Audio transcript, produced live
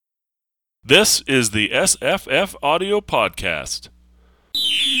This is the SFF Audio Podcast.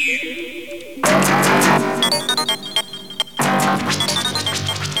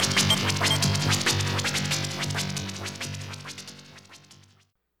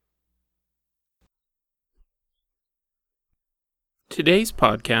 Today's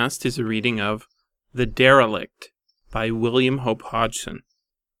podcast is a reading of The Derelict by William Hope Hodgson.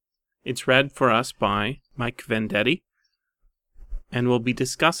 It's read for us by Mike Vendetti, and we'll be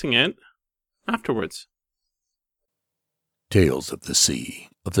discussing it afterwards. Tales of the sea,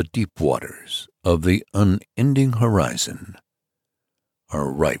 of the deep waters, of the unending horizon,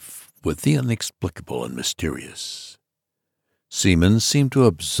 are rife with the inexplicable and mysterious. Seamen seem to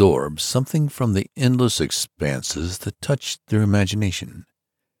absorb something from the endless expanses that touch their imagination,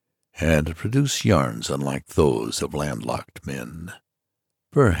 and produce yarns unlike those of landlocked men.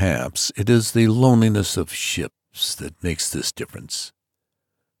 Perhaps it is the loneliness of ships that makes this difference,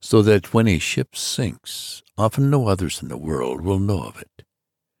 so that when a ship sinks, often no others in the world will know of it,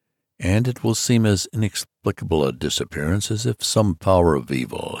 and it will seem as inexplicable a disappearance as if some power of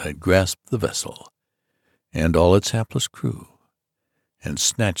evil had grasped the vessel and all its hapless crew, and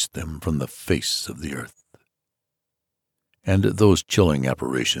snatched them from the face of the earth. And those chilling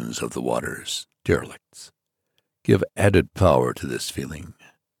apparitions of the waters, derelicts, give added power to this feeling,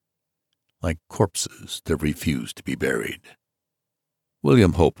 like corpses that refuse to be buried.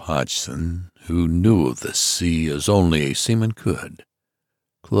 William Hope Hodgson, who knew of the sea as only a seaman could,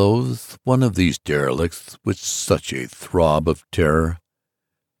 clothed one of these derelicts with such a throb of terror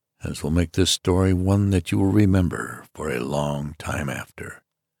as will make this story one that you will remember for a long time after.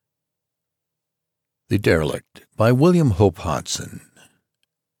 The Derelict by William Hope Hodgson.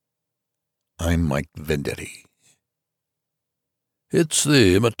 I'm Mike Vendetti. "It's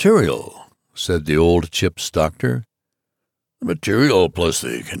the material," said the old ship's doctor. "The material plus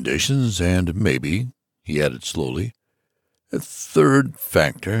the conditions, and maybe," he added slowly, "a third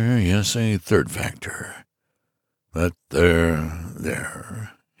factor. Yes, a third factor. But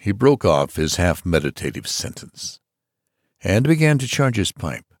there." He broke off his half-meditative sentence, and began to charge his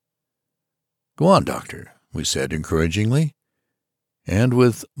pipe. "Go on, doctor," we said encouragingly, and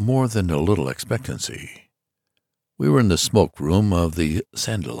with more than a little expectancy. We were in the smoke-room of the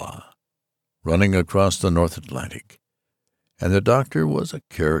Sandala, running across the North Atlantic, and the doctor was a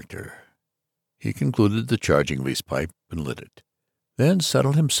character. He concluded the charging of his pipe and lit it, then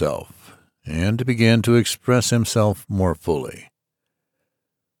settled himself, and began to express himself more fully.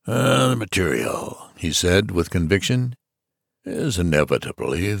 "The material," he said with conviction, "is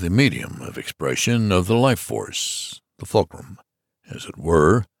inevitably the medium of expression of the life force, the fulcrum, as it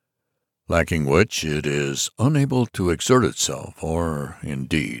were, lacking which it is unable to exert itself, or,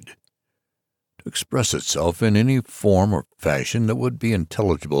 indeed, to express itself in any form or fashion that would be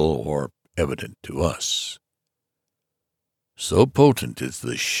intelligible or evident to us. So potent is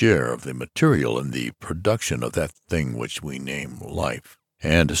the share of the material in the production of that thing which we name life,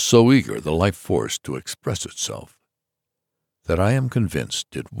 and so eager the life force to express itself, that I am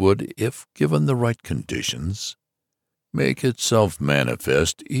convinced it would, if given the right conditions, make itself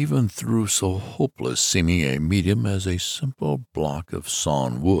manifest even through so hopeless seeming a medium as a simple block of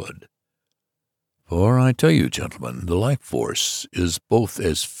sawn wood. For I tell you, gentlemen, the life force is both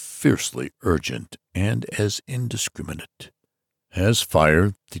as fiercely urgent and as indiscriminate as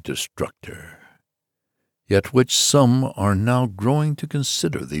fire the destructor, yet which some are now growing to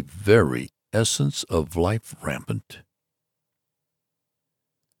consider the very essence of life rampant.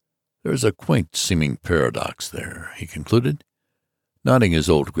 There is a quaint-seeming paradox there," he concluded, nodding his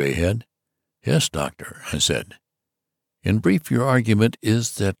old gray head. "Yes, doctor," I said. "In brief, your argument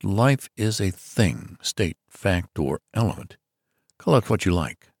is that life is a thing, state, fact, or element, call it what you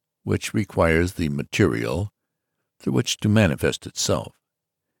like, which requires the material through which to manifest itself,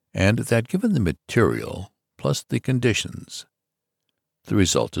 and that given the material plus the conditions, the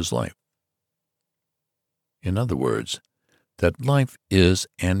result is life. In other words, that life is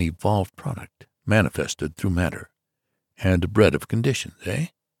an evolved product, manifested through matter, and bred of conditions, eh?"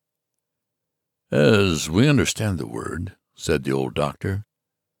 "As we understand the word," said the old doctor,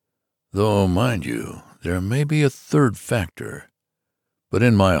 "though, mind you, there may be a third factor, but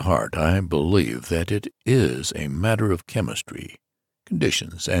in my heart I believe that it is a matter of chemistry,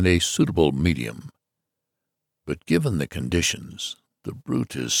 conditions, and a suitable medium. But given the conditions, the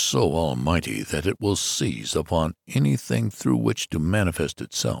brute is so almighty that it will seize upon anything through which to manifest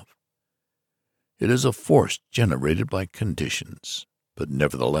itself. It is a force generated by conditions, but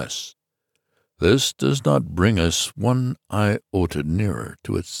nevertheless, this does not bring us one iota nearer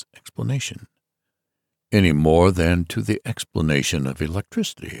to its explanation. any more than to the explanation of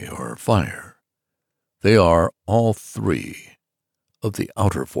electricity or fire. They are all three of the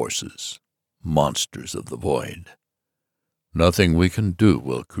outer forces, monsters of the void. Nothing we can do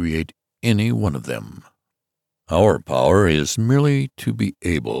will create any one of them. Our power is merely to be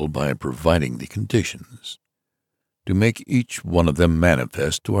able, by providing the conditions, to make each one of them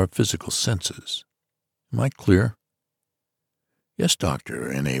manifest to our physical senses. Am I clear? Yes, Doctor,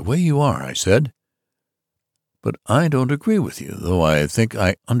 in a way you are, I said. But I don't agree with you, though I think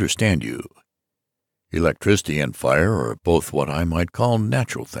I understand you. Electricity and fire are both what I might call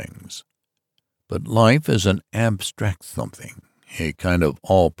natural things. But life is an abstract something, a kind of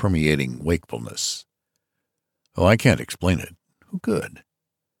all-permeating wakefulness. Oh, I can't explain it. Who could?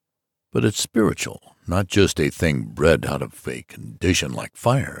 But it's spiritual, not just a thing bred out of a condition like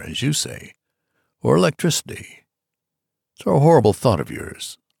fire, as you say, or electricity. It's a horrible thought of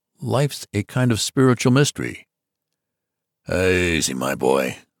yours. Life's a kind of spiritual mystery. Easy, my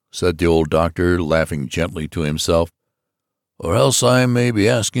boy, said the old doctor, laughing gently to himself, or else I may be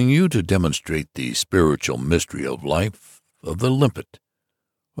asking you to demonstrate the spiritual mystery of life, of the limpet,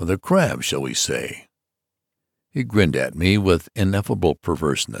 or the crab, shall we say. He grinned at me with ineffable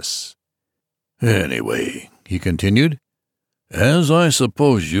perverseness. Anyway, he continued, as I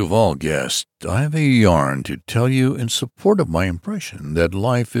suppose you've all guessed, I have a yarn to tell you in support of my impression that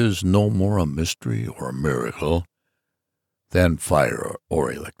life is no more a mystery or a miracle than fire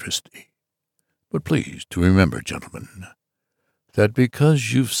or electricity. But please to remember, gentlemen, that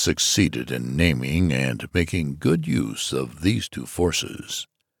because you've succeeded in naming and making good use of these two forces,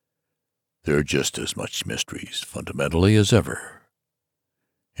 they're just as much mysteries, fundamentally, as ever.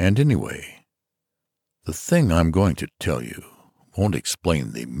 And anyway, the thing I'm going to tell you won't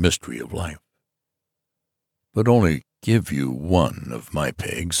explain the mystery of life, but only give you one of my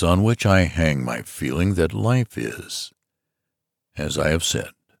pegs on which I hang my feeling that life is, as I have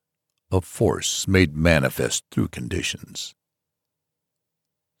said, a force made manifest through conditions.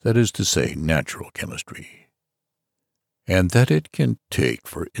 That is to say, natural chemistry. And that it can take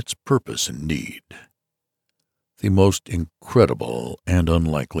for its purpose and need the most incredible and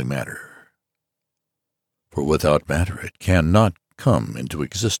unlikely matter. For without matter it cannot come into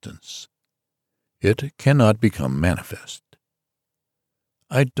existence. It cannot become manifest.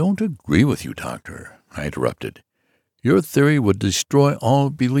 I don't agree with you, Doctor, I interrupted. Your theory would destroy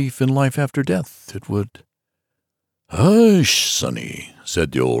all belief in life after death. It would. Hush, sonny,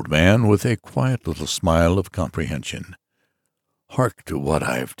 said the old man with a quiet little smile of comprehension. Hark to what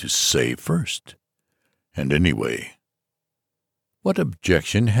I have to say first. And anyway, what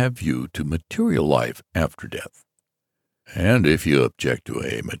objection have you to material life after death? And if you object to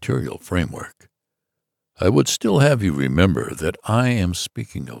a material framework, I would still have you remember that I am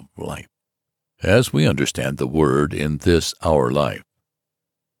speaking of life, as we understand the word in this our life.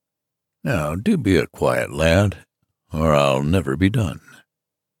 Now, do be a quiet lad, or I'll never be done.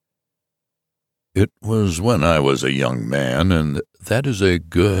 It was when I was a young man, and that is a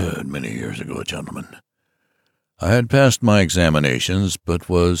good many years ago, gentlemen. I had passed my examinations, but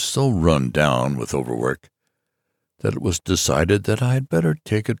was so run down with overwork that it was decided that I had better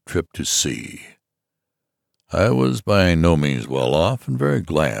take a trip to sea. I was by no means well off, and very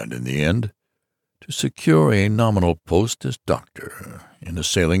glad, in the end, to secure a nominal post as doctor in a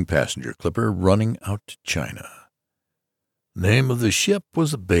sailing passenger clipper running out to China. The name of the ship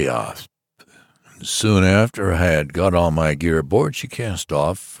was the Beowulf. Soon after I had got all my gear aboard, she cast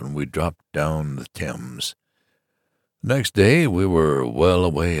off, and we dropped down the Thames. The next day we were well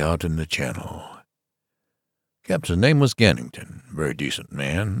away out in the Channel. Captain's name was Gannington, a very decent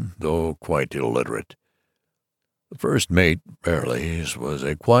man, though quite illiterate. The first mate, Derelict, was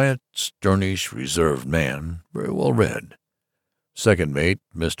a quiet, sternish, reserved man, very well read. Second mate,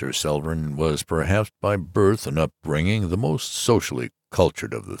 Mr. Selvern, was perhaps by birth and upbringing the most socially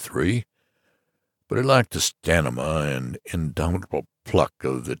cultured of the three, but he lacked the stamina and indomitable pluck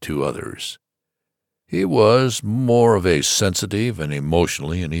of the two others. He was more of a sensitive and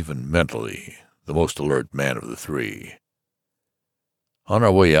emotionally and even mentally the most alert man of the three. On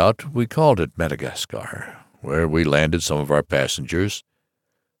our way out, we called at Madagascar, where we landed some of our passengers.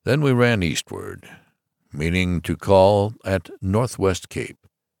 Then we ran eastward, meaning to call at Northwest Cape.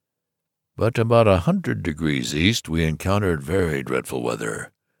 But about 100 degrees east we encountered very dreadful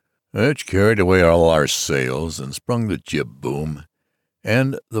weather, which carried away all our sails and sprung the jib boom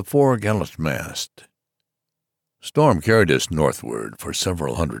and the foregallant mast. Storm carried us northward for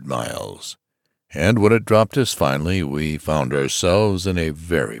several hundred miles, and when it dropped us finally, we found ourselves in a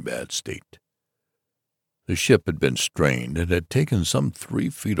very bad state. The ship had been strained and had taken some 3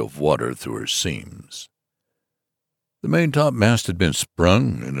 feet of water through her seams. The maintopmast had been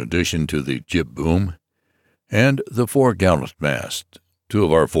sprung, in addition to the jib boom, and the foregallant mast. 2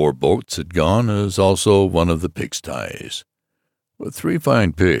 of our 4 boats had gone, as also one of the pigsties, with 3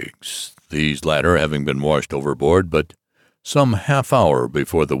 fine pigs, these latter having been washed overboard but some half-hour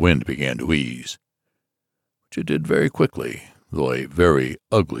before the wind began to ease, which it did very quickly, though a very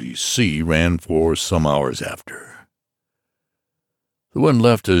ugly sea ran for some hours after. The wind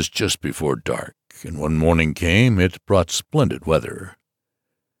left us just before dark, and when morning came it brought splendid weather.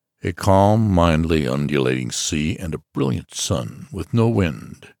 A calm, mildly undulating sea and a brilliant sun with no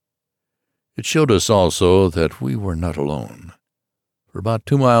wind. It showed us also that we were not alone, for about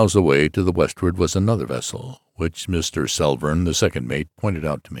 2 miles away to the westward was another vessel, which Mr. Selvern, the second mate, pointed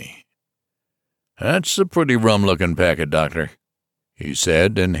out to me. "That's a pretty rum-looking packet, Doctor," he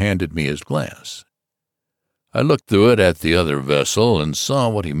said, and handed me his glass. I looked through it at the other vessel and saw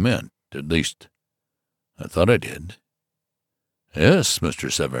what he meant. At least, I thought I did. "Yes,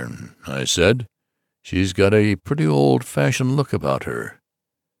 Mr. Severn," I said. "She's got a pretty old-fashioned look about her."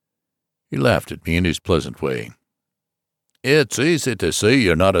 He laughed at me in his pleasant way. "It's easy to see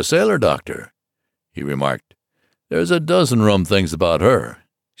you're not a sailor, Doctor," he remarked. "There's a dozen rum things about her.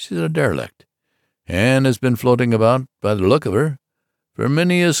 She's a derelict, and has been floating about, by the look of her, for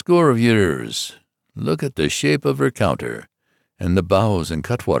many a score of years. Look at the shape of her counter, and the bows and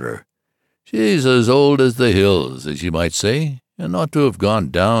cutwater. She's as old as the hills, as you might say, and ought to have gone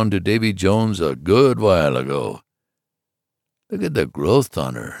down to Davy Jones a good while ago. Look at the growth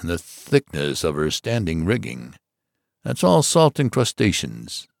on her, and the thickness of her standing rigging. That's all salt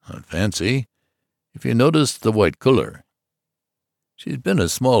incrustations, I fancy, if you notice the white colour. She's been a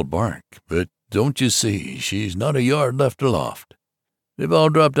small bark, but don't you see she's not a yard left aloft. They've all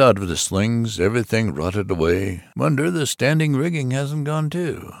dropped out of the slings, everything rotted away. Wonder the standing rigging hasn't gone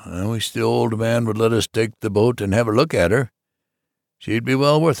too. I wish the old man would let us take the boat and have a look at her. She'd be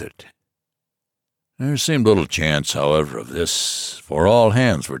well worth it." There seemed little chance, however, of this, for all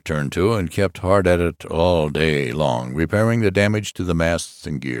hands were turned to and kept hard at it all day long, repairing the damage to the masts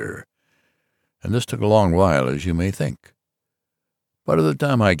and gear, and this took a long while, as you may think. Part of the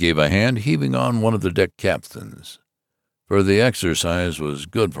time I gave a hand heaving on one of the deck captains, for the exercise was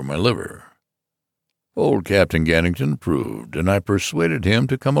good for my liver. Old Captain Gannington approved, and I persuaded him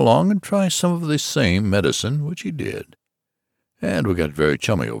to come along and try some of the same medicine, which he did, and we got very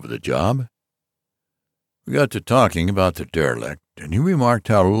chummy over the job. We got to talking about the derelict, and he remarked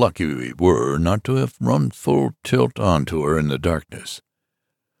how lucky we were not to have run full tilt onto her in the darkness,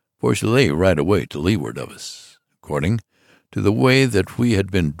 for she lay right away to leeward of us, according to the way that we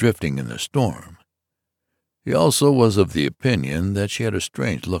had been drifting in the storm. He also was of the opinion that she had a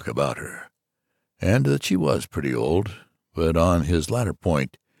strange look about her, and that she was pretty old, but on his latter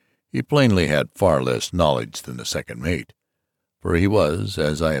point he plainly had far less knowledge than the second mate, for he was,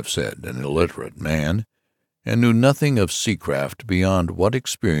 as I have said, an illiterate man, and knew nothing of seacraft beyond what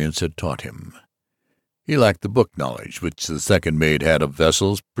experience had taught him. He lacked the book knowledge which the second mate had of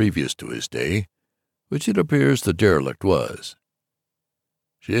vessels previous to his day, which it appears the derelict was.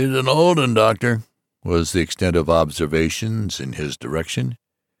 "She's an old un, Doctor," was the extent of observations in his direction.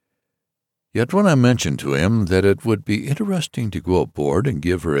 Yet when I mentioned to him that it would be interesting to go aboard and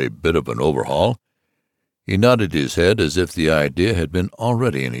give her a bit of an overhaul, he nodded his head as if the idea had been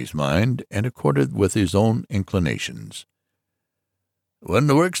already in his mind and accorded with his own inclinations. "When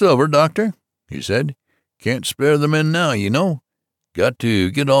the work's over, Doctor," he said, "can't spare the men now, you know. Got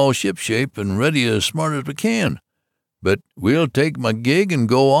to get all ship-shape and ready as smart as we can. But we'll take my gig and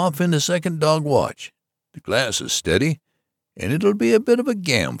go off in the second dog watch. The glass is steady, and it'll be a bit of a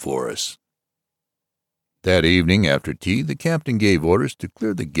gam for us." That evening, after tea, the captain gave orders to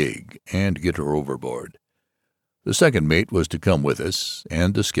clear the gig and get her overboard. The second mate was to come with us,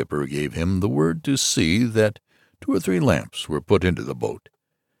 and the skipper gave him the word to see that 2 or 3 lamps were put into the boat,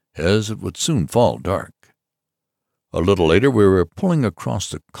 as it would soon fall dark. A little later we were pulling across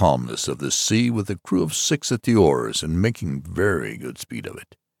the calmness of the sea with a crew of 6 at the oars and making very good speed of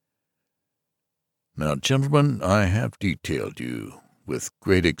it. Now, gentlemen, I have detailed you with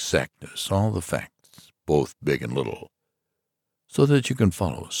great exactness all the facts, both big and little, so that you can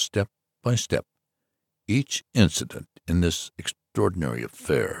follow step by step each incident in this extraordinary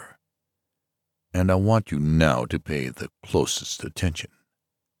affair. And I want you now to pay the closest attention.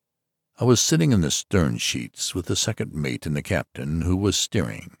 I was sitting in the stern sheets with the second mate and the captain, who was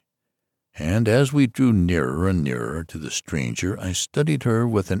steering, and as we drew nearer and nearer to the stranger, I studied her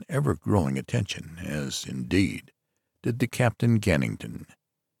with an ever-growing attention, as, indeed, did the Captain Gannington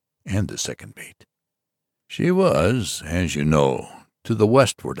and the second mate. She was, as you know, to the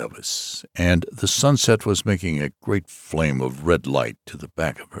westward of us, and the sunset was making a great flame of red light to the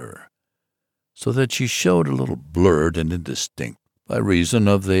back of her, so that she showed a little blurred and indistinct by reason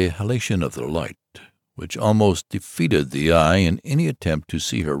of the halation of the light, which almost defeated the eye in any attempt to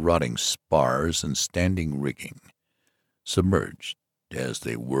see her rotting spars and standing rigging, submerged, as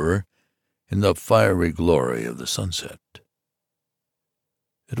they were, in the fiery glory of the sunset.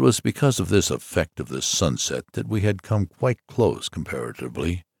 It was because of this effect of the sunset that we had come quite close,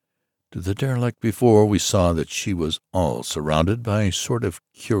 comparatively, to the derelict before we saw that she was all surrounded by a sort of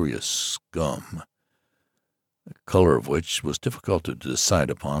curious scum, the color of which was difficult to decide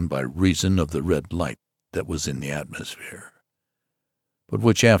upon by reason of the red light that was in the atmosphere, but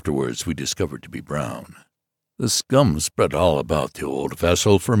which afterwards we discovered to be brown. The scum spread all about the old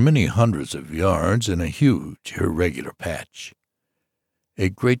vessel for many hundreds of yards in a huge, irregular patch, a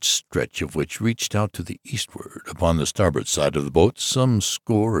great stretch of which reached out to the eastward upon the starboard side of the boat some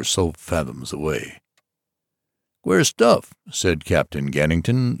score or so fathoms away. "Queer stuff," said Captain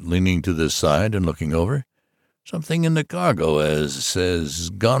Gannington, leaning to this side and looking over. "Something in the cargo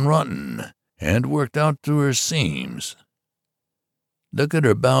has gone rotten and worked out through her seams." "Look at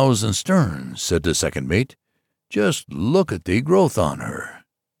her bows and stern," said the second mate. "Just look at the growth on her."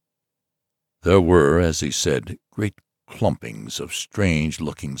 There were, as he said, great clumpings of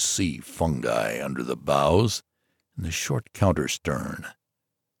strange-looking sea fungi under the bows and the short counter-stern.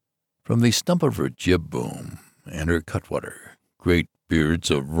 From the stump of her jib-boom and her cutwater, great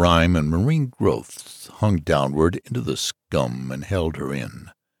beards of rime and marine growths hung downward into the scum and held her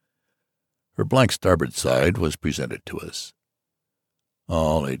in. Her blank starboard side was presented to us,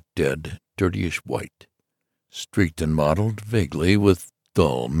 all a dead, dirtyish white, streaked and mottled vaguely with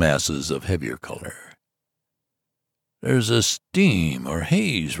dull masses of heavier color. "There's a steam or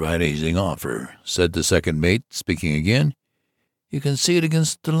haze rising off her," said the second mate, speaking again. "You can see it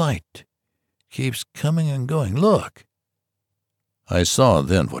against the light. Keeps coming and going. Look." I saw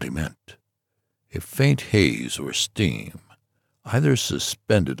then what he meant. A faint haze or steam, either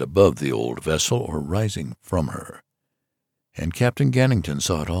suspended above the old vessel or rising from her, and Captain Gannington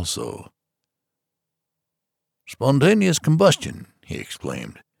saw it also. "Spontaneous combustion," he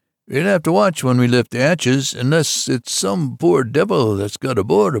exclaimed. "We'd have to watch when we lift the hatches, unless it's some poor devil that's got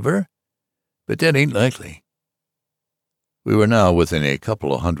aboard of her. But that ain't likely." We were now within a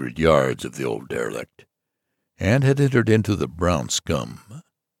couple of 100 yards of the old derelict, and had entered into the brown scum.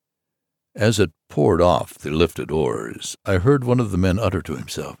 As it poured off the lifted oars, I heard one of the men utter to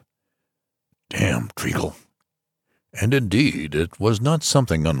himself, "Damn treacle!" And indeed it was not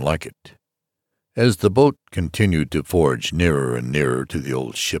something unlike it. As the boat continued to forge nearer and nearer to the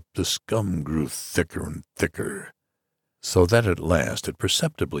old ship, the scum grew thicker and thicker, so that at last it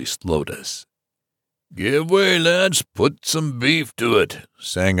perceptibly slowed us. "Give way, lads, put some beef to it,"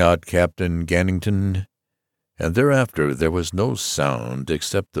 sang out Captain Gannington, and thereafter there was no sound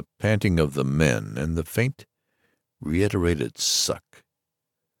except the panting of the men and the faint, reiterated suck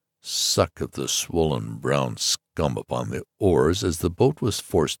of the swollen brown scum upon the oars as the boat was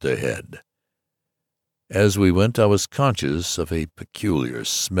forced ahead. As we went, I was conscious of a peculiar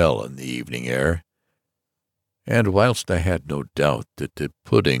smell in the evening air, and whilst I had no doubt that the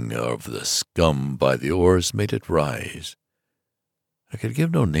putting of the scum by the oars made it rise, I could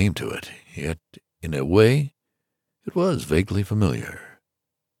give no name to it, yet, in a way, it was vaguely familiar.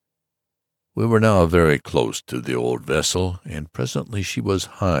 We were now very close to the old vessel, and presently she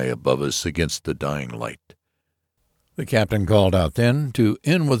was high above us against the dying light. The captain called out then to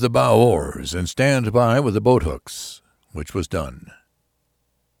in with the bow oars and stand by with the boat-hooks, which was done.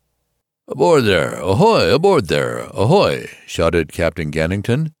 "Aboard there! Ahoy! Aboard there! Ahoy!" shouted Captain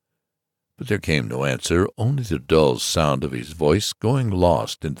Gannington, but there came no answer, only the dull sound of his voice going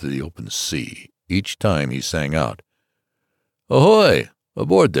lost into the open sea each time he sang out, "Ahoy!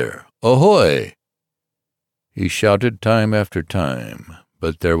 Aboard there! Ahoy!" He shouted time after time,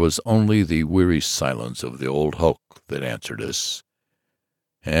 but there was only the weary silence of the old hulk that answered us,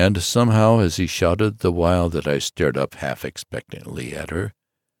 and somehow as he shouted the while that I stared up half expectantly at her,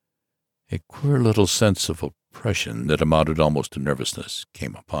 a queer little sense of oppression that amounted almost to nervousness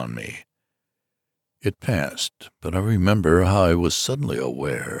came upon me. It passed, but I remember how I was suddenly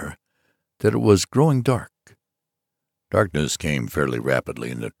aware that it was growing dark. Darkness came fairly rapidly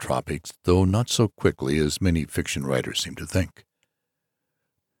in the tropics, though not so quickly as many fiction writers seem to think.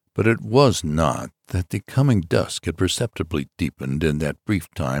 But it was not that the coming dusk had perceptibly deepened in that brief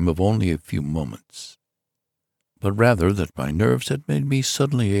time of only a few moments, but rather that my nerves had made me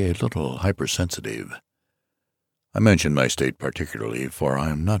suddenly a little hypersensitive. I mention my state particularly, for I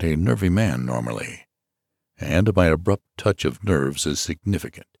am not a nervy man normally, and my abrupt touch of nerves as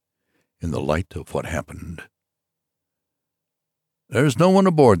significant in the light of what happened. "There's no one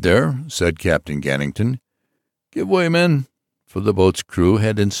aboard there," said Captain Gannington. "Give way, men," for the boat's crew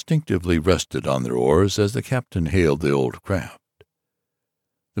had instinctively rested on their oars as the captain hailed the old craft.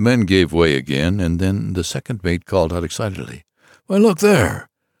 The men gave way again, and then the second mate called out excitedly, "Why, look there!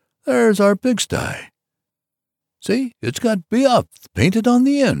 There's our pigsty! See, it's got B.F. painted on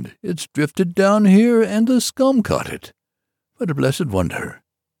the end. It's drifted down here, and the scum caught it. What a blessed wonder!"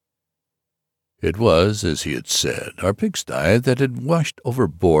 It was, as he had said, our pigsty that had washed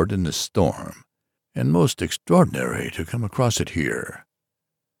overboard in the storm, and most extraordinary to come across it here.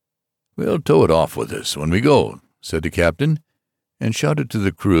 "We'll tow it off with us when we go," said the captain, and shouted to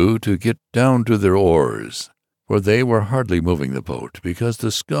the crew to get down to their oars, for they were hardly moving the boat because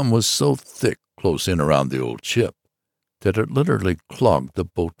the scum was so thick close in around the old ship that it literally clogged the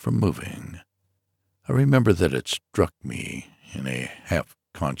boat from moving. I remember that it struck me, in a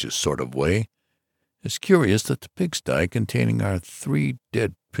half-conscious sort of way, as curious that the pigsty containing our 3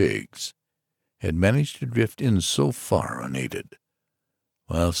 dead pigs had managed to drift in so far unaided,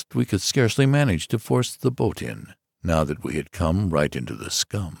 whilst we could scarcely manage to force the boat in, now that we had come right into the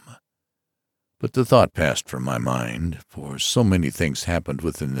scum. But the thought passed from my mind, for so many things happened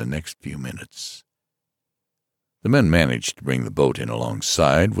within the next few minutes. The men managed to bring the boat in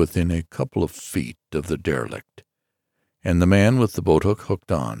alongside within a couple of feet of the derelict, and the man with the boat-hook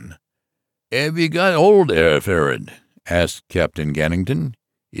hooked on. "Have you got hold there, Farrad?" asked Captain Gannington.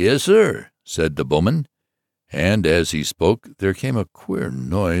 "Yes, sir," said the bowman, and as he spoke there came a queer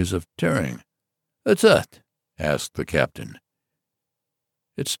noise of tearing. "What's that?" asked the captain.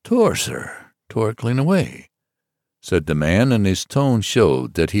 "It's tore, sir, tore clean away," said the man, and his tone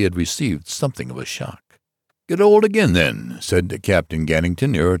showed that he had received something of a shock. "Get hold again, then," said Captain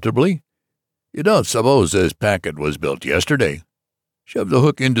Gannington irritably. "You don't suppose this packet was built yesterday? Shove the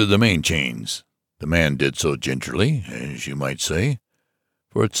hook into the main chains." The man did so gingerly, as you might say,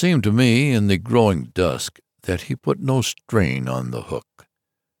 for it seemed to me in the growing dusk that he put no strain on the hook,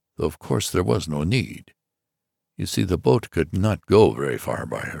 though of course there was no need. You see, the boat could not go very far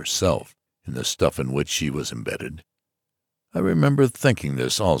by herself in the stuff in which she was embedded. I remember thinking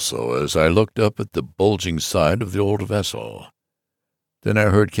this also as I looked up at the bulging side of the old vessel. Then I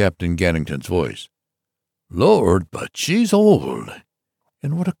heard Captain Gannington's voice. "Lord, but she's old!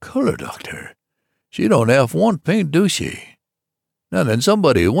 And what a color, Doctor! She don't half want paint, do she? Now then,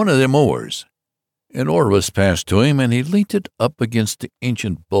 somebody, one of them oars." An oar was passed to him, and he leant it up against the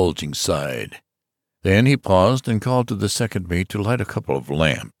ancient bulging side. Then he paused and called to the second mate to light a couple of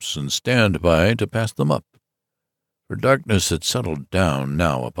lamps and stand by to pass them up, for darkness had settled down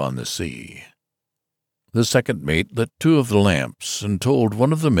now upon the sea. The second mate lit 2 of the lamps and told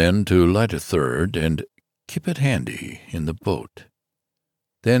one of the men to light a third and keep it handy in the boat.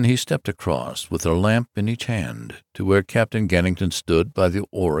 Then he stepped across, with a lamp in each hand, to where Captain Gannington stood by the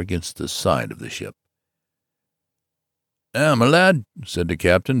oar against the side of the ship. "Now, my lad," said the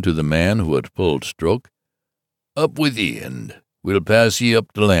captain to the man who had pulled stroke, "up with ye, and we'll pass ye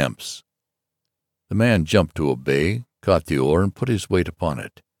up the lamps." The man jumped to obey, caught the oar, and put his weight upon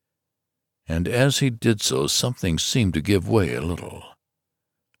it. And as he did so, something seemed to give way a little.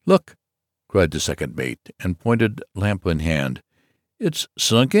 "Look!" cried the second mate, and pointed, lamp in hand. "It's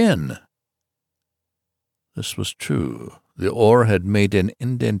sunk in." This was true. The oar had made an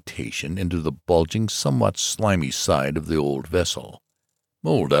indentation into the bulging, somewhat slimy side of the old vessel.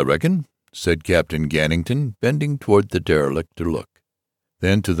 "Mold, I reckon," said Captain Gannington, bending toward the derelict to look.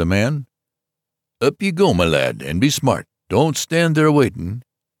 Then to the man, "Up you go, my lad, and be smart. Don't stand there waiting."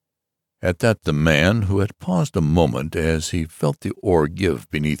 At that the man, who had paused a moment as he felt the oar give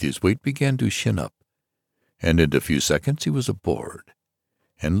beneath his weight, began to shin up, and in a few seconds he was aboard,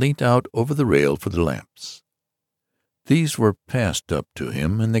 and leant out over the rail for the lamps. These were passed up to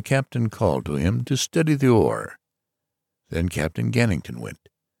him, and the captain called to him to steady the oar. Then Captain Gannington went,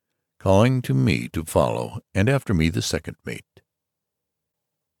 calling to me to follow, and after me the second mate.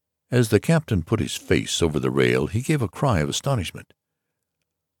 As the captain put his face over the rail, he gave a cry of astonishment.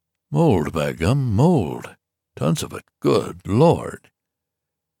 "Mold, by gum, mold! Tons of it, good Lord!"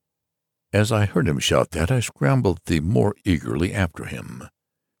 As I heard him shout that, I scrambled the more eagerly after him,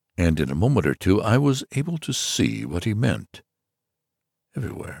 and in a moment or two I was able to see what he meant.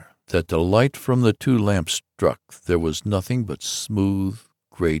 Everywhere that the light from the 2 lamps struck, there was nothing but smooth,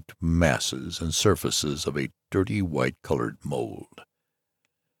 great masses and surfaces of a dirty white-colored mold.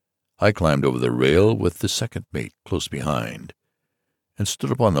 I climbed over the rail with the second mate close behind, and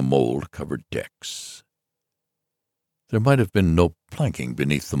stood upon the mold-covered decks. There might have been no planking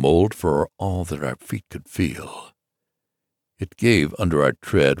beneath the mold for all that our feet could feel. It gave under our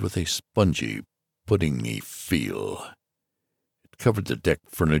tread with a spongy, puddingy feel. It covered the deck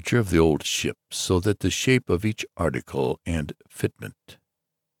furniture of the old ship so that the shape of each article and fitment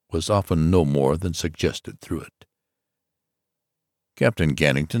was often no more than suggested through it. Captain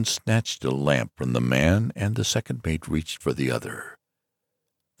Gannington snatched a lamp from the man, and the second mate reached for the other.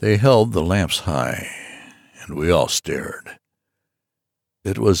 They held the lamps high, and we all stared.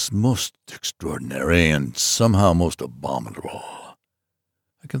 It was most extraordinary and somehow most abominable.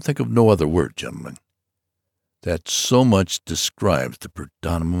 I can think of no other word, gentlemen, that so much describes the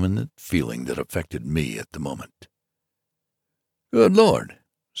predominant feeling that affected me at the moment. "Good Lord,"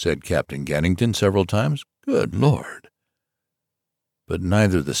 said Captain Gannington several times. "Good Lord." But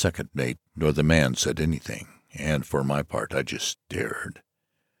neither the second mate nor the man said anything, and for my part I just stared,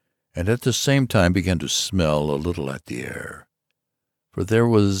 and at the same time began to smell a little at the air, for there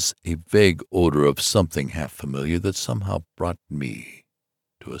was a vague odor of something half familiar that somehow brought me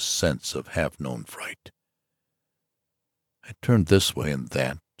to a sense of half-known fright. I turned this way and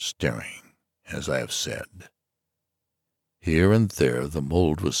that, staring, as I have said. Here and there the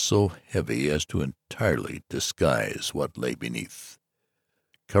mold was so heavy as to entirely disguise what lay beneath,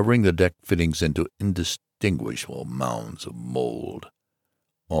 covering the deck fittings into indistinguishable mounds of mold,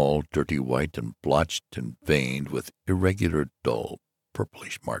 all dirty white and blotched and veined with irregular, dull,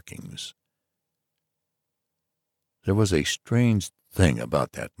 purplish markings. There was a strange thing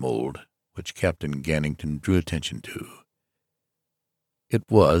about that mold which Captain Gannington drew attention to. It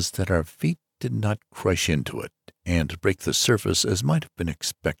was that our feet did not crush into it and break the surface as might have been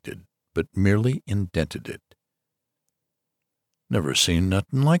expected, but merely indented it. "Never seen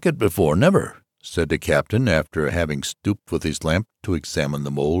nothing like it before, never," said the captain, after having stooped with his lamp to examine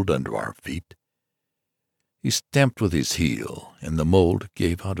the mold under our feet. He stamped with his heel, and the mold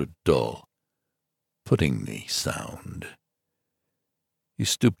gave out a dull, puddingy sound. He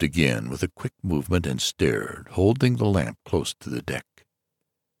stooped again with a quick movement and stared, holding the lamp close to the deck.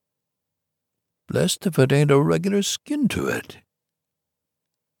 "Blessed if it ain't a regular skin to it."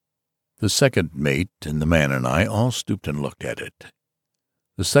 The second mate and the man and I all stooped and looked at it.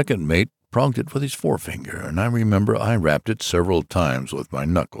 The second mate pronged it with his forefinger, and I remember I rapped it several times with my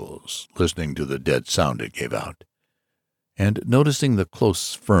knuckles, listening to the dead sound it gave out, and noticing the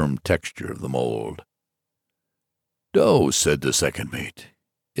close, firm texture of the mold. "Dough," said the second mate.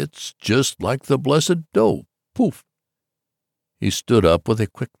 "It's just like the blessed dough. Poof!" He stood up with a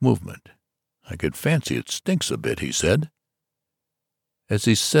quick movement. "I could fancy it stinks a bit," he said. As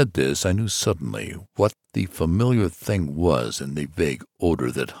he said this, I knew suddenly what the familiar thing was in the vague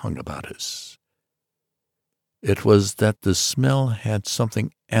odor that hung about us. It was that the smell had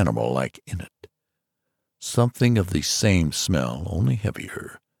something animal-like in it, something of the same smell, only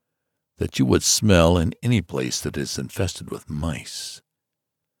heavier, that you would smell in any place that is infested with mice.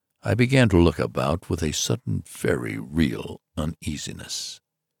 I began to look about with a sudden, very real uneasiness.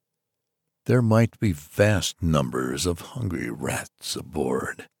 There might be vast numbers of hungry rats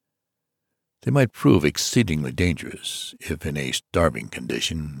aboard. They might prove exceedingly dangerous, if in a starving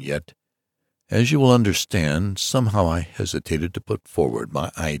condition, yet, as you will understand, somehow I hesitated to put forward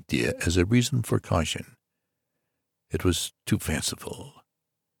my idea as a reason for caution. It was too fanciful.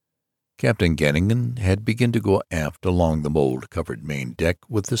 Captain Gannington had begun to go aft along the mold-covered main deck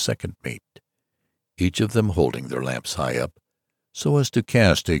with the second mate, each of them holding their lamps high up, so as to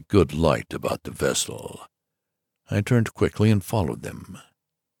cast a good light about the vessel. I turned quickly and followed them,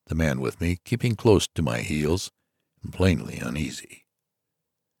 the man with me keeping close to my heels and plainly uneasy.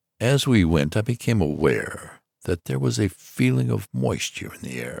 As we went, I became aware that there was a feeling of moisture in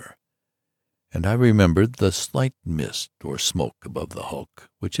the air, and I remembered the slight mist or smoke above the hulk,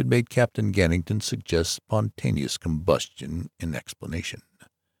 which had made Captain Gannington suggest spontaneous combustion in explanation.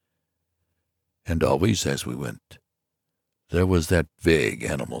 And always, as we went, there was that vague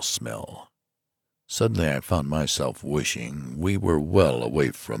animal smell. Suddenly I found myself wishing we were well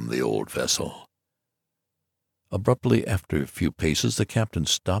away from the old vessel. Abruptly, after a few paces, the captain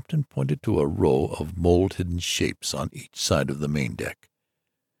stopped and pointed to a row of mold-hidden shapes on each side of the main deck.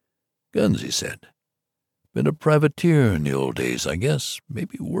 "Guns," he said. "Been a privateer in the old days, I guess.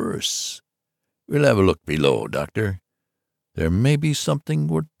 Maybe worse. We'll have a look below, Doctor. There may be something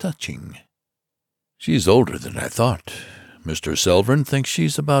worth touching." "She's older than I thought. Mr. Selvern thinks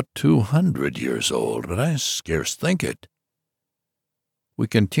she's about 200 years old, but I scarce think it." We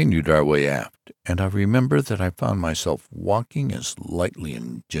continued our way aft, and I remember that I found myself walking as lightly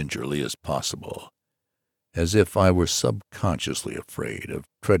and gingerly as possible, as if I were subconsciously afraid of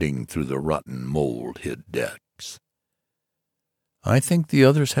treading through the rotten mold-hid decks. I think the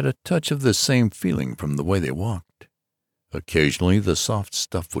others had a touch of the same feeling from the way they walked. Occasionally the soft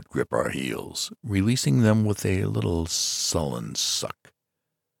stuff would grip our heels, releasing them with a little sullen suck.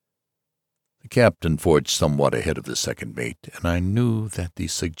 The captain forged somewhat ahead of the second mate, and I knew that the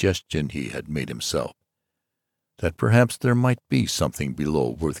suggestion he had made himself, that perhaps there might be something below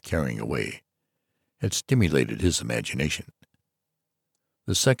worth carrying away, had stimulated his imagination.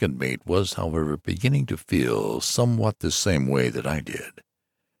 The second mate was, however, beginning to feel somewhat the same way that I did.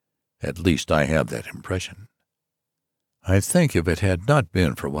 At least I have that impression. I think if it had not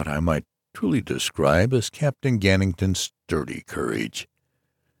been for what I might truly describe as Captain Gannington's sturdy courage,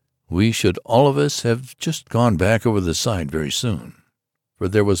 we should all of us have just gone back over the side very soon, for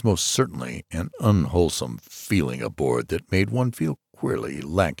there was most certainly an unwholesome feeling aboard that made one feel queerly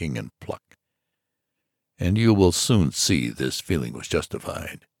lacking in pluck. And you will soon see this feeling was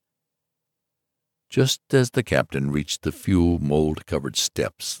justified. Just as the captain reached the few mold-covered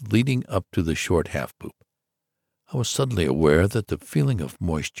steps leading up to the short half-poop, I was suddenly aware that the feeling of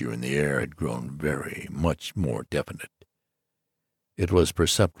moisture in the air had grown very much more definite. It was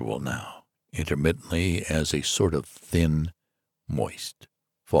perceptible now, intermittently, as a sort of thin, moist,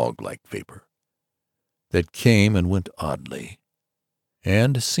 fog-like vapor that came and went oddly,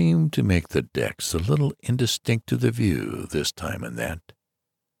 and seemed to make the decks a little indistinct to the view this time and that.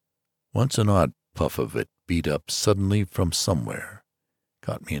 Once an odd puff of it beat up suddenly from somewhere,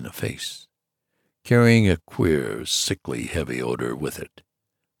 caught me in the face, carrying a queer, sickly, heavy odor with it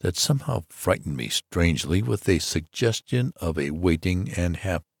that somehow frightened me strangely with a suggestion of a waiting and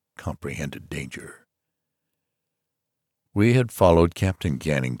half-comprehended danger. We had followed Captain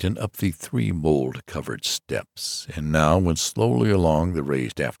Gannington up the 3 mold-covered steps, and now went slowly along the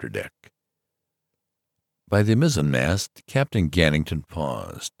raised afterdeck. By the mizzenmast, Captain Gannington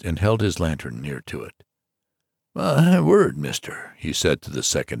paused, and held his lantern near to it. "My word, mister," he said to the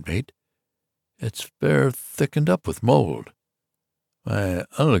second mate, "it's fair thickened up with mold.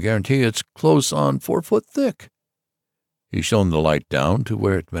 I'll guarantee it's close on 4 foot thick." He shone the light down to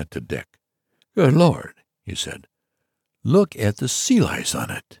where it met the deck. "Good Lord," he said, "look at the sea lice on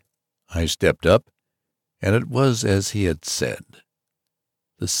it." I stepped up, and it was as he had said.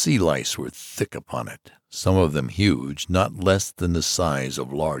 The sea lice were thick upon it, some of them huge, not less than the size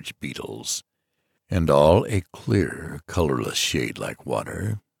of large beetles, and all a clear, colorless shade like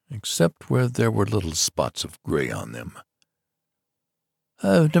water, except where there were little spots of gray on them.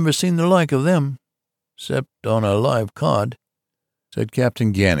 "I've never seen the like of them, except on a live cod," said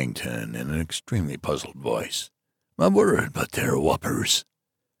Captain Gannington in an extremely puzzled voice. "My word, but they're whoppers."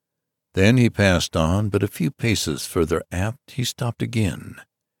 Then he passed on, but a few paces further aft he stopped again,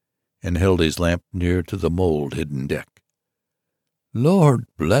 and held his lamp near to the mold-hidden deck. "Lord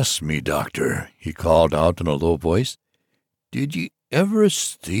bless me, Doctor," he called out in a low voice, "did ye ever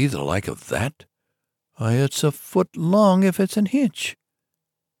see the like of that? Why, it's a foot long if it's an inch."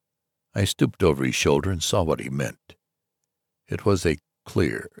 I stooped over his shoulder and saw what he meant. It was a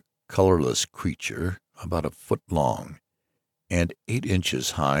clear, colorless creature about a foot long and 8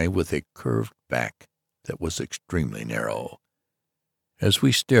 inches high, with a curved back that was extremely narrow. As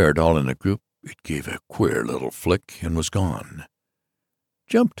we stared all in a group, it gave a queer little flick and was gone.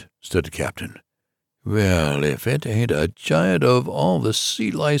 "Jumped," said the captain. "Well, if it ain't a giant of all the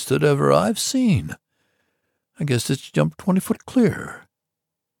sea lice that ever I've seen. I guess it's jumped 20 foot clear."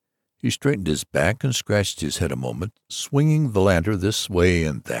 He straightened his back and scratched his head a moment, swinging the lantern this way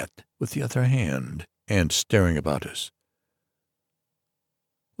and that with the other hand, and staring about us.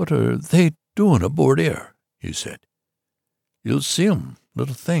 "What are they doing aboard here?" he said. "You'll see 'em,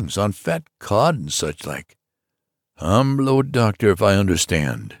 little things, on fat cod and such like. I'm blowed, Doctor, if I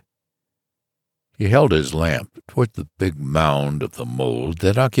understand." He held his lamp toward the big mound of the mold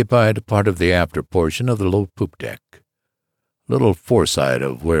that occupied a part of the after portion of the low poop deck, a little foreside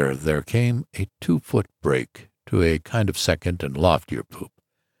of where there came a 2-foot break to a kind of second and loftier poop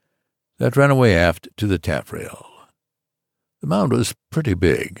that ran away aft to the taffrail. The mound was pretty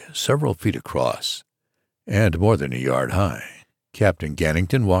big, several feet across, and more than a yard high. Captain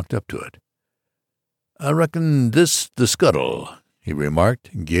Gannington walked up to it. "I reckon this the scuttle," he remarked,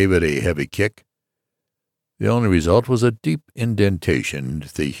 and gave it a heavy kick. The only result was a deep indentation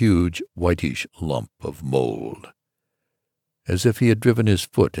into the huge, whitish lump of mold, as if he had driven his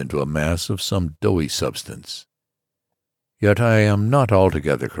foot into a mass of some doughy substance. Yet I am not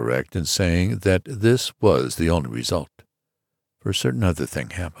altogether correct in saying that this was the only result, for a certain other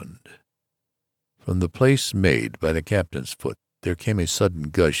thing happened. From the place made by the captain's foot there came a sudden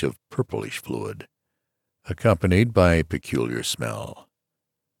gush of purplish fluid, accompanied by a peculiar smell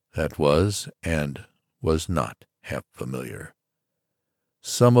that was and was not half familiar.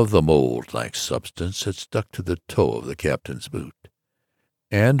 Some of the mold-like substance had stuck to the toe of the captain's boot,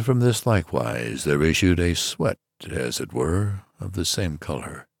 and from this likewise there issued a sweat, as it were, of the same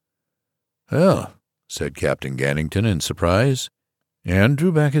color. "Well," said Captain Gannington in surprise, and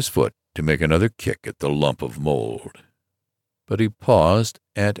drew back his foot to make another kick at the lump of mold. But he paused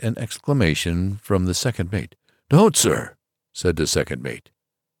at an exclamation from the second mate. "Don't, sir," said the second mate.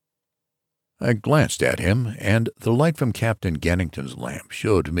 I glanced at him, and the light from Captain Gannington's lamp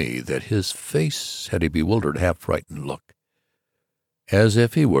showed me that his face had a bewildered, half-frightened look, as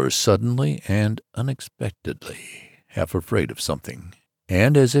if he were suddenly and unexpectedly half afraid of something,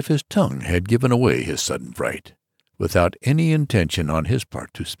 and as if his tongue had given away his sudden fright, without any intention on his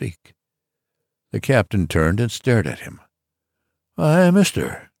part to speak. The captain turned and stared at him. "Why,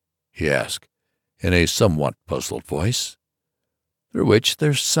 mister," he asked, in a somewhat puzzled voice, through which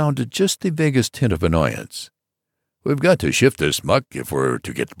there sounded just the vaguest hint of annoyance. "We've got to shift this muck if we're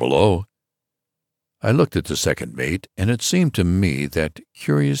to get below." I looked at the second mate, and it seemed to me that,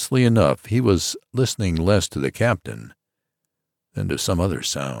 curiously enough, he was listening less to the captain than to some other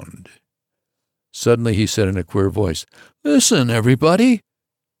sound. Suddenly he said in a queer voice, "Listen, everybody!"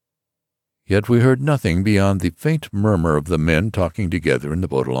 Yet we heard nothing beyond the faint murmur of the men talking together in the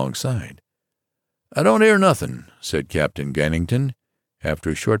boat alongside. "I don't hear nothing," said Captain Gannington,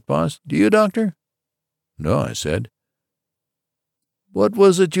 after a short pause. "Do you, Doctor?" "No," I said. "What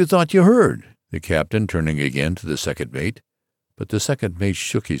was it you thought you heard?" the captain, turning again to the second mate. But the second mate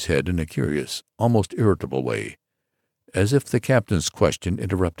shook his head in a curious, almost irritable way, as if the captain's question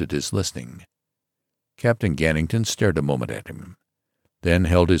interrupted his listening. Captain Gannington stared a moment at him, then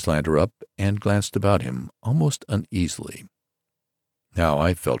held his lantern up and glanced about him almost uneasily. Now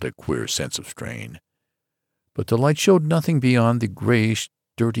I felt a queer sense of strain, but the light showed nothing beyond the grayish,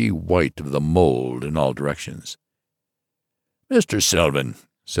 dirty white of the mold in all directions. "Mr. Selvin,"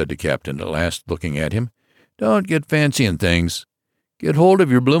 said the captain at last, looking at him, "don't get fancying things. Get hold of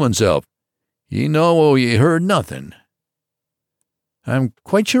your bloomin' self. Ye know ye heard nothing." "I'm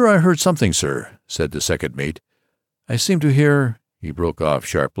quite sure I heard something, sir," said the second mate. "I seem to hear—" He broke off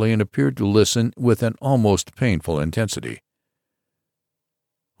sharply and appeared to listen with an almost painful intensity.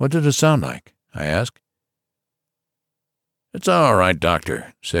 "What did it sound like?" I asked. "It's all right,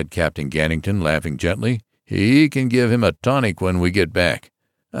 Doctor," said Captain Gannington, laughing gently. "He can give him a tonic when we get back.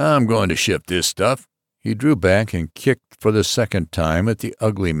 I'm going to shift this stuff." He drew back and kicked for the second time at the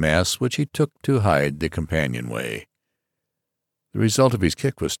ugly mass which he took to hide the companionway. The result of his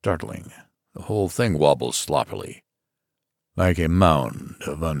kick was startling. The whole thing wobbled sloppily, like a mound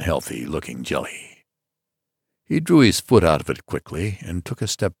of unhealthy-looking jelly. He drew his foot out of it quickly and took a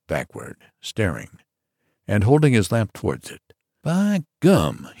step backward, staring, and holding his lamp towards it. "By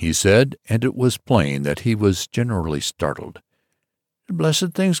gum," he said, and it was plain that he was generally startled. "The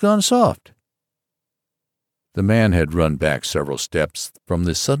blessed thing's gone soft." The man had run back several steps from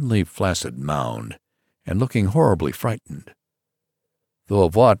the suddenly flaccid mound, and looking horribly frightened, though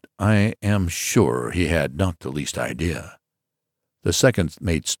of what I am sure he had not the least idea. The second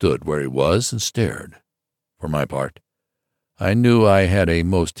mate stood where he was and stared. For my part, I knew I had a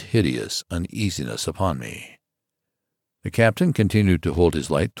most hideous uneasiness upon me. The captain continued to hold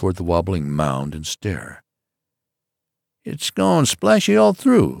his light toward the wobbling mound and stare. "It's gone splashy all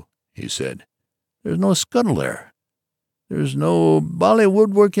through," he said. "There's no scuttle there. There's no bally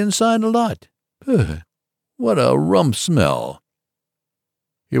woodwork inside the lot. Pugh, what a rum smell."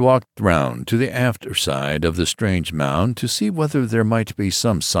 He walked round to the after side of the strange mound to see whether there might be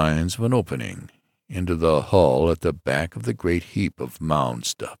some signs of an opening into the hull at the back of the great heap of mound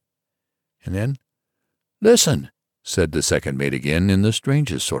stuff. And then, "Listen," said the second mate again in the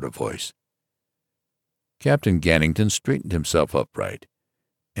strangest sort of voice. Captain Gannington straightened himself upright,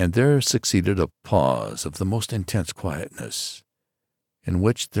 and there succeeded a pause of the most intense quietness, in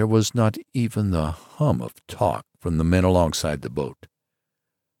which there was not even the hum of talk from the men alongside the boat.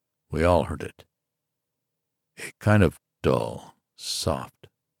 We all heard it. A kind of dull, soft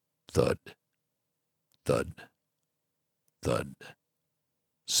thud, thud, thud,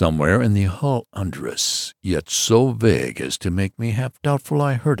 somewhere in the hull under us, yet so vague as to make me half doubtful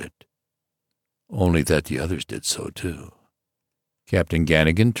I heard it, only that the others did so too. Captain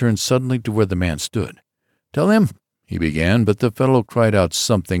Gannington turned suddenly to where the man stood. "Tell him," he began, but the fellow cried out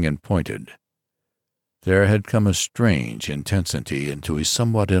something and pointed. There had come a strange intensity into his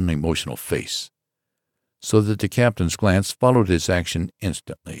somewhat unemotional face, so that the captain's glance followed his action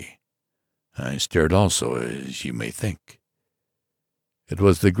instantly. I stared also, as you may think. It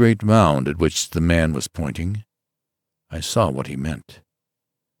was the great mound at which the man was pointing. I saw what he meant.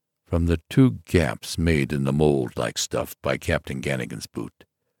 from the 2 gaps made in the mold-like stuff by Captain Gannigan's boot.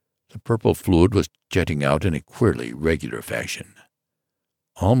 The purple fluid was jetting out in a queerly regular fashion,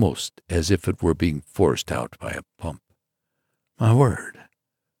 almost as if it were being forced out by a pump. My word!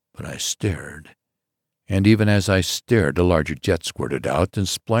 But I stared, and even as I stared, a larger jet squirted out and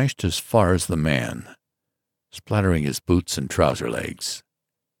splashed as far as the man, splattering his boots and trouser legs.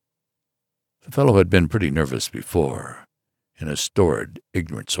 The fellow had been pretty nervous before, in a stolid,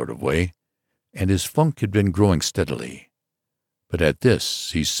 ignorant sort of way, and his funk had been growing steadily. But at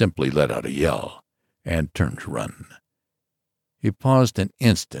this he simply let out a yell and turned to run. He paused an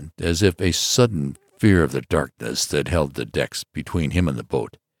instant, as if a sudden fear of the darkness that held the decks between him and the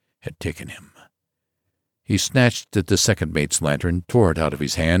boat had taken him. He snatched at the second mate's lantern, tore it out of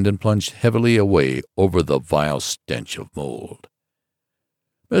his hand, and plunged heavily away over the vile stench of mold.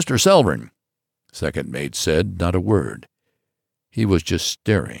 "Mr. Selvern," second mate said not a word. He was just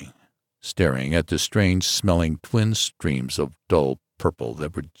staring at the strange-smelling twin streams of dull purple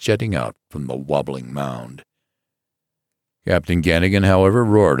that were jetting out from the wobbling mound. Captain Gannigan, however,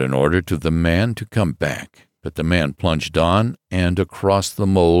 roared an order to the man to come back, but the man plunged on and across the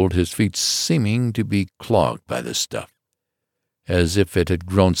mold, his feet seeming to be clogged by the stuff, as if it had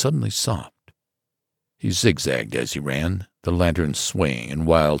grown suddenly soft. He zigzagged as he ran, the lantern swaying in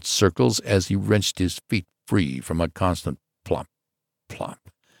wild circles as he wrenched his feet free from a constant plop, plop,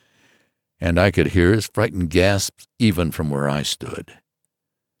 and I could hear his frightened gasps even from where I stood.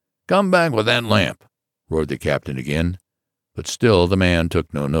 "Come back with that lamp," roared the captain again, but still the man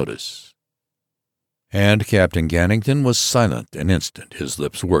took no notice. And Captain Gannington was silent an instant, his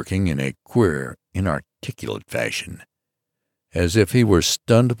lips working in a queer, inarticulate fashion, as if he were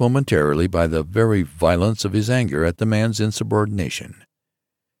stunned momentarily by the very violence of his anger at the man's insubordination.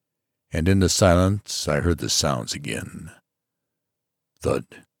 And in the silence I heard the sounds again. Thud,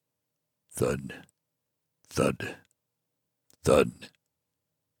 thud, thud, thud,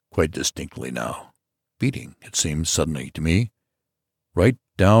 quite distinctly now, beating, it seemed suddenly to me, right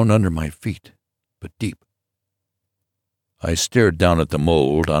down under my feet, but deep. I stared down at the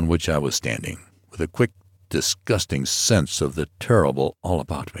mold on which I was standing, with a quick, disgusting sense of the terrible all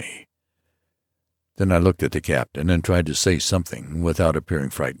about me. Then I looked at the captain and tried to say something without appearing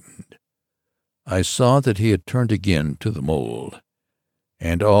frightened. I saw that he had turned again to the mold,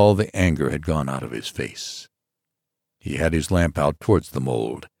 and all the anger had gone out of his face. He had his lamp out towards the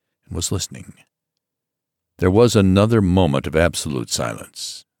mold and was listening. There was another moment of absolute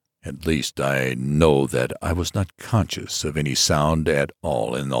silence. At least I know that I was not conscious of any sound at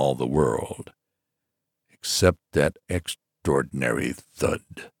all in all the world, except that extraordinary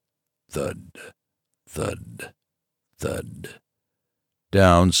thud, thud, thud, thud,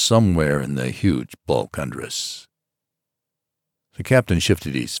 down somewhere in the huge bulk under us. The captain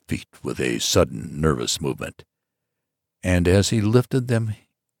shifted his feet with a sudden, nervous movement, and as he lifted them,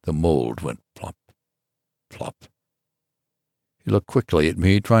 the mold went plop, plop. He looked quickly at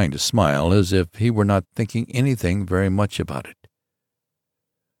me, trying to smile, as if he were not thinking anything very much about it.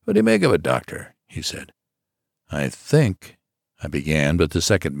 "What do you make of it, Doctor?" he said. "I think—" I began, but the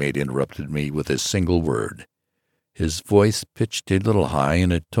second mate interrupted me with a single word. His voice pitched a little high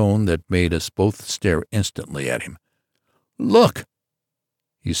in a tone that made us both stare instantly at him. "Look!"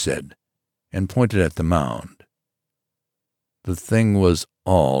 he said, and pointed at the mound. The thing was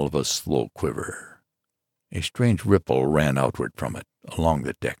all of a slow quiver. A strange ripple ran outward from it, along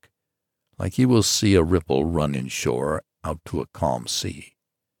the deck, like you will see a ripple run inshore out to a calm sea.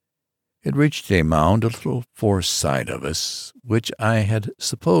 It reached a mound a little foreside of us, which I had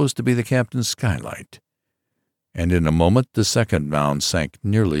supposed to be the captain's skylight, and in a moment the second mound sank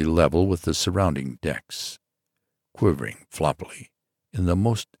nearly level with the surrounding decks, quivering floppily in the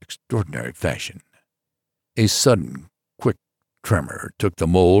most extraordinary fashion. A sudden, quick tremor took the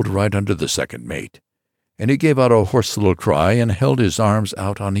mold right under the second mate, and he gave out a hoarse little cry and held his arms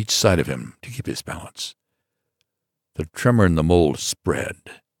out on each side of him to keep his balance. The tremor in the mold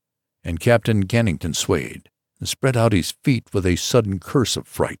spread, and Captain Gannington swayed and spread out his feet with a sudden curse of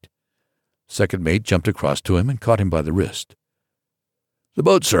fright. The second mate jumped across to him and caught him by the wrist. "The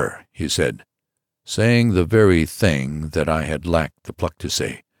boat, sir," he said, saying the very thing that I had lacked the pluck to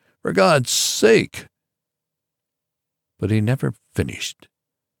say. "For God's sake—" But he never finished,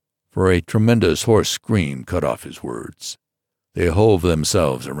 for a tremendous hoarse scream cut off his words. They hove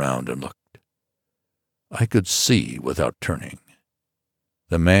themselves around and looked. I could see without turning.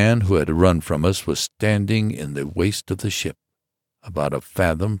 The man who had run from us was standing in the waist of the ship, about a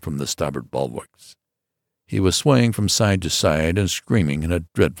fathom from the starboard bulwarks. He was swaying from side to side and screaming in a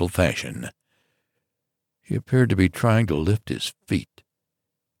dreadful fashion. He appeared to be trying to lift his feet,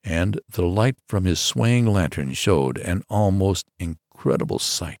 and the light from his swaying lantern showed an almost incredible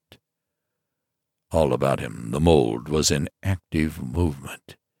sight. All about him the mold was in active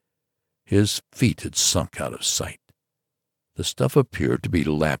movement. His feet had sunk out of sight. The stuff appeared to be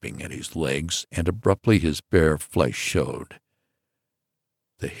lapping at his legs, and abruptly his bare flesh showed.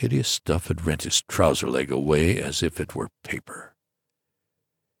 The hideous stuff had rent his trouser leg away as if it were paper.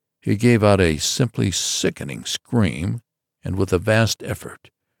 He gave out a simply sickening scream, and with a vast effort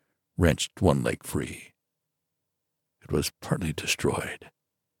wrenched one leg free. It was partly destroyed.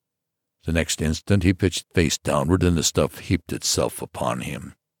 The next instant he pitched face downward, and the stuff heaped itself upon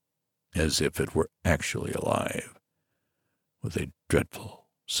him, as if it were actually alive, with a dreadful,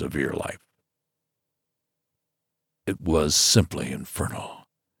 severe life. It was simply infernal.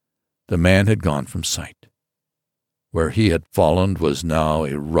 The man had gone from sight. Where he had fallen was now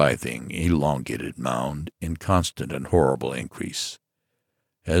a writhing, elongated mound in constant and horrible increase,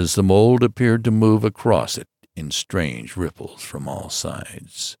 as the mold appeared to move across it in strange ripples from all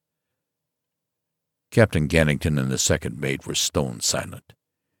sides. Captain Gannington and the second mate were stone silent,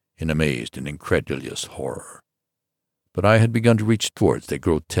 in amazed and incredulous horror. But I had begun to reach towards a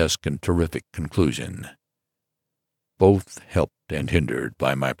grotesque and terrific conclusion, both helped and hindered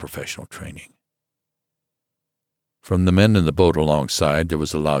by my professional training. From the men in the boat alongside there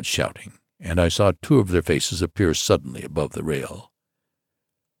was a loud shouting, and I saw two of their faces appear suddenly above the rail.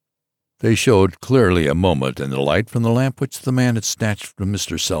 They showed clearly a moment in the light from the lamp which the man had snatched from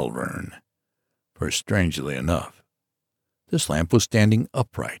Mr. Selvern. For, strangely enough, this lamp was standing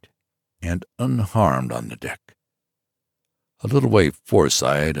upright and unharmed on the deck. A little way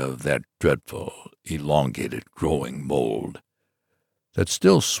foreside of that dreadful, elongated, growing mold that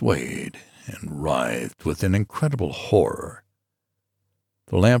still swayed and writhed with an incredible horror.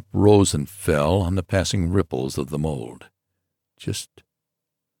 The lamp rose and fell on the passing ripples of the mold, just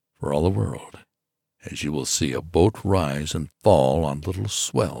for all the world, as you will see a boat rise and fall on little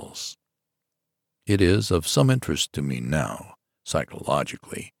swells. It is of some interest to me now,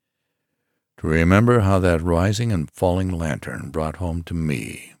 psychologically, to remember how that rising and falling lantern brought home to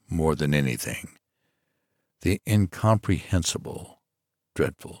me, more than anything, the incomprehensible,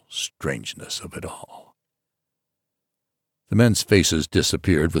 dreadful strangeness of it all. The men's faces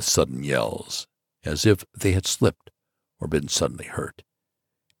disappeared with sudden yells, as if they had slipped or been suddenly hurt,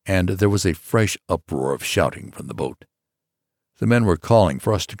 and there was a fresh uproar of shouting from the boat. The men were calling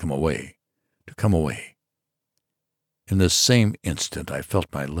for us to come away. In the same instant I felt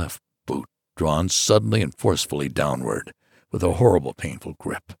my left boot drawn suddenly and forcefully downward with a horrible, painful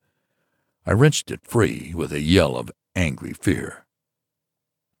grip. I wrenched it free with a yell of angry fear.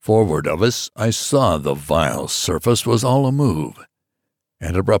 Forward of us I saw the vile surface was all amove,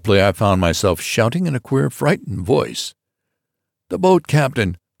 and abruptly I found myself shouting in a queer, frightened voice, "The boat,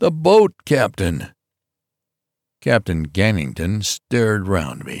 Captain! The boat, Captain!" Captain Gannington stared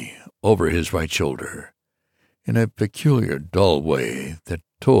round me, over his right shoulder, in a peculiar, dull way that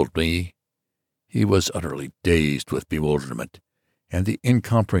told me he was utterly dazed with bewilderment and the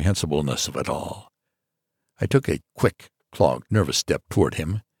incomprehensibleness of it all. I took a quick, clogged, nervous step toward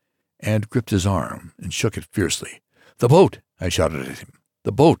him, and gripped his arm and shook it fiercely. "The boat!" I shouted at him.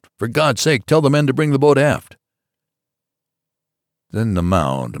 "The boat! For God's sake, tell the men to bring the boat aft!" Then the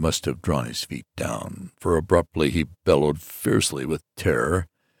mound must have drawn his feet down, for abruptly he bellowed fiercely with terror,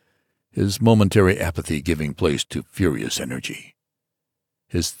 his momentary apathy giving place to furious energy.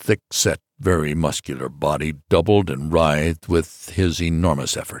 His thick-set, very muscular body doubled and writhed with his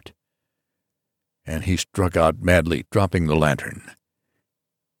enormous effort, and he struck out madly, dropping the lantern.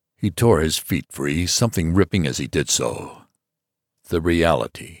 He tore his feet free, something ripping as he did so. The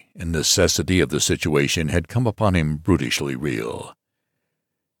reality and necessity of the situation had come upon him brutishly real,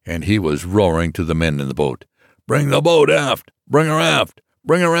 and he was roaring to the men in the boat, "Bring the boat aft! Bring her aft!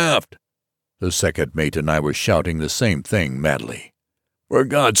 Bring her aft!" The second mate and I were shouting the same thing madly. "For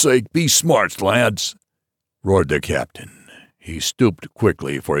God's sake, be smart, lads!" roared the captain. He stooped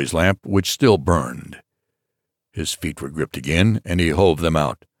quickly for his lamp, which still burned. His feet were gripped again, and he hove them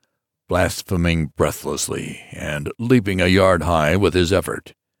out, blaspheming breathlessly and leaping a yard high with his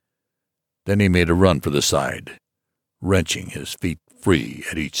effort. Then he made a run for the side, wrenching his feet free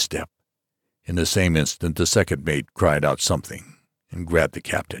at each step. In the same instant the second mate cried out something and grabbed the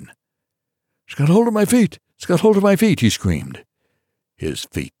captain. "It's got hold of my feet! It's got hold of my feet!" he screamed. His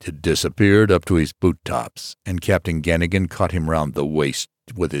feet had disappeared up to his boot-tops, and Captain Gannigan caught him round the waist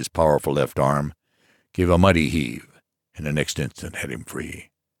with his powerful left arm, gave a mighty heave, and the next instant had him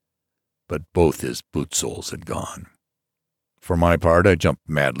free. But both his boot-soles had gone. For my part, I jumped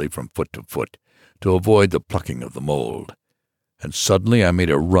madly from foot to foot to avoid the plucking of the mold. and suddenly I made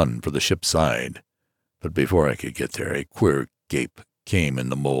a run for the ship's side. But before I could get there, a queer gape came in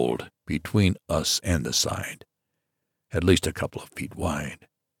the mold between us and the side, at least a couple of feet wide,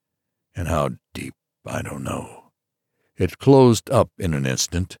 and how deep I don't know. It closed up in an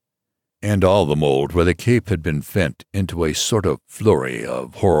instant, and all the mold where the cape had been vent into a sort of flurry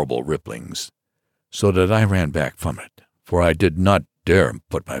of horrible ripplings, so that I ran back from it, for I did not dare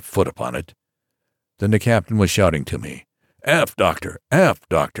put my foot upon it. Then the captain was shouting to me, "Aft, Doctor! Aft,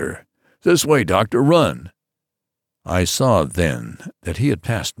 Doctor! This way, Doctor! Run!" I saw then that he had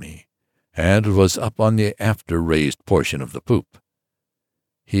passed me, and was up on the after-raised portion of the poop.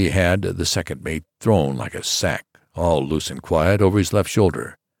 He had the second mate thrown like a sack, all loose and quiet, over his left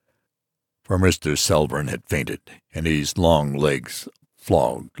shoulder, for Mr. Selvern had fainted, and his long legs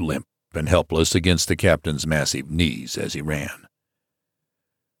flogged limp and helpless against the captain's massive knees as he ran.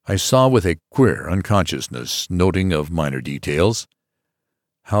 I saw with a queer unconsciousness, noting of minor details,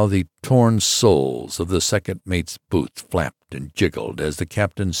 how the torn soles of the second mate's boots flapped and jiggled as the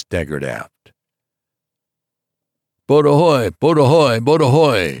captain staggered aft. "Boat ahoy! Boat ahoy! Boat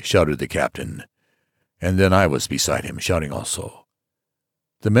ahoy!" shouted the captain, and then I was beside him, shouting also.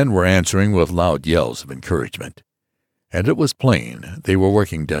 The men were answering with loud yells of encouragement, and it was plain they were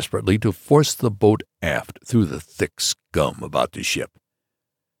working desperately to force the boat aft through the thick scum about the ship.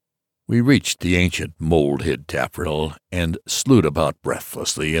 We reached the ancient mold-hid taffrail and slewed about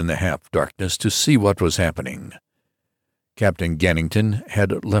breathlessly in the half-darkness to see what was happening. Captain Gannington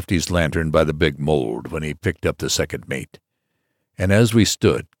had left his lantern by the big mold when he picked up the second mate, and as we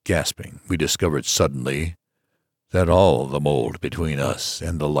stood, gasping, we discovered suddenly that all the mold between us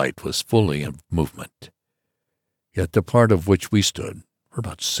and the light was fully in movement. Yet the part of which we stood, for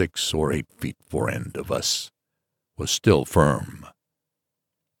about 6 or 8 feet forend of us, was still firm.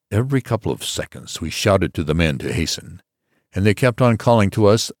 Every couple of seconds we shouted to the men to hasten, and they kept on calling to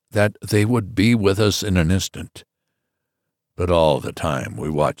us that they would be with us in an instant. But all the time we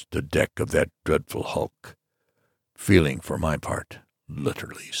watched the deck of that dreadful hulk, feeling, for my part,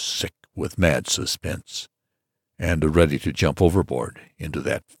 literally sick with mad suspense, and ready to jump overboard into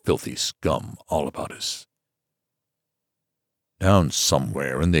that filthy scum all about us. Down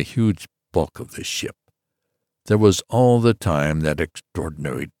somewhere in the huge bulk of the ship, there was all the time that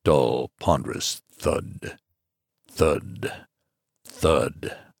extraordinary dull, ponderous thud, thud,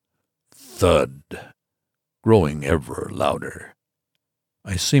 thud, thud, growing ever louder.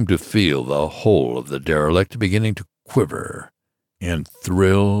 I seemed to feel the whole of the derelict beginning to quiver and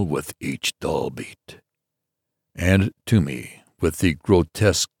thrill with each dull beat, and to me, with the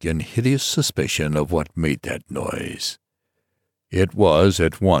grotesque and hideous suspicion of what made that noise, it was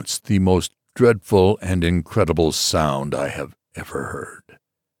at once the most dreadful and incredible sound I have ever heard.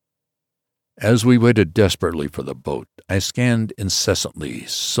 As we waited desperately for the boat, I scanned incessantly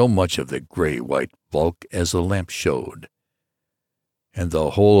so much of the gray-white bulk as the lamp showed, and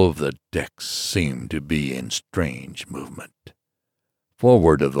the whole of the decks seemed to be in strange movement.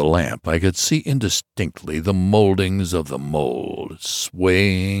 Forward of the lamp I could see indistinctly the moldings of the mold,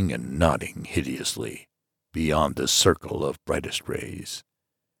 swaying and nodding hideously beyond the circle of brightest rays.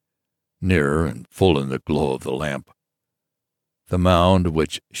 Nearer and full in the glow of the lamp, the mound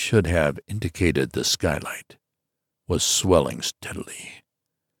which should have indicated the skylight was swelling steadily.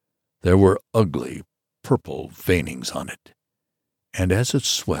 There were ugly purple veinings on it, and as it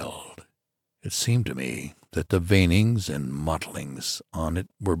swelled, it seemed to me that the veinings and mottlings on it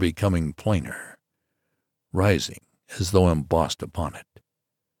were becoming plainer, rising as though embossed upon it,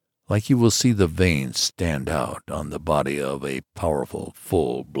 like you will see the veins stand out on the body of a powerful,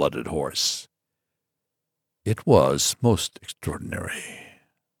 full-blooded horse. It was most extraordinary.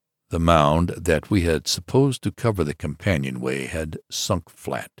 The mound that we had supposed to cover the companionway had sunk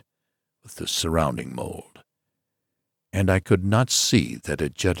flat with the surrounding mold, and I could not see that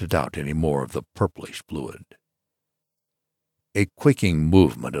it jutted out any more of the purplish fluid. A quaking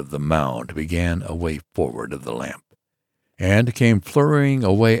movement of the mound began away forward of the lamp, and came flurrying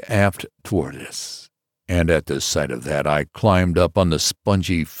away aft toward us, and at the sight of that I climbed up on the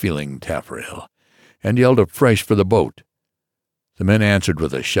spongy-feeling taffrail, and yelled afresh for the boat. The men answered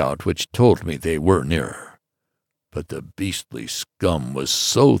with a shout which told me they were nearer, but the beastly scum was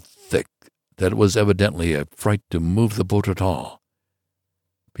so thick that it was evidently a fright to move the boat at all.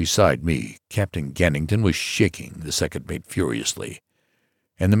 Beside me, Captain Gannington was shaking the second mate furiously,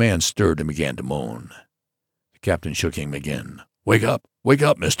 and the man stirred and began to moan. The captain shook him again. Wake up,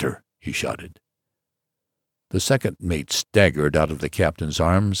 mister," he shouted. The second mate staggered out of the captain's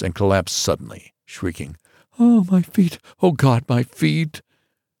arms and collapsed suddenly, shrieking, "Oh, my feet! Oh, God, my feet!"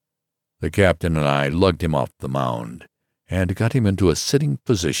 The captain and I lugged him off the mound, and got him into a sitting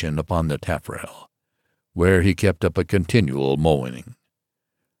position upon the taffrail, where he kept up a continual moaning.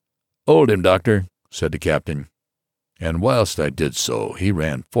 "Hold him, doctor," said the captain, and whilst I did so, he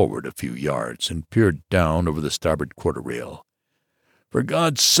ran forward a few yards and peered down over the starboard quarter rail. "For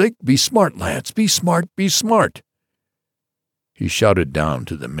God's sake, be smart, lads! Be smart! Be smart!" He shouted down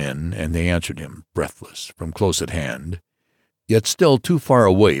to the men, and they answered him, breathless, from close at hand, yet still too far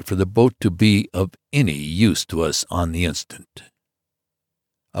away for the boat to be of any use to us on the instant.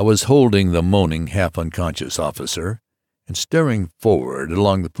 I was holding the moaning, half-unconscious officer and staring forward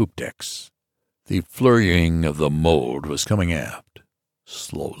along the poop decks. The flurrying of the mold was coming aft,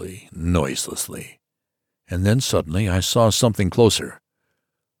 slowly, noiselessly, and then suddenly I saw something closer.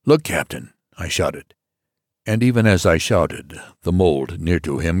 "Look, Captain!" I shouted, and even as I shouted, the mold near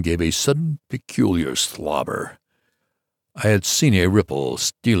to him gave a sudden peculiar slobber. I had seen a ripple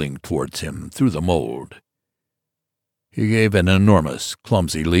stealing towards him through the mold. He gave an enormous,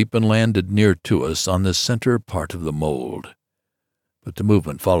 clumsy leap and landed near to us on the center part of the mold, but the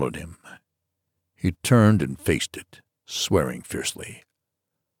movement followed him. He turned and faced it, swearing fiercely.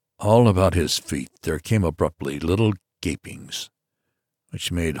 All about his feet there came abruptly little gapings,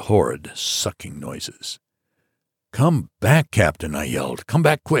 which made horrid sucking noises. "Come back, Captain!" I yelled. "Come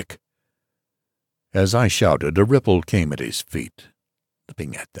back quick!" As I shouted, a ripple came at his feet,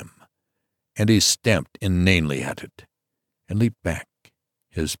 leaping at them, and he stamped inanely at it, and leaped back,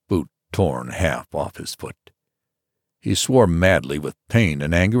 his boot torn half off his foot. He swore madly with pain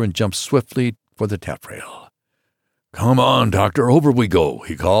and anger and jumped swiftly for the taffrail. "Come on, doctor, over we go,"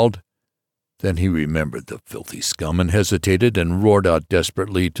 he called. Then he remembered the filthy scum and hesitated and roared out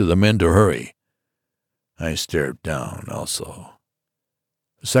desperately to the men to hurry. I stared down also.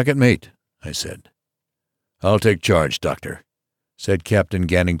 "The second mate," I said. "I'll take charge, doctor," said Captain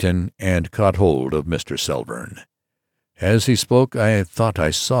Gannington, and caught hold of Mr. Selvern. As he spoke, I thought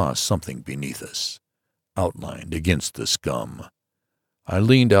I saw something beneath us, outlined against the scum. I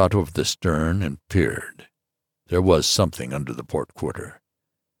leaned out over the stern and peered. There was something under the port quarter.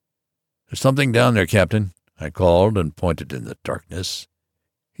 "There's something down there, Captain," I called and pointed in the darkness.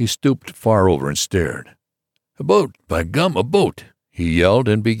 He stooped far over and stared. "A boat, by gum, a boat!" he yelled,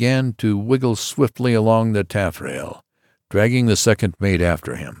 and began to wiggle swiftly along the taffrail, dragging the second mate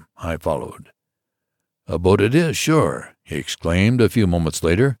after him. I followed. "A boat it is, sure," he exclaimed a few moments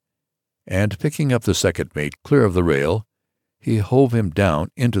later, and picking up the second mate clear of the rail, he hove him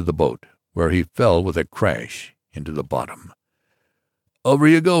down into the boat, where he fell with a crash into the bottom. "Over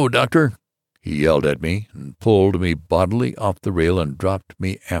you go, doctor!" he yelled at me, and pulled me bodily off the rail and dropped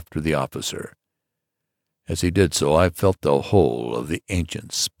me after the officer. As he did so, I felt the whole of the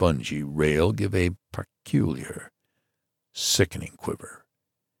ancient spongy rail give a peculiar, sickening quiver,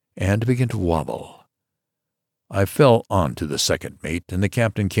 and begin to wobble. I fell on to the second mate, and the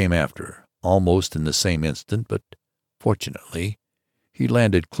captain came after, almost in the same instant, but fortunately he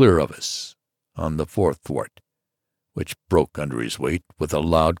landed clear of us on the fore thwart, which broke under his weight with a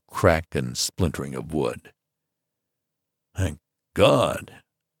loud crack and splintering of wood. "Thank God,"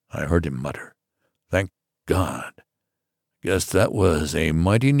 I heard him mutter. "Thank God. Guess that was a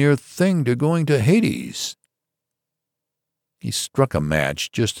mighty near thing to going to Hades." He struck a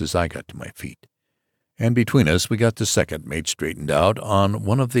match just as I got to my feet, and between us we got the second mate straightened out on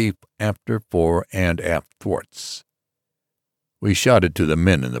one of the after fore and aft thwarts. We shouted to the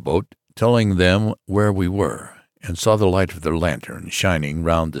men in the boat, telling them where we were, and saw the light of their lantern shining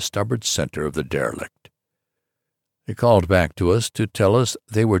round the starboard center of the derelict. They called back to us to tell us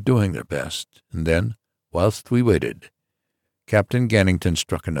they were doing their best, and then, whilst we waited, Captain Gannington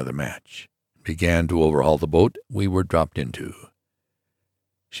struck another match, and began to overhaul the boat we were dropped into.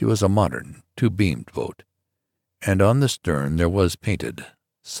 She was a modern, two-beamed boat, and on the stern there was painted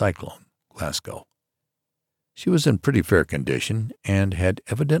Cyclone, Glasgow. She was in pretty fair condition, and had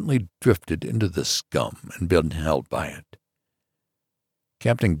evidently drifted into the scum and been held by it.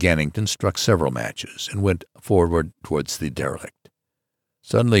 Captain Gannington struck several matches and went forward towards the derelict.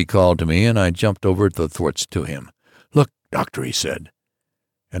 Suddenly he called to me, and I jumped over the thwarts to him. "Look, doctor," he said,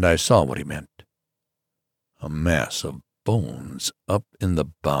 and I saw what he meant. A mass of bones up in the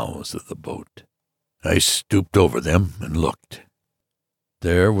bows of the boat. I stooped over them and looked.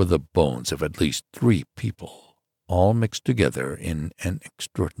 There were the bones of at least 3 people, all mixed together in an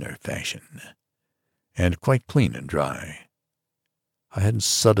extraordinary fashion, and quite clean and dry. I had a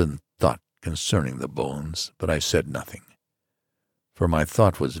sudden thought concerning the bones, but I said nothing, for my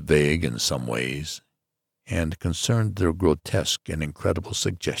thought was vague in some ways, and concerned the grotesque and incredible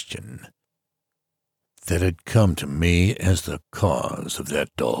suggestion that had come to me as the cause of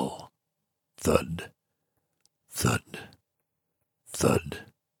that dull thud, thud, thud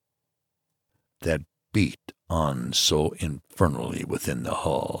that beat on so infernally within the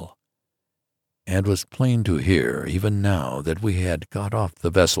hull, and was plain to hear even now that we had got off the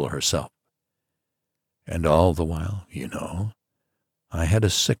vessel herself. And all the while, I had a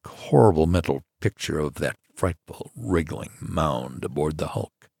sick, horrible mental picture of that frightful, wriggling mound aboard the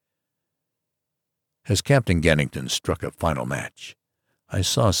Hulk. As Captain Gannington struck a final match, I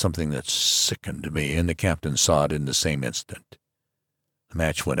saw something that sickened me, and the captain saw it in the same instant. The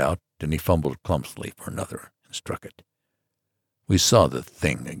match went out, and he fumbled clumsily for another and struck it. We saw the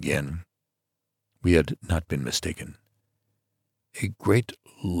thing again. We had not been mistaken. A great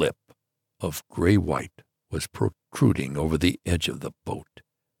lip of gray-white was protruding over the edge of the boat.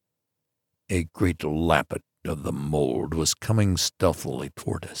 A great lappet of the mold was coming stealthily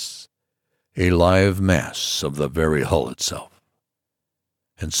toward us, a live mass of the very hull itself.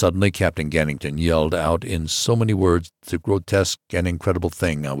 And suddenly Captain Gannington yelled out in so many words the grotesque and incredible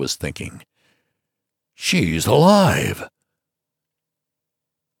thing I was thinking. "She's alive!"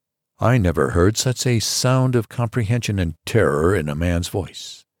 I never heard such a sound of comprehension and terror in a man's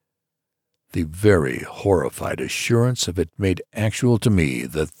voice. The very horrified assurance of it made actual to me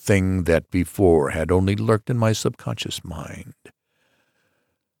the thing that before had only lurked in my subconscious mind.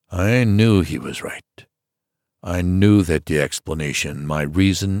 I knew he was right. I knew that the explanation my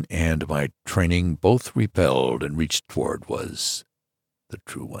reason and my training both repelled and reached toward was the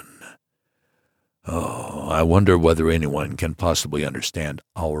true one. Oh, I wonder whether anyone can possibly understand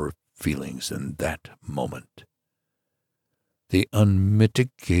our feelings in that moment. The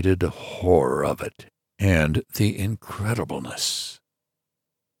unmitigated horror of it, and the incredibleness.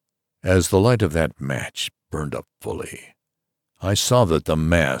 As the light of that match burned up fully, I saw that the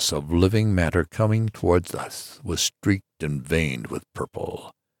mass of living matter coming towards us was streaked and veined with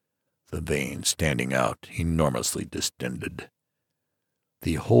purple, the veins standing out enormously distended.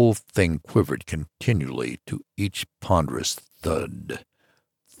 The whole thing quivered continually to each ponderous thud,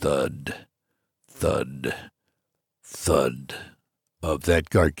 thud, thud, thud of that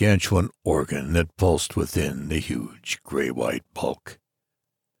gargantuan organ that pulsed within the huge gray-white bulk.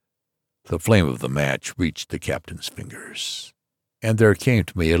 The flame of the match reached the captain's fingers, and there came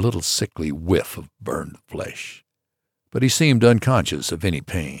to me a little sickly whiff of burned flesh, but he seemed unconscious of any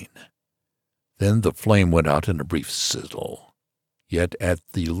pain. Then the flame went out in a brief sizzle, yet at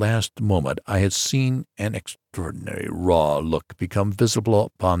the last moment I had seen an extraordinary raw look become visible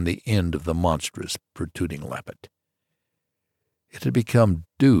upon the end of the monstrous protruding lappet. It had become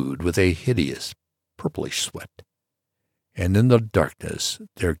dewed with a hideous purplish sweat, and in the darkness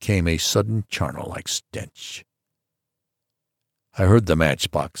there came a sudden charnel-like stench. I heard the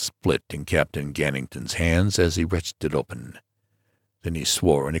matchbox split in Captain Gannington's hands as he wrenched it open. Then he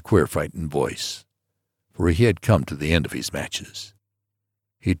swore in a queer, frightened voice, for he had come to the end of his matches.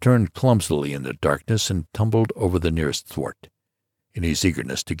 He turned clumsily in the darkness and tumbled over the nearest thwart, in his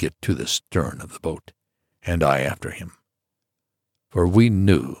eagerness to get to the stern of the boat, and I after him. For we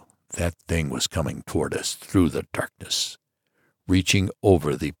knew that thing was coming toward us through the darkness, reaching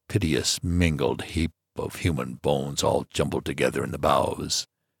over the piteous mingled heap of human bones all jumbled together in the bows.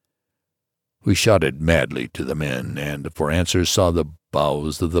 We shouted madly to the men, and for answer saw the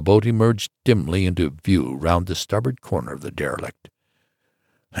bows of the boat emerge dimly into view round the starboard corner of the derelict.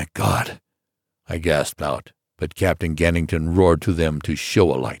 "Thank God!" I gasped out, but Captain Gannington roared to them to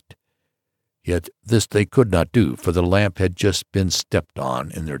show a light. Yet this they could not do, for the lamp had just been stepped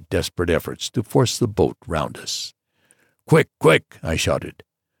on in their desperate efforts to force the boat round us. "Quick, quick!" I shouted.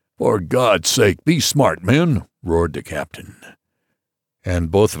 "For God's sake, be smart, men!" roared the captain. And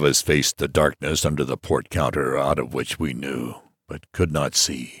both of us faced the darkness under the port counter, out of which we knew, but could not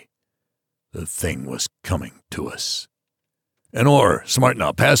see. The thing was coming to us. "An oar! Smart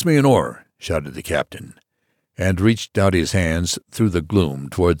now! Pass me an oar!" shouted the captain, and reached out his hands through the gloom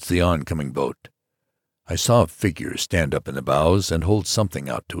towards the oncoming boat. I saw a figure stand up in the bows and hold something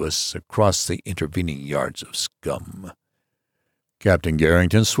out to us across the intervening yards of scum. Captain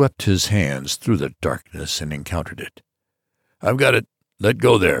Gannington swept his hands through the darkness and encountered it. "I've got it. Let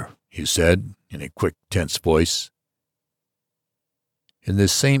go there," he said, in a quick, tense voice. In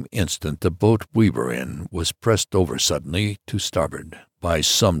this same instant the boat we were in was pressed over suddenly to starboard by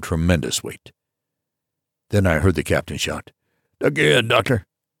some tremendous weight. Then I heard the captain shout, "Duck ahead, doctor!"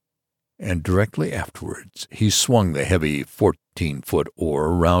 And directly afterwards he swung the heavy 14-foot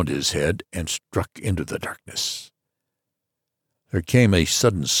oar round his head and struck into the darkness. There came a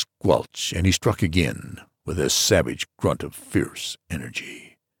sudden squelch, and he struck again with a savage grunt of fierce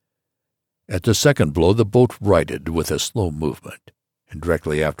energy. At the second blow the boat righted with a slow movement, and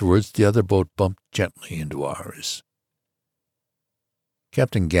directly afterwards the other boat bumped gently into ours.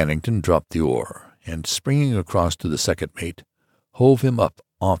 Captain Gannington dropped the oar, and springing across to the second mate, hove him up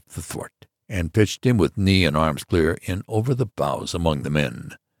off the thwart, and pitched him with knee and arms clear in over the bows among the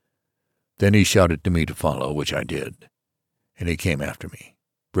men. Then he shouted to me to follow, which I did, and he came after me,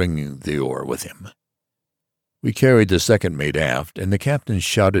 bringing the oar with him. We carried the second mate aft, and the captain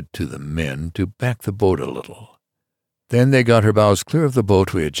shouted to the men to back the boat a little. Then they got her bows clear of the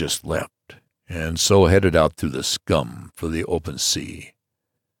boat we had just left, and so headed out through the scum for the open sea.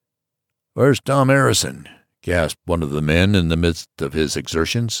 "Where's Tom Harrison?" gasped one of the men in the midst of his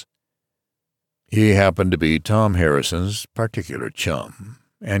exertions. He happened to be Tom Harrison's particular chum,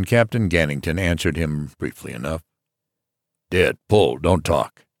 and Captain Gannington answered him briefly enough. "Dead. Pull. Don't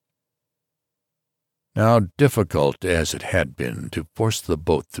talk." Now, difficult as it had been to force the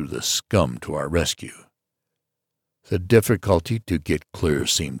boat through the scum to our rescue, the difficulty to get clear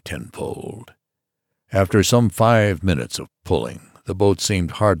seemed tenfold. After some 5 minutes of pulling, the boat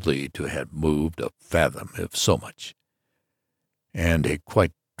seemed hardly to have moved a fathom, if so much, and a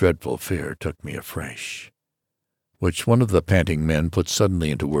quite dreadful fear took me afresh, which one of the panting men put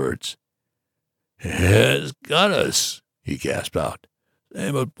suddenly into words. "It has got us," he gasped out.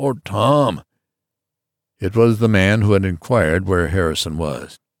 "Same as poor Tom." It was the man who had inquired where Harrison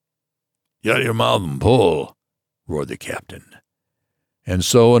was. "Shut your mouth and pull," roared the captain. And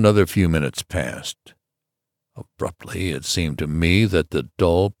so another few minutes passed. Abruptly it seemed to me that the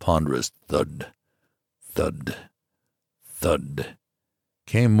dull, ponderous thud, thud, thud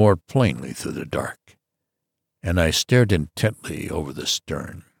came more plainly through the dark, and I stared intently over the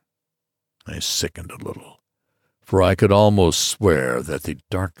stern. I sickened a little, for I could almost swear that the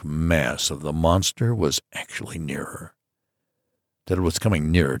dark mass of the monster was actually nearer, that it was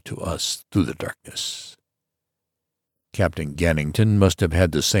coming nearer to us through the darkness. Captain Gannington must have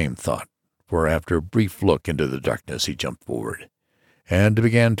had the same thought, for after a brief look into the darkness he jumped forward, and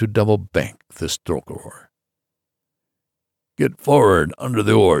began to double-bank the stroke-oar. "Get forward under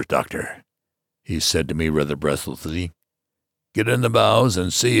the oars, Doctor," he said to me rather breathlessly. "Get in the bows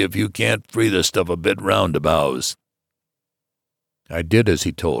and see if you can't free the stuff a bit round the bows." I did as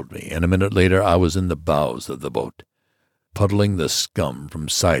he told me, and a minute later I was in the bows of the boat, puddling the scum from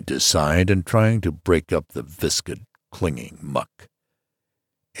side to side and trying to break up the viscid, clinging muck.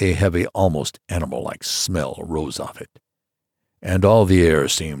 A heavy, almost animal-like smell rose off it, and all the air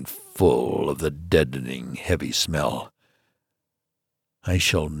seemed full of the deadening, heavy smell. I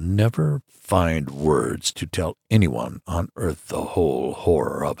shall never find words to tell anyone on earth the whole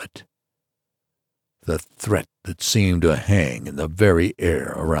horror of it. The threat that seemed to hang in the very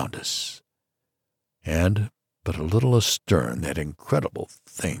air around us, and but a little astern that incredible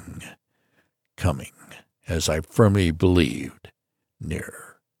thing, coming, as I firmly believed,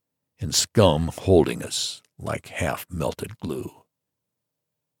 nearer, in scum holding us like half-melted glue.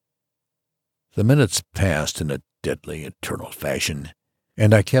 The minutes passed in a deadly, eternal fashion,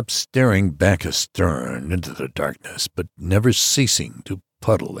 and I kept staring back astern into the darkness, but never ceasing to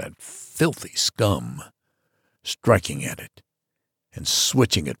puddle that filthy scum, striking at it, and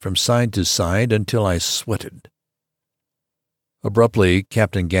switching it from side to side until I sweated. Abruptly,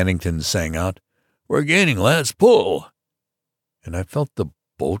 Captain Gannington sang out, "We're gaining, lads, pull!" And I felt the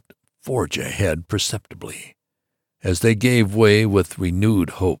boat forge ahead perceptibly, as they gave way with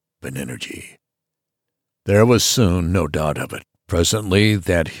renewed hope and energy. There was soon no doubt of it. Presently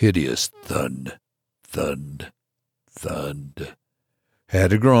that hideous thud, thud, thud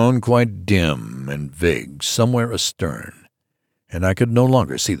had grown quite dim and vague somewhere astern, and I could no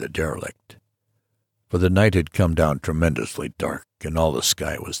longer see the derelict, for the night had come down tremendously dark, and all the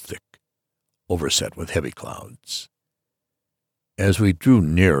sky was thick, overset with heavy clouds. As we drew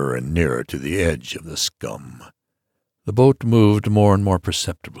nearer and nearer to the edge of the scum, the boat moved more and more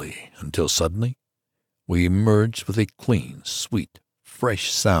perceptibly, until suddenly we emerged with a clean, sweet,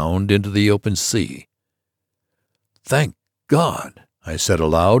 fresh sound into the open sea. "Thank God!" I said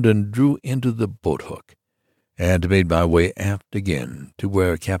aloud, and drew into the boat-hook, and made my way aft again to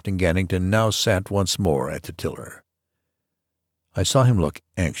where Captain Gannington now sat once more at the tiller. I saw him look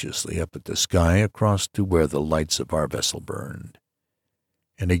anxiously up at the sky across to where the lights of our vessel burned,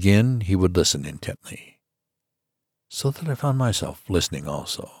 and again he would listen intently, so that I found myself listening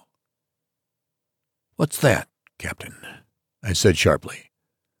also. "What's that, Captain?" I said sharply,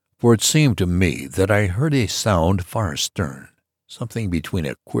 for it seemed to me that I heard a sound far astern, something between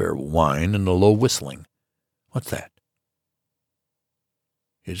a queer whine and a low whistling. "What's that?"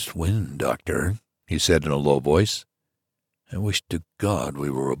 "It's wind, Doctor," he said in a low voice. "I wish to God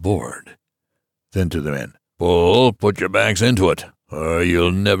we were aboard." Then to the men, "Pull, put your backs into it, or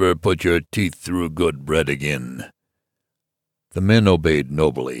you'll never put your teeth through good bread again." The men obeyed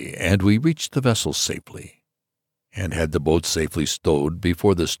nobly, and we reached the vessel safely, and had the boat safely stowed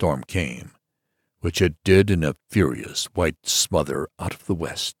before the storm came, which it did in a furious white smother out of the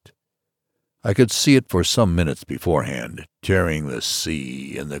west. I could see it for some minutes beforehand, tearing the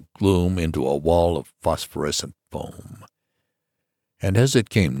sea in the gloom into a wall of phosphorescent foam. And as it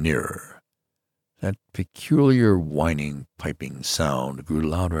came nearer, that peculiar whining, piping sound grew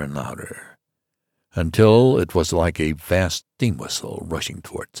louder and louder, until it was like a vast steam whistle rushing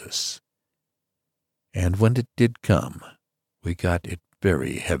towards us. And when it did come, we got it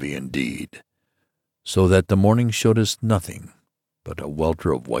very heavy indeed, so that the morning showed us nothing but a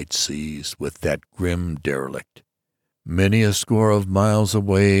welter of white seas, with that grim derelict, many a score of miles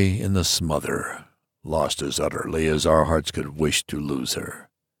away in the smother, lost as utterly as our hearts could wish to lose her.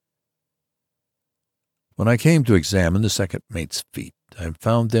 When I came to examine the second mate's feet, I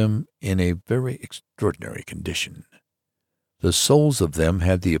found them in a very extraordinary condition. The soles of them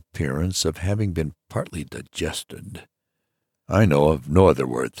had the appearance of having been partly digested. I know of no other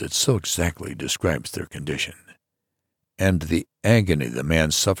word that so exactly describes their condition. And the agony the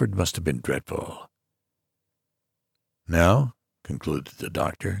man suffered must have been dreadful. Now, concluded the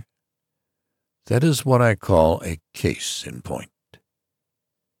doctor, that is what I call a case in point.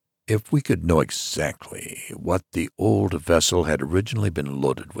 If we could know exactly what the old vessel had originally been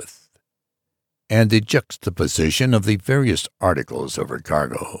loaded with, and the juxtaposition of the various articles of her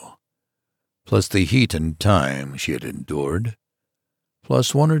cargo, plus the heat and time she had endured,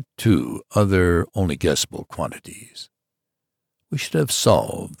 plus one or two other only guessable quantities, we should have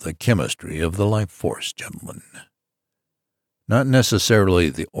solved the chemistry of the life force, gentlemen. Not necessarily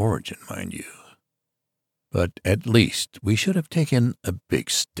the origin, mind you, but at least we should have taken a big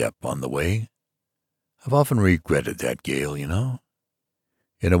step on the way. I've often regretted that, Gale, you know.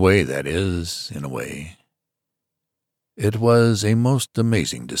 In a way, that is, in a way. It was a most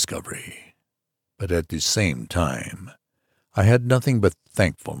amazing discovery, but at the same time I had nothing but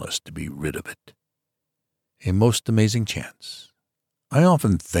thankfulness to be rid of it. A most amazing chance. I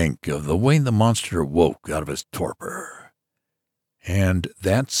often think of the way the monster woke out of his torpor, and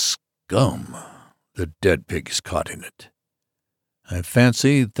that scum, the dead pigs caught in it. I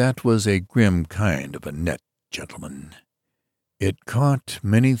fancy that was a grim kind of a net, gentlemen. It caught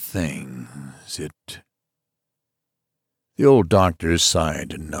many things. The old doctor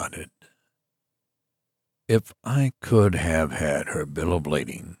sighed and nodded. If I could have had her bill of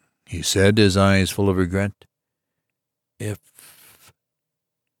lading, he said, his eyes full of regret. If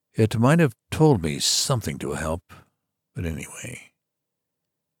it might have told me something to help, but anyway.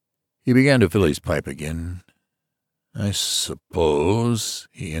 He began to fill his pipe again. I suppose,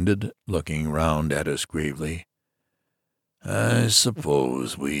 he ended, looking round at us gravely, I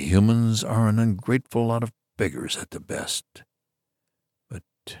suppose we humans are an ungrateful lot of beggars at the best.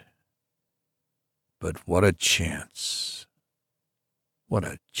 But what a chance. What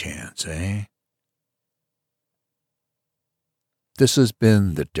a chance, eh? This has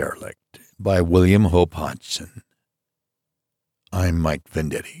been The Derelict by William Hope Hodgson. I'm Mike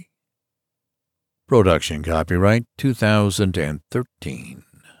Vendetti. Production copyright 2013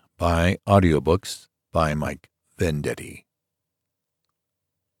 by Audiobooks by Mike Vendetti.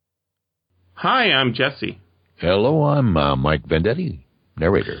 Hi, I'm Jesse. Hello, I'm Mike Vendetti,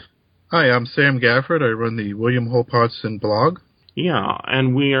 narrator. Hi, I'm Sam Gafford. I run the William Hope Hodgson blog. Yeah,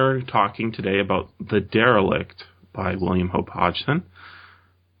 and we are talking today about The Derelict by William Hope Hodgson.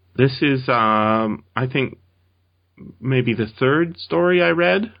 This is, I think, maybe the third story I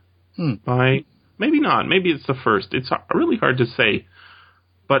read by... Maybe not. Maybe it's the first. It's really hard to say.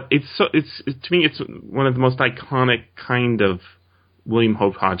 But to me, it's one of the most iconic kind of William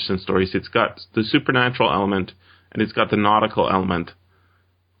Hope Hodgson stories. It's got the supernatural element, and it's got the nautical element,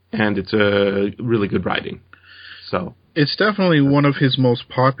 and it's a really good writing. So it's definitely one of his most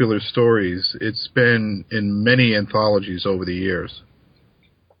popular stories. It's been in many anthologies over the years.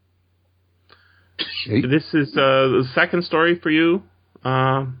 This is the second story for you,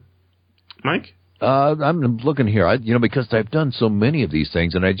 Mike? I'm looking here, because I've done so many of these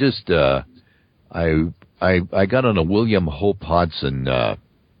things, and I just, I got on a William Hope Hodgson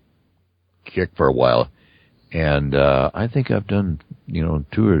kick for a while, and I think I've done,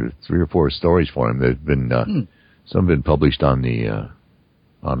 2 or 3 or 4 stories for him. There's been some have been published on the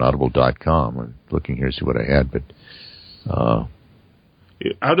on Audible.com. I'm looking here to see what I had, but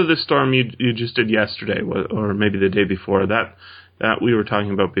Out of the Storm you just did yesterday, or maybe the day before that we were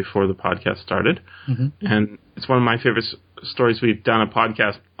talking about before the podcast started. Mm-hmm. And it's one of my favorite stories. We've done a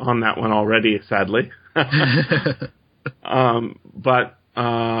podcast on that one already, sadly. But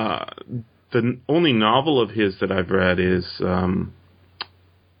the only novel of his that I've read is The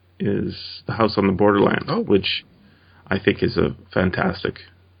House on the Borderlands, which I think is a fantastic.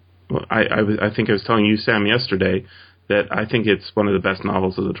 Well, I think I was telling you, Sam, yesterday that I think it's one of the best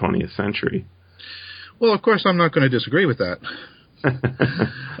novels of the 20th century. Well, of course, I'm not going to disagree with that.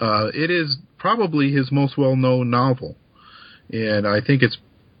 It is probably his most well-known novel, and I think it's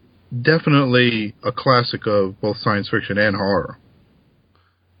definitely a classic of both science fiction and horror.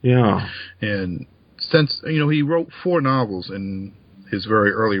 Yeah. And since, he wrote 4 novels in his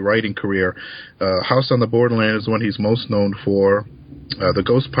very early writing career. House on the Borderland is the one he's most known for. The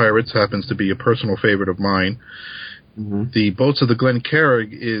Ghost Pirates happens to be a personal favorite of mine. Mm-hmm. The Boats of the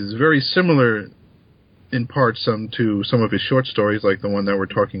Glencarrig is very similar in part to some of his short stories, like the one that we're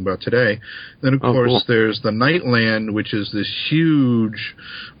talking about today. Then, of course, cool. There's The Nightland, which is this huge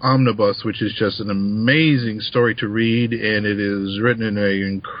omnibus, which is just an amazing story to read, and it is written in an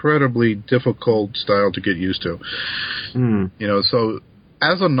incredibly difficult style to get used to. So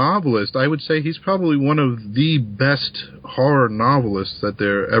as a novelist, I would say he's probably one of the best horror novelists that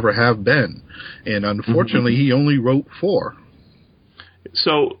there ever have been. And unfortunately, he only wrote 4.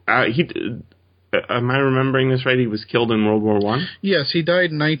 So am I remembering this right? He was killed in World War I? Yes, he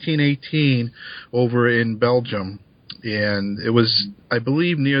died in 1918 over in Belgium. And it was, I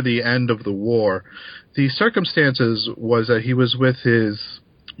believe, near the end of the war. The circumstances was that he was with his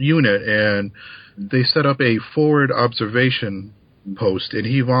unit, and they set up a forward observation post, and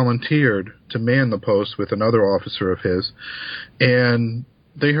he volunteered to man the post with another officer of his. And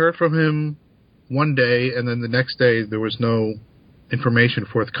they heard from him one day, and then the next day there was no information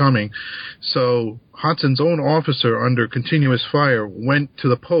forthcoming. So Hodgson's own officer, under continuous fire, went to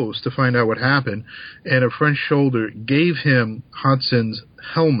the post to find out what happened, and a French soldier gave him Hodgson's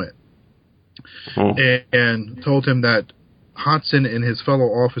helmet and told him that Hodgson and his fellow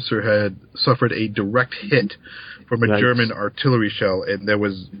officer had suffered a direct hit from a German artillery shell, and there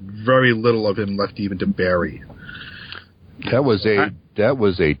was very little of him left even to bury. That was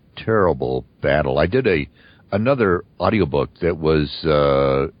a terrible battle. I did another audiobook that was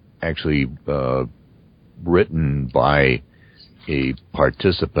actually written by a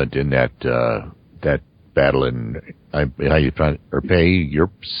participant in that battle in how you trying or pay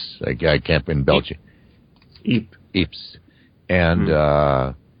Yerps? I can't in Belgium. Ypres. And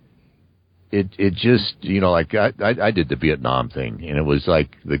it just like I did the Vietnam thing, and it was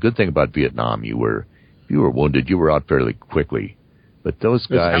like the good thing about Vietnam, you were wounded, you were out fairly quickly, but those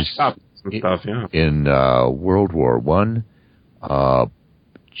guys. Stuff, yeah. In World War I,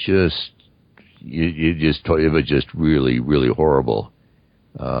 it was just really, really horrible.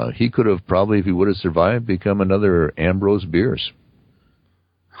 He could have probably, if he would have survived, become another Ambrose Bierce.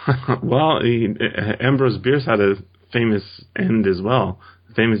 Well, Ambrose Bierce had a famous end as well,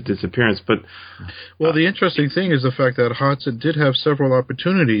 a famous disappearance. But the interesting thing is the fact that Hodgson did have several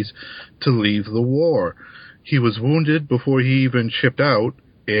opportunities to leave the war. He was wounded before he even shipped out,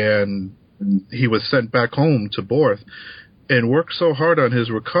 and he was sent back home to Borth and worked so hard on his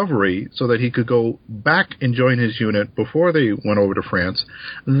recovery so that he could go back and join his unit before they went over to France.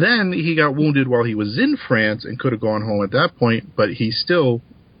 Then he got wounded while he was in France and could have gone home at that point, but he still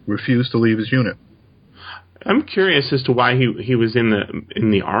refused to leave his unit. I'm curious as to why he was in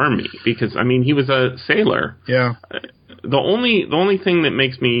the army, because he was a sailor. Yeah. The only thing that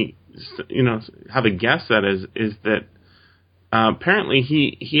makes me have a guess at is that apparently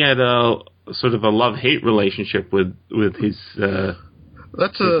he had a sort of a love-hate relationship with his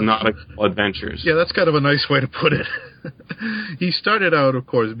nautical adventures. Yeah, that's kind of a nice way to put it. He started out, of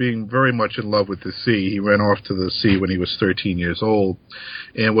course, being very much in love with the sea. He ran off to the sea when he was 13 years old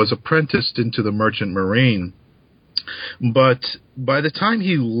and was apprenticed into the Merchant Marine. But by the time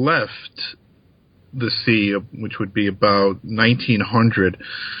he left the sea, which would be about 1900,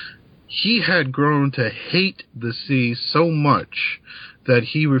 he had grown to hate the sea so much that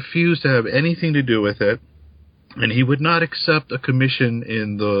he refused to have anything to do with it, and he would not accept a commission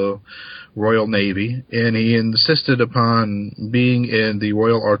in the Royal Navy, and he insisted upon being in the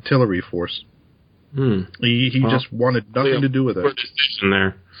Royal Artillery Force. He just wanted nothing to do with it.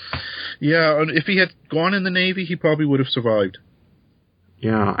 There. Yeah, if he had gone in the Navy, he probably would have survived.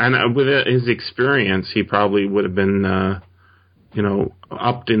 Yeah, and with his experience, he probably would have been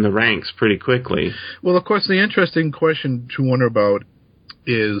upped in the ranks pretty quickly. Well, of course, the interesting question to wonder about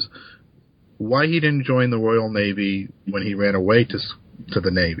is why he didn't join the Royal Navy when he ran away to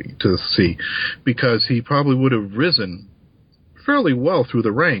the Navy, to the sea, because he probably would have risen fairly well through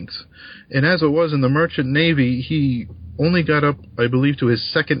the ranks. And as it was in the Merchant Navy, he only got up, I believe, to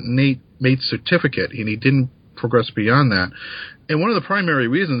his second mate certificate, and he didn't progress beyond that. And one of the primary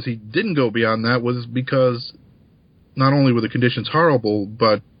reasons he didn't go beyond that was because not only were the conditions horrible,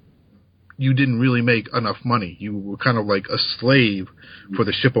 but you didn't really make enough money. You were kind of like a slave for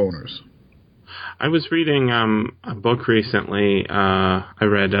the ship owners. I was reading a book recently. I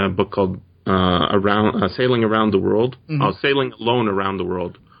read a book called Sailing Around the World. Sailing Alone Around the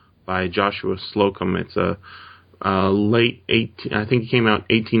World by Joshua Slocum. It's a late I think it came out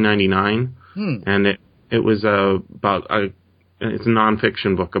 1899, and it was it's a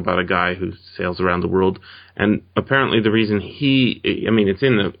nonfiction book about a guy who sails around the world. And apparently the reason it's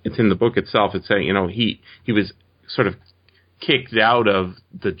in the book itself. It's saying, he was sort of kicked out of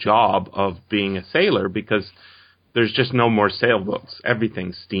the job of being a sailor because there's just no more sailboats.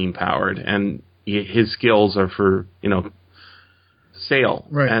 Everything's steam powered, and his skills are for, sail.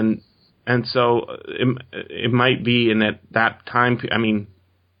 Right. And so it might be in that time.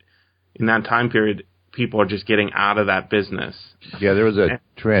 In that time period, people are just getting out of that business. Yeah, there was a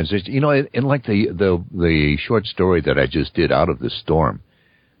transition. In like the short story that I just did, Out of the Storm,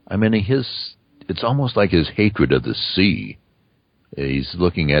 it's almost like his hatred of the sea. He's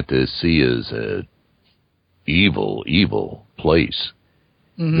looking at the sea as a evil place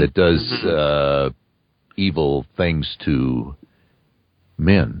that does evil things to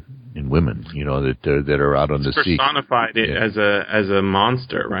men and women, that are out on the sea. Personified it as a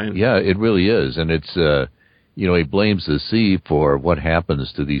monster, right? Yeah, it really is, and it's he blames the sea for what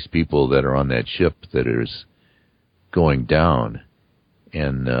happens to these people that are on that ship that is going down,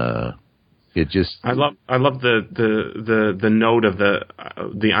 and it just. I love the note of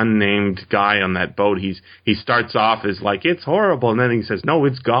the unnamed guy on that boat. He starts off as like, it's horrible, and then he says, no,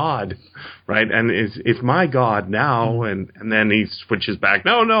 it's God, right? And it's my God now, and then he switches back.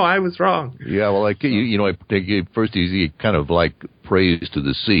 No, I was wrong. Yeah, well, like first he kind of like prays to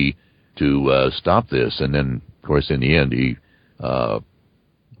the sea to stop this, and then of course in the end he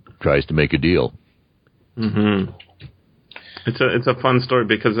tries to make a deal. Mm-hmm. It's a fun story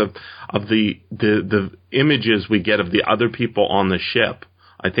because of the images we get of the other people on the ship.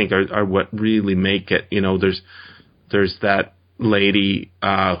 I think are what really make it. There's that lady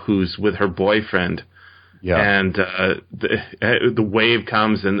who's with her boyfriend, and the wave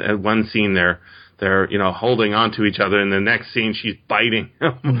comes, and at one scene they're holding on to each other, and the next scene she's biting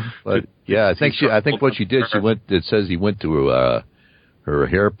him. But I think what she did, it says he went to her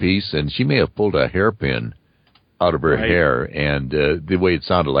hairpiece, and she may have pulled a hairpin out of her hair, and the way it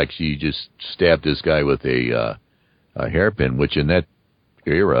sounded like she just stabbed this guy with a hairpin, which in that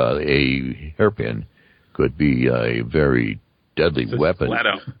era, a hairpin could be a very deadly weapon.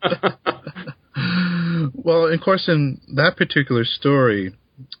 Well, of course, in that particular story,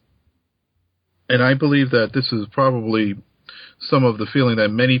 and I believe that this is probably some of the feeling that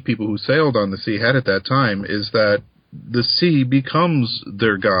many people who sailed on the sea had at that time, is that the sea becomes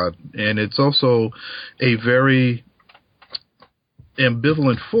their god, and it's also a very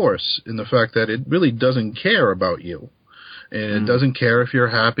ambivalent force in the fact that it really doesn't care about you, and it doesn't care if you're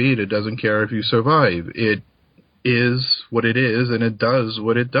happy, and it doesn't care if you survive. It is what it is, and it does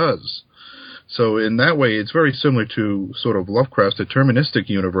what it does. So in that way, it's very similar to sort of Lovecraft's deterministic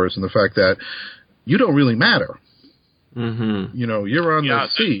universe, in the fact that you don't really matter. Mm-hmm. You're on the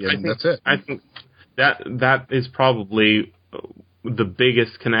sea, and that's it. I think that is probably the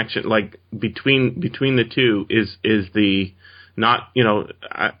biggest connection, like between the two is the not,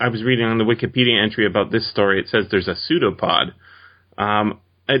 I was reading on the Wikipedia entry about this story. It says there's a pseudopod. I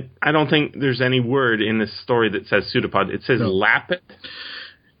don't think there's any word in this story that says pseudopod. It says lappet,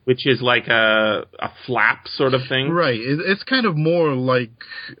 which is like a flap sort of thing. Right. It's kind of more like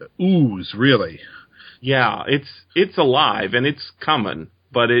ooze, really. Yeah, it's alive and it's coming,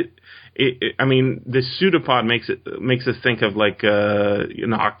 but the pseudopod makes us think of like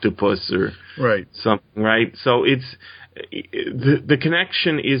an octopus or something, right? So it's the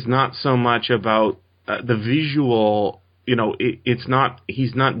connection is not so much about the visual. It's not.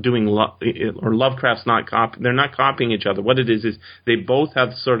 He's not doing or Lovecraft's not they're not copying each other. What it is they both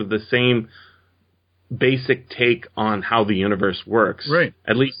have sort of the same basic take on how the universe works. Right.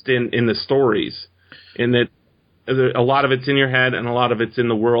 At least in the stories, in that. A lot of it's in your head and a lot of it's in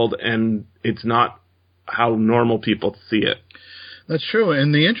the world, and it's not how normal people see it. That's true.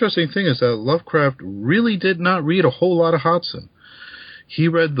 And the interesting thing is that Lovecraft really did not read a whole lot of Hodgson. He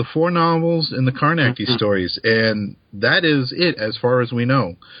read the 4 novels and the Carnacy stories, and that is it as far as we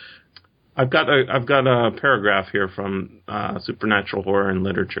know. I've got a paragraph here from Supernatural Horror and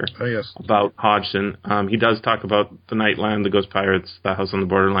Literature about Hodgson. He does talk about the Nightland, the Ghost Pirates, the House on the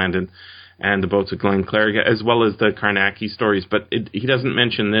Borderland, and The Boats of Glenclare, as well as the Carnacki stories. But he doesn't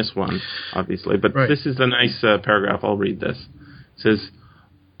mention this one, obviously. But This is a nice paragraph. I'll read this. It says,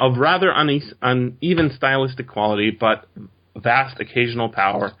 of rather uneven stylistic quality, but vast occasional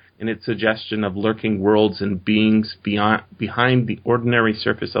power in its suggestion of lurking worlds and beings behind the ordinary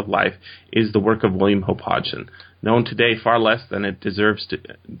surface of life, is the work of William Hope Hodgson, known today far less than it deserves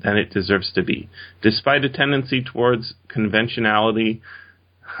to be. Despite a tendency towards conventionally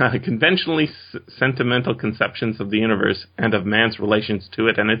sentimental conceptions of the universe and of man's relations to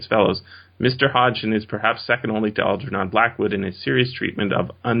it and its fellows, Mr. Hodgson is perhaps second only to Algernon Blackwood in his serious treatment of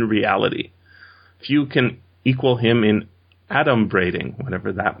unreality. Few can equal him in adumbrating,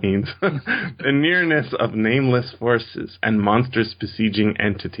 whatever that means, the nearness of nameless forces and monstrous besieging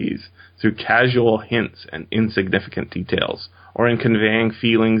entities through casual hints and insignificant details, or in conveying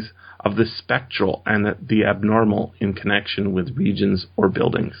feelings of the spectral and the abnormal in connection with regions or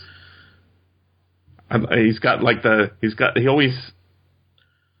buildings. He always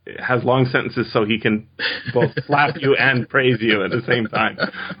has long sentences so he can both slap you and praise you at the same time.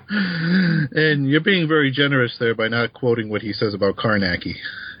 And you're being very generous there by not quoting what he says about Carnacki.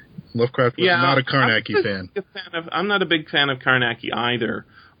 Lovecraft was not a Carnacki fan. I'm not a big fan of Carnacki either,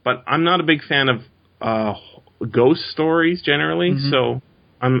 but I'm not a big fan of ghost stories generally, so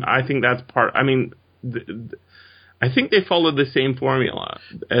I think that's part... I mean, I think they follow the same formula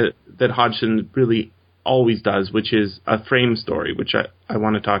that Hodgson really always does, which is a frame story, which I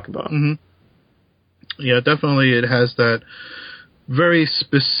want to talk about. Yeah, definitely it has that very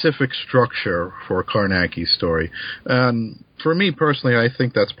specific structure for a Carnacki story. And for me personally, I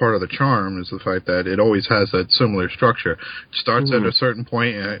think that's part of the charm, is the fact that it always has that similar structure. It starts at a certain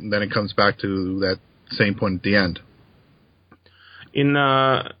point, and then it comes back to that same point at the end. In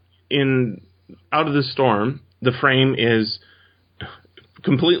Out of the Storm, the frame is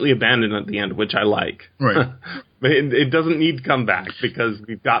completely abandoned at the end, which I like. Right. But it doesn't need to come back because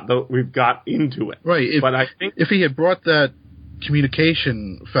we've got into it. Right. But I think if he had brought that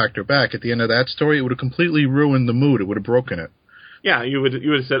communication factor back at the end of that story, it would have completely ruined the mood. It would have broken it. Yeah, you would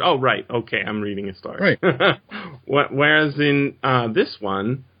have said, "Oh, right, okay, I'm reading a story." Right. Whereas in this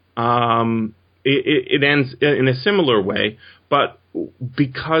one, it ends in a similar way, but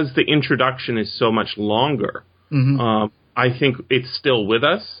because the introduction is so much longer, I think it's still with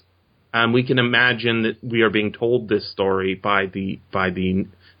us, and we can imagine that we are being told this story by the.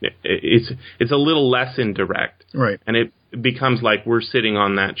 It's a little less indirect, right? And it becomes like we're sitting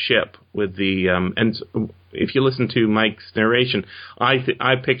on that ship with the and if you listen to Mike's narration,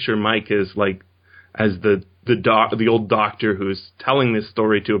 I picture Mike as the old doctor who's telling this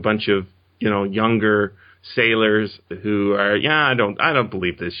story to a bunch of younger sailors who are, I don't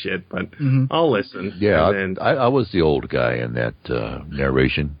believe this shit, but I'll listen. Yeah, and I was the old guy in that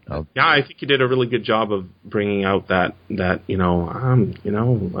narration. I think you did a really good job of bringing out that you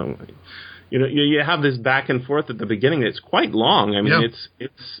have this back and forth at the beginning. It's quite long. I mean,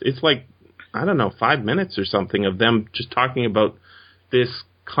 it's like, I don't know, 5 minutes or something of them just talking about this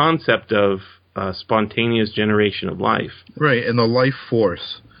concept of spontaneous generation of life. Right, and the life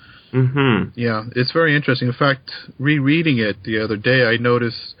force. Yeah, it's very interesting. In fact, rereading it the other day, I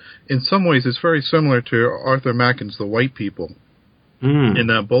noticed in some ways it's very similar to Arthur Macken's The White People. In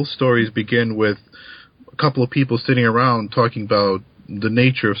that both stories begin with a couple of people sitting around talking about the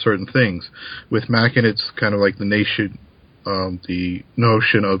nature of certain things. With Macken, it's kind of like the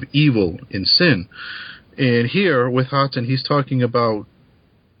notion of evil and sin. And here, with Hodgson, he's talking about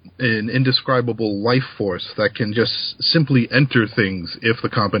an indescribable life force that can just simply enter things if the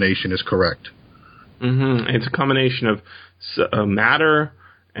combination is correct. It's a combination of matter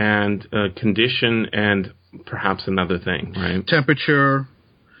and condition and perhaps another thing, right? Temperature.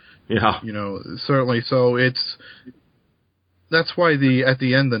 Yeah. Certainly. So that's why at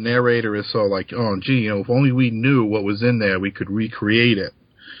the end the narrator is so like, oh, gee, if only we knew what was in there, we could recreate it.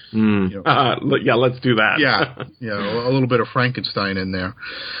 Let's do that. A little bit of Frankenstein in there.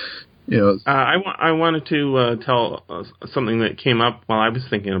 I wanted to tell something that came up while I was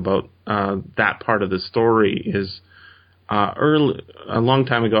thinking about that part of the story. Is a long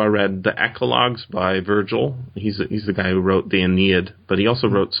time ago I read the Eclogues by Virgil. He's the guy who wrote the Aeneid, but he also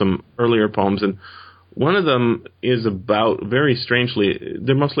wrote some earlier poems, and one of them is about, very strangely,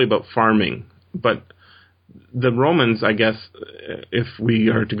 they're mostly about farming, but the Romans, I guess, if we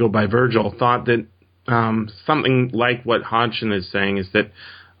are to go by Virgil, thought that something like what Hodgson is saying is that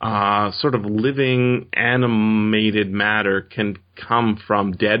sort of living, animated matter can come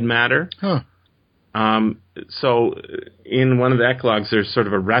from dead matter. So in one of the Eclogues, there's sort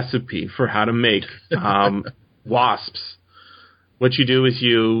of a recipe for how to make wasps. What you do is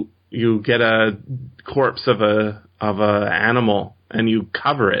you you get a corpse of a animal and you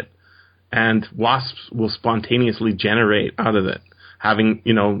cover it, and wasps will spontaneously generate out of it, having,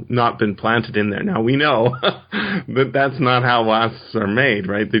 not been planted in there. Now, we know that that's not how wasps are made,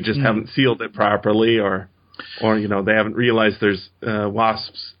 right? They just haven't sealed it properly, or they haven't realized there's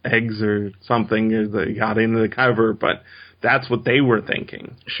wasps' eggs or something that got into the cover, but that's what they were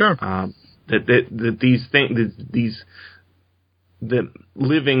thinking. Sure. That these things, the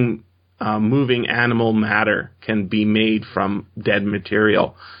living, moving animal matter can be made from dead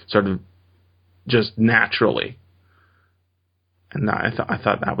material, sort of just naturally. And I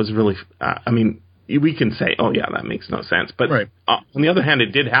thought that was really, we can say, oh yeah, that makes no sense. But right. On the other hand,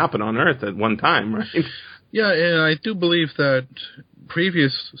 it did happen on Earth at one time, right? Yeah, and I do believe that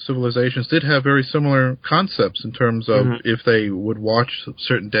previous civilizations did have very similar concepts in terms of if they would watch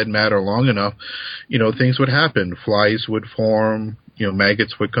certain dead matter long enough, things would happen. Flies would form,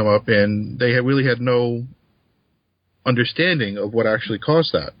 maggots would come up, and they really had no understanding of what actually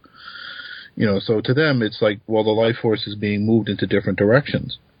caused that. So to them, it's like, well, the life force is being moved into different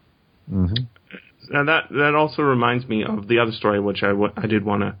directions. Mm-hmm. Now that also reminds me of the other story, which I did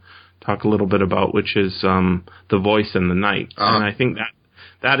want to talk a little bit about, which is The Voice in the Night. And I think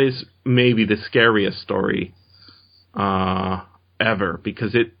that is maybe the scariest story ever,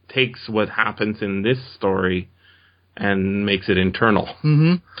 because it takes what happens in this story and makes it internal.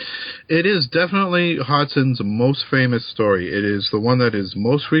 Mm-hmm. It is definitely Hodgson's most famous story. It is the one that is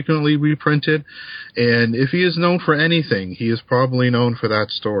most frequently reprinted, and if he is known for anything, he is probably known for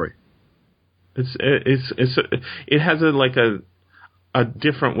that story. It has a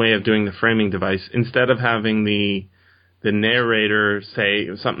different way of doing the framing device. Instead of having the narrator say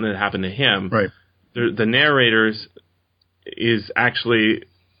something that happened to him, right? The narrator is actually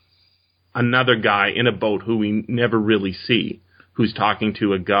another guy in a boat who we never really see, who's talking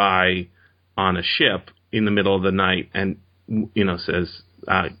to a guy on a ship in the middle of the night, and says,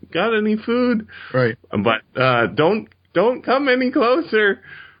 "Got any food?" Right. But don't come any closer.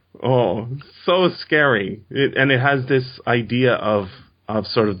 Oh, so scary. And it has this idea of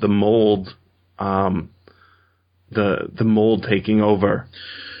sort of the mold, the mold taking over.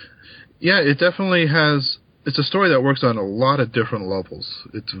 Yeah, it definitely has. It's a story that works on a lot of different levels.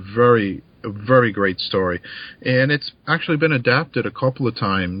 It's a very great story. And it's actually been adapted a couple of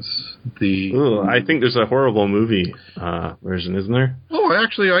times. I think there's a horrible movie version, isn't there? Oh,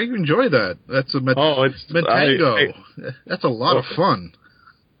 actually, I enjoy that. That's it's Matango. That's a lot of fun.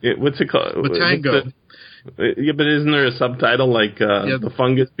 What's it called? Matango. Yeah, but isn't there a subtitle like the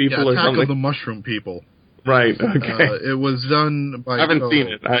fungus people or something? Attack of the Mushroom People. Right, okay. It was done by... I haven't seen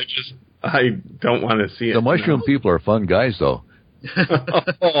it. I don't want to see it. The Mushroom People are fun guys, though.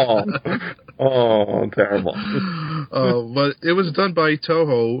 oh, terrible. But it was done by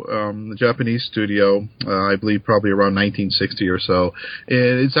Toho, the Japanese studio, I believe probably around 1960 or so.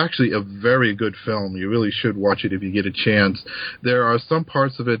 And it's actually a very good film. You really should watch it if you get a chance. There are some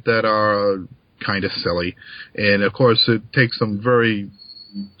parts of it that are kind of silly. And, of course, it takes some very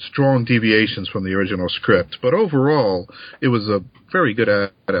strong deviations from the original script. But overall, it was a very good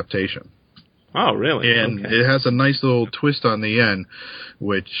adaptation. Oh, really? And it has a nice little twist on the end,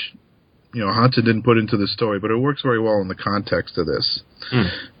 which, Hodgson didn't put into the story, but it works very well in the context of this.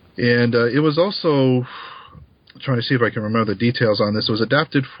 And it was also, I'm trying to see if I can remember the details on this, it was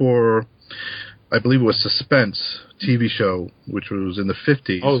adapted for, I believe it was Suspense TV show, which was in the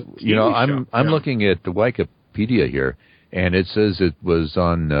 50s. Oh, I'm looking at the Wikipedia here, and it says it was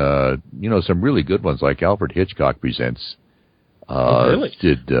on, some really good ones, like Alfred Hitchcock Presents. Really?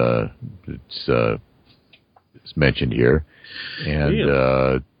 It's mentioned here,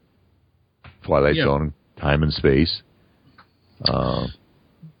 and Twilight Zone, Time and Space.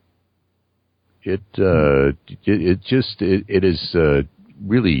 It is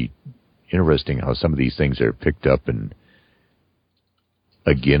really interesting how some of these things are picked up and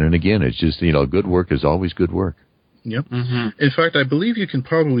again. It's just good work is always good work. Yep. Mm-hmm. In fact, I believe you can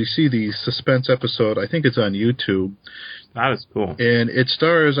probably see the Suspense episode. I think it's on YouTube. That is cool. And it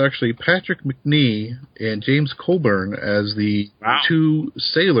stars actually Patrick McNee and James Coburn as the two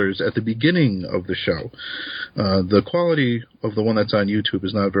sailors at the beginning of the show. The quality of the one that's on YouTube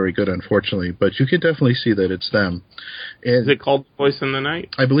is not very good, unfortunately, but you can definitely see that it's them. And is it called Voice in the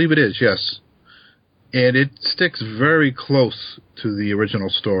Night? I believe it is, yes. And it sticks very close to the original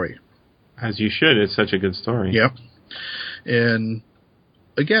story. As you should. It's such a good story. Yep. And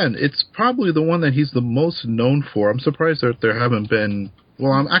again, it's probably the one that he's the most known for. I'm surprised that there haven't been...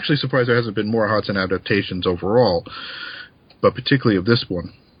 Well, I'm actually surprised there hasn't been more Hodgson adaptations overall, but particularly of this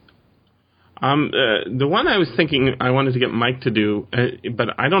one. The one I was thinking I wanted to get Mike to do,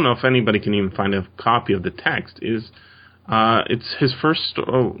 but I don't know if anybody can even find a copy of the text, is it's his first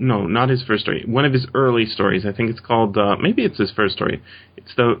no, not his first story. One of his early stories. I think it's called, maybe it's his first story.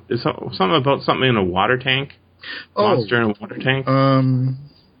 It's something about something in a water tank. Monster in a water tank.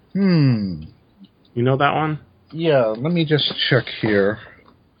 You know that one? Yeah, let me just check here.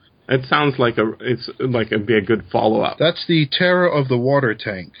 It sounds like it'd be a good follow-up. That's the Terror of the Water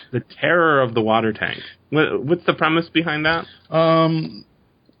Tank. The Terror of the Water Tank. What's the premise behind that?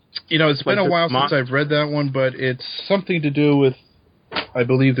 It's been a while since I've read that one, but it's something to do with, I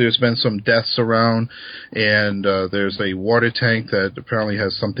believe there's been some deaths around, and there's a water tank that apparently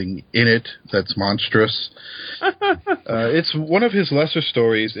has something in it that's monstrous. It's one of his lesser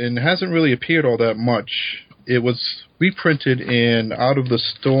stories and hasn't really appeared all that much. It was reprinted in Out of the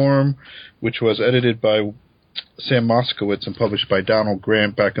Storm, which was edited by Sam Moskowitz and published by Donald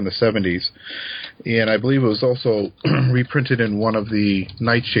Grant back in the 70s. And I believe it was also reprinted in one of the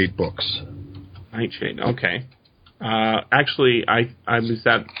Nightshade books. Nightshade, okay. Actually, I was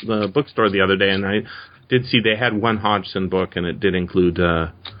at the bookstore the other day, and I did see they had one Hodgson book, and it did include,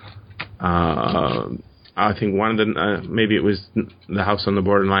 I think one of the, maybe it was The House on the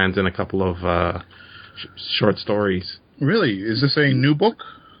Borderlands and a couple of short stories. Really? Is this a new book?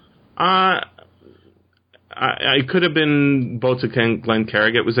 It could have been Boats of Glen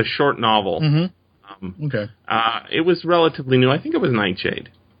Carrig. It was a short novel. Mm-hmm. Okay. It was relatively new. I think it was Nightshade.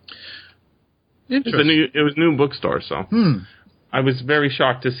 Interesting. It was a new bookstore, so I was very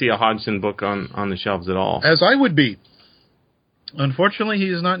shocked to see a Hodgson book on the shelves at all. As I would be. Unfortunately, he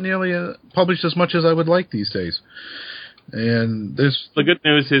is not nearly published as much as I would like these days. And the good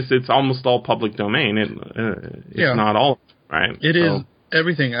news is it's almost all public domain. It's not all, right? It is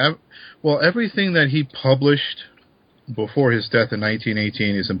everything. Everything that he published before his death in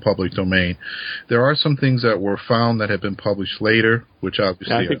 1918 is in public domain. There are some things that were found that have been published later, which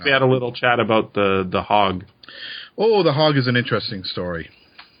obviously I think we had a little chat about the hog. Oh, the hog is an interesting story.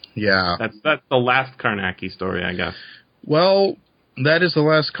 Yeah. That's the last Carnacki story, I guess. Well, that is the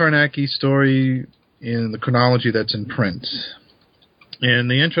last Carnacki story in the chronology that's in print. And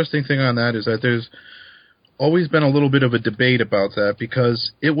the interesting thing on that is that there's always been a little bit of a debate about that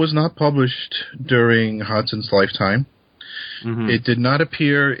because it was not published during Hodgson's lifetime. Mm-hmm. It did not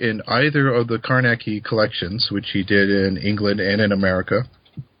appear in either of the Carnacki collections, which he did in England and in America.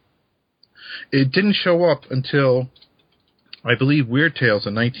 It didn't show up until, I believe, Weird Tales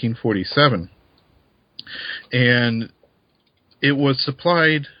in 1947. And it was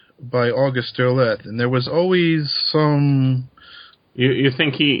supplied by August Derelict, and there was always some... You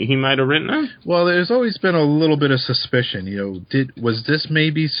think he might have written it? Well, there's always been a little bit of suspicion. Was this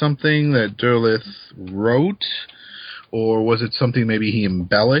maybe something that Derelict wrote, or was it something maybe he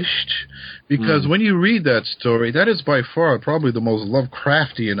embellished? Because when you read that story, that is by far probably the most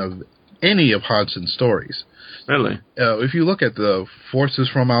Lovecraftian of any of Hodgson's stories. Really? If you look at the forces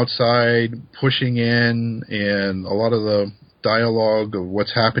from outside pushing in and a lot of the dialogue of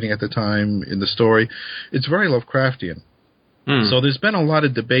what's happening at the time in the story, it's very Lovecraftian. So there's been a lot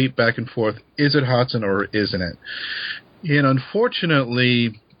of debate back and forth. Is it Hodgson or isn't it? And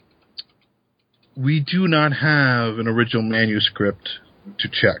unfortunately, we do not have an original manuscript to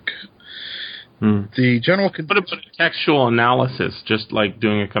check. The general... What about a textual analysis, just like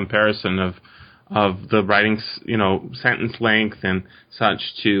doing a comparison of the writings, sentence length and such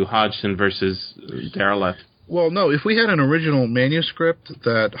to Hodgson versus Derelict? Well, no. If we had an original manuscript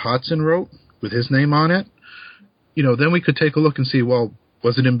that Hodgson wrote with his name on it, then we could take a look and see, well,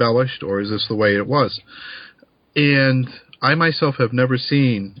 was it embellished or is this the way it was? And I myself have never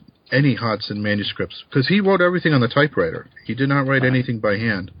seen any Hodgson manuscripts because he wrote everything on the typewriter. He did not write anything by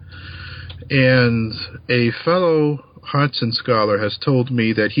hand. And a fellow Hodgson scholar has told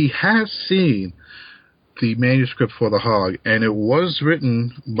me that he has seen the manuscript for The Hog, and it was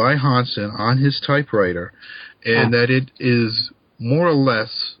written by Hodgson on his typewriter, and that it is more or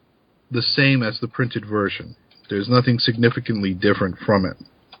less the same as the printed version. There's nothing significantly different from it.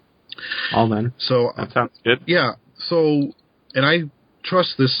 All then. So that sounds good. Yeah. So, and I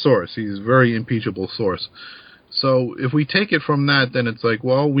trust this source. He's a very impeachable source. So if we take it from that, then it's like,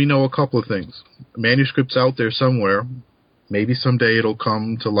 well, we know a couple of things. The manuscript's out there somewhere. Maybe someday it'll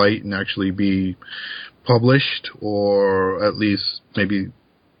come to light and actually be published, or at least maybe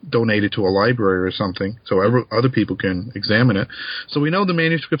donated to a library or something so other people can examine it. So we know the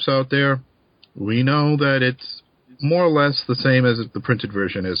manuscript's out there. We know that it's more or less the same as the printed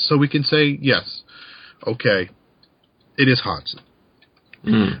version is. So we can say, yes, okay, it is Hodgson.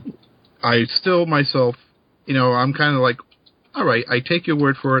 I still myself, I'm kind of like, all right, I take your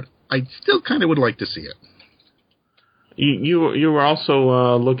word for it. I still kind of would like to see it. You were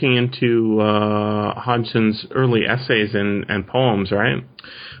also looking into Hodgson's early essays and poems, right?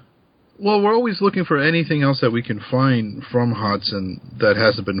 Well, we're always looking for anything else that we can find from Hodgson that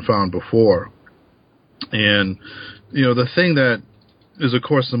hasn't been found before. And, the thing that is, of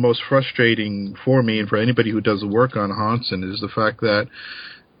course, the most frustrating for me and for anybody who does work on Hodgson is the fact that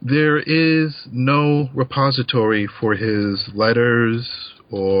there is no repository for his letters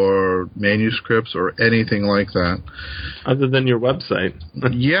or manuscripts or anything like that. Other than your website.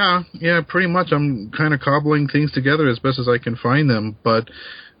 Yeah, pretty much. I'm kind of cobbling things together as best as I can find them, but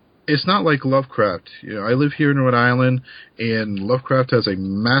it's not like Lovecraft. I live here in Rhode Island, and Lovecraft has a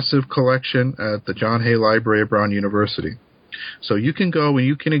massive collection at the John Hay Library at Brown University. So you can go and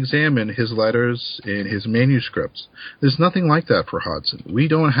you can examine his letters and his manuscripts. There's nothing like that for Hodgson. We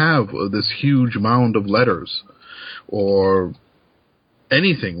don't have this huge mound of letters or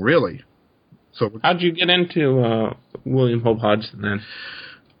anything, really. So how'd you get into William Hope Hodgson then?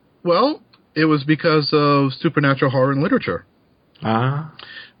 Well, it was because of supernatural horror and literature.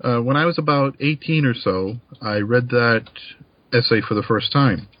 When I was about 18 or so, I read that essay for the first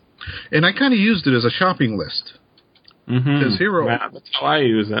time. And I kind of used it as a shopping list. Because here are that's how I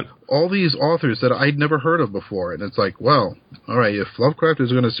use it. all these authors that I'd never heard of before. And it's like, well, all right, if Lovecraft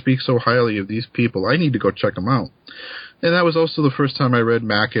is going to speak so highly of these people, I need to go check them out. And that was also the first time I read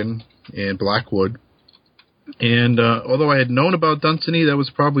Mackin and Blackwood. And although I had known about Dunsany, that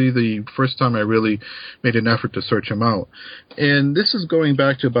was probably the first time I really made an effort to search him out. And this is going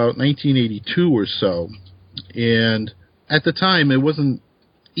back to about 1982 or so. And at the time, it wasn't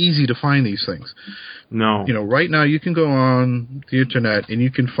easy to find these things. No. Right now you can go on the internet and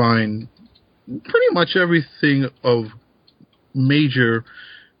you can find pretty much everything of major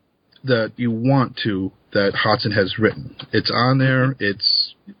that you want to that Hodgson has written. It's on there.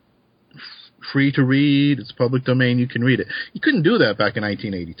 It's free to read. It's public domain. You can read it. You couldn't do that back in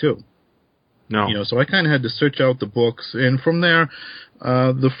 1982. No. So I kind of had to search out the books. And from there,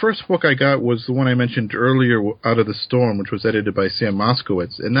 the first book I got was the one I mentioned earlier, Out of the Storm, which was edited by Sam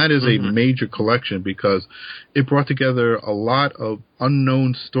Moskowitz. And that is a major collection because it brought together a lot of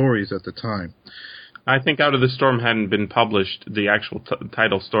unknown stories at the time. I think Out of the Storm hadn't been published, the actual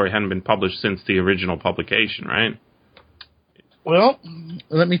title story hadn't been published since the original publication, right? Well,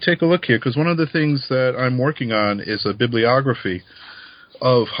 let me take a look here, because one of the things that I'm working on is a bibliography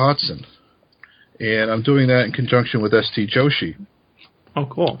of Hodgson. And I'm doing that in conjunction with S.T. Joshi. Oh,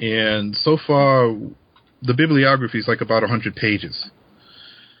 cool. And so far, the bibliography is like about 100 pages.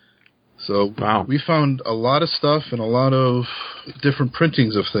 So wow. We found a lot of stuff and a lot of different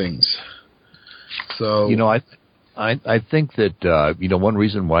printings of things. So I think that one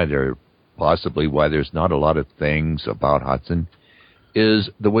reason why there's not a lot of things about Hodgson is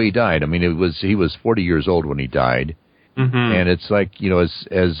the way he died. I mean, he was 40 years old when he died, and it's like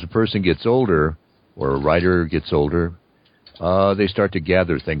as a person gets older or a writer gets older, they start to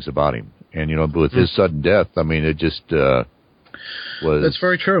gather things about him. And with his sudden death, I mean, it just was. That's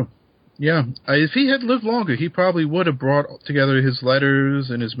very true. Yeah, if he had lived longer, he probably would have brought together his letters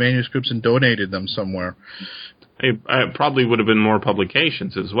and his manuscripts and donated them somewhere. It probably would have been more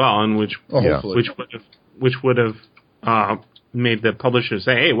publications as well, and which would have made the publisher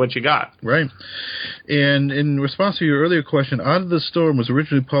say, "Hey, what you got?" Right. And in response to your earlier question, Out of the Storm was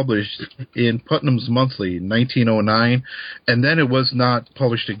originally published in Putnam's Monthly in 1909, and then it was not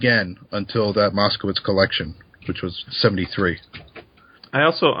published again until that Moskowitz collection, which was 1973.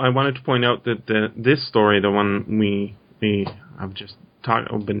 I wanted to point out that this story, the one I've just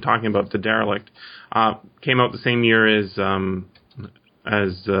been talking about, The Derelict, came out the same year as the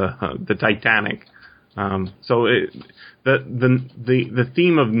Titanic. So the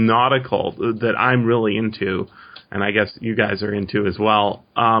theme of nautical that I'm really into, and I guess you guys are into as well,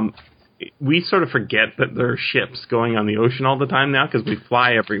 we sort of forget that there are ships going on the ocean all the time now because we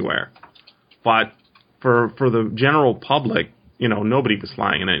fly everywhere. But for the general public, nobody was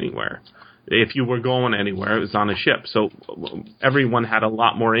flying anywhere. If you were going anywhere, it was on a ship. So everyone had a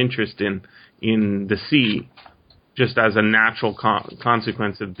lot more interest in the sea, just as a natural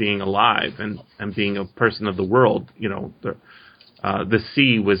consequence of being alive and being a person of the world. The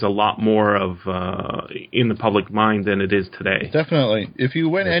sea was a lot more of in the public mind than it is today. Definitely. If you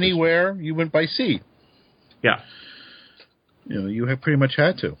went anywhere, you went by sea. Yeah. You have pretty much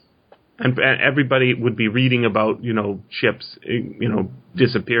had to. And everybody would be reading about, ships,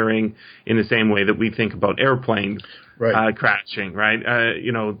 disappearing in the same way that we think about airplanes crashing, right?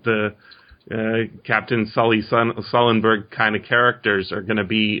 The Captain Sully Sullenberg kind of characters are going to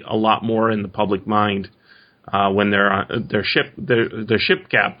be a lot more in the public mind when they're ship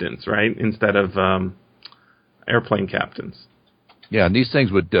captains, right, instead of airplane captains. Yeah, and these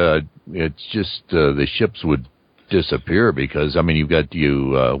things would, it's just, the ships would disappear because, I mean, you've got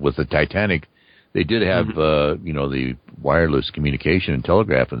with the Titanic, they did have, the wireless communication and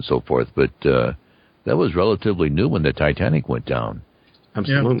telegraph and so forth, but that was relatively new when the Titanic went down.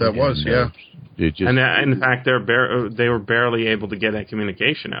 Absolutely. Yeah, that was, It just, and in fact, they were barely able to get that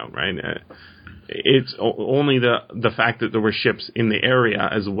communication out, right? It's only the fact that there were ships in the area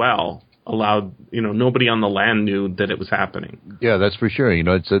as well allowed, nobody on the land knew that it was happening. Yeah, that's for sure.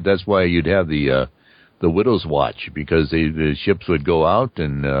 That's why you'd have the widow's watch, because the ships would go out,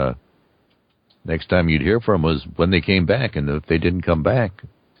 and next time you'd hear from them was when they came back, and if they didn't come back,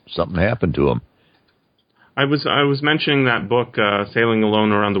 something happened to them. I was mentioning that book, Sailing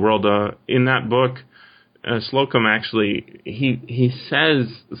Alone Around the World. In that book, Slocum actually he says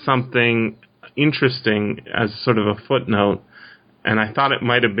something interesting as sort of a footnote, and I thought it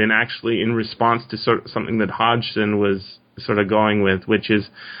might have been actually in response to sort of something that Hodgson was sort of going with, which is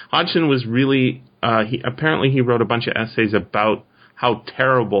Hodgson was really he wrote a bunch of essays about how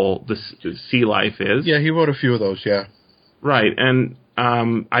terrible the sea life is. Yeah, he wrote a few of those. Yeah, right, and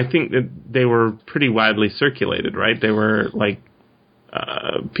I think that they were pretty widely circulated, right? They were like,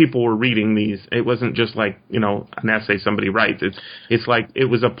 people were reading these. It wasn't just like, an essay somebody writes. It's like it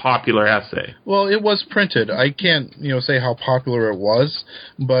was a popular essay. Well, it was printed. I can't, say how popular it was,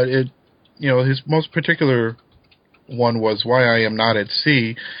 but his most particular one was Why I Am Not at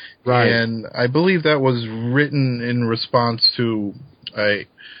Sea. Right. And I believe that was written in response to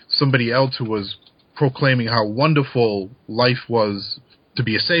somebody else who was proclaiming how wonderful life was to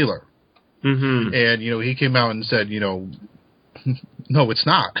be a sailor. Mm-hmm. And, he came out and said, no, it's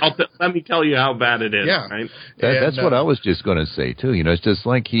not. Let me tell you how bad it is. Yeah. Right? That's what I was just going to say, too. It's just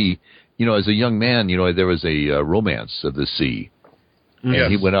like he, as a young man, there was a romance of the sea. And yes.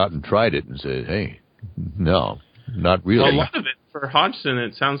 He went out and tried it and said, hey, no, not really. Well, a lot of it, for Hodgson,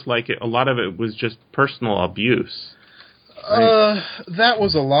 it sounds like a lot of it was just personal abuse. Right? That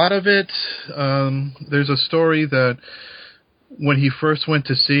was a lot of it. There's a story that when he first went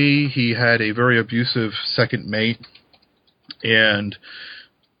to sea, he had a very abusive second mate, and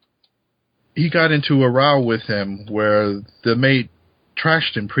he got into a row with him where the mate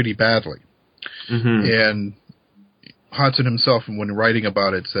trashed him pretty badly. Mm-hmm. And Hodgson himself, when writing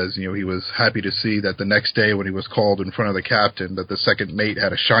about it, says, he was happy to see that the next day when he was called in front of the captain that the second mate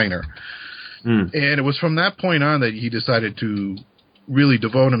had a shiner. Mm. And it was from that point on that he decided to really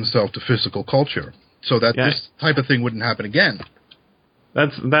devote himself to physical culture, so that this type of thing wouldn't happen again.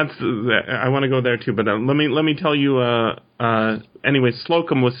 That's. I want to go there too, but let me tell you. Anyway,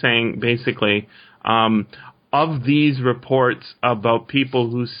 Slocum was saying basically, of these reports about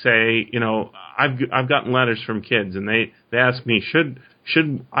people who say, I've gotten letters from kids, and they ask me,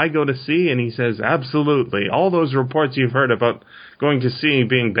 should I go to sea? And he says, absolutely. All those reports you've heard about going to sea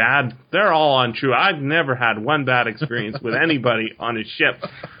being bad, they're all untrue. I've never had one bad experience with anybody on a ship.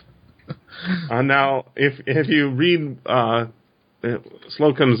 Now, if you read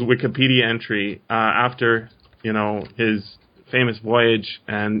Slocum's Wikipedia entry after his famous voyage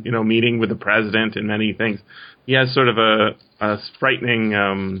and meeting with the president and many things, he has sort of a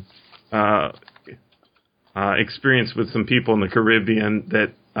frightening experience with some people in the Caribbean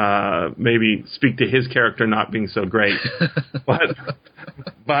that maybe speak to his character not being so great.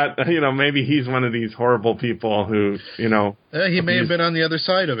 but maybe he's one of these horrible people who he may have been on the other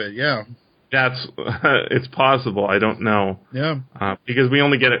side of it. Yeah. That's it's possible. I don't know. Yeah. Because we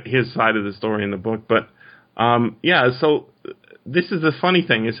only get his side of the story in the book. But so this is the funny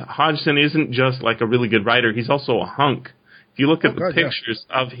thing: is Hodgson isn't just like a really good writer; he's also a hunk. If you look at the pictures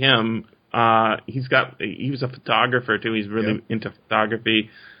of him, he was a photographer too. He's really into photography,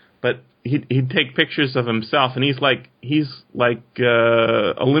 but he'd take pictures of himself, and he's like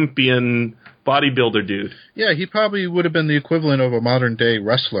Olympian bodybuilder dude. Yeah, he probably would have been the equivalent of a modern day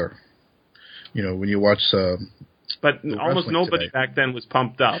wrestler. When you watch. But almost nobody back then was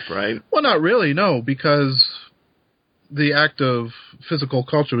pumped up, right? Well, not really, no, because the act of physical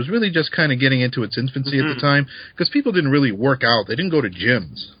culture was really just kind of getting into its infancy at the time, because people didn't really work out. They didn't go to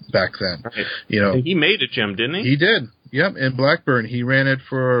gyms back then. Right. He made a gym, didn't he? He did. Yep. In Blackburn, he ran it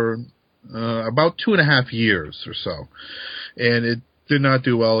for about 2.5 years or so, and it did not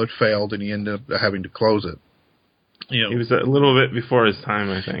do well. It failed, and he ended up having to close it. He was a little bit before his time,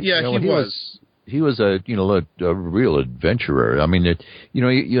 I think. Yeah, he was. He was a real adventurer. I mean,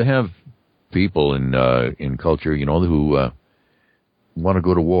 you have people in culture, who want to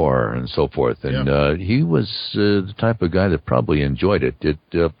go to war and so forth. And he was the type of guy that probably enjoyed it.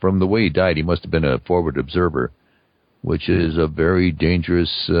 From the way he died, he must have been a forward observer, which is a very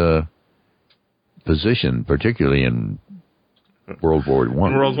dangerous position, particularly in World War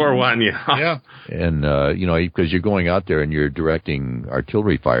One. World War One, Yeah. And because you're going out there and you're directing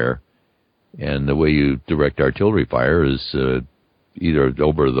artillery fire, and the way you direct artillery fire is either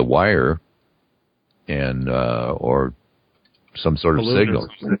over the wire and or some sort of signal.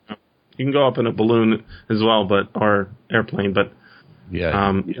 You can go up in a balloon as well, or airplane, but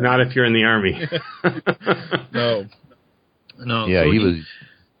not if you're in the Army. No. Yeah, so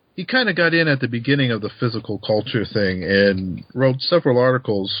he kind of got in at the beginning of the physical culture thing and wrote several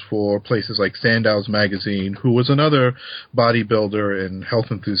articles for places like Sandow's Magazine, who was another bodybuilder and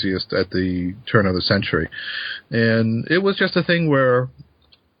health enthusiast at the turn of the century. And it was just a thing where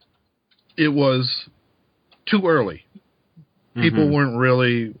it was too early. People weren't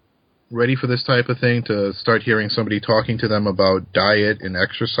really ready for this type of thing, to start hearing somebody talking to them about diet and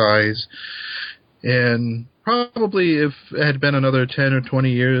exercise. And probably if it had been another 10 or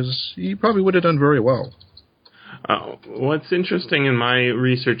 20 years, he probably would have done very well. What's interesting in my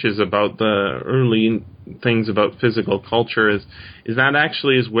research is about the early things about physical culture is that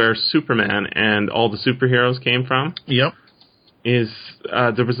actually is where Superman and all the superheroes came from. Yep.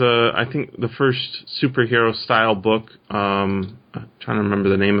 There was I think the first superhero style book, I'm trying to remember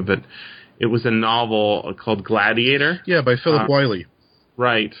the name of it. It was a novel called Gladiator. Yeah, by Philip Wiley.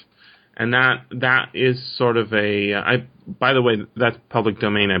 Right. And that is sort of by the way, that's public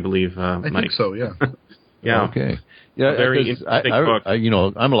domain, I believe, Mike. I think so, yeah. Yeah. Okay. Yeah, very interesting book.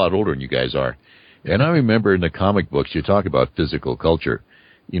 I'm a lot older than you guys are. And I remember in the comic books, you talk about physical culture.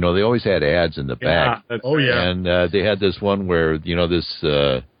 They always had ads in the back. Yeah. And they had this one where, this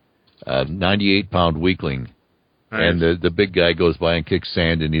 98-pound weakling. Nice. And the big guy goes by and kicks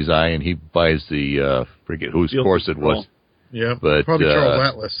sand in his eye, and he buys the, forget whose course it was. Yeah, but, probably Charles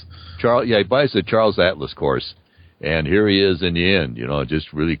Atlas. He buys the Charles Atlas course. And here he is in the end,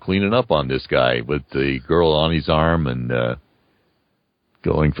 just really cleaning up on this guy with the girl on his arm and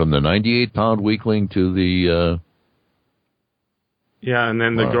going from the 98-pound weakling to the... and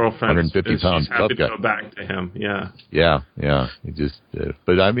then the girlfriend 150-pound happy tough to guy. go back to him. Yeah. It just,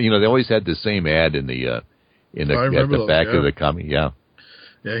 but I mean, they always had the same ad at the back of the comic. Yeah,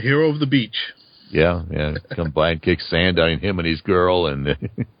 hero of the beach. Yeah. Come by and kick sand on him and his girl, and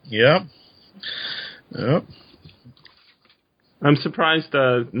Yep. I'm surprised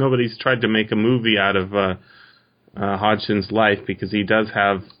nobody's tried to make a movie out of Hodgson's life, because he does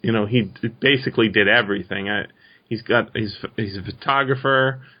have, he basically did everything. He's a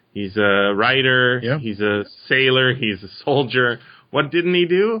photographer, he's a writer, he's a sailor, he's a soldier. What didn't he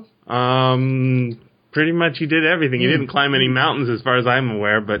do? Pretty much he did everything. He didn't climb any mountains as far as I'm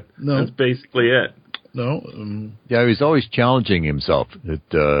aware, but that's basically it. No. He was always challenging himself. It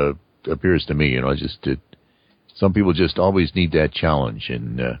appears to me, some people just always need that challenge,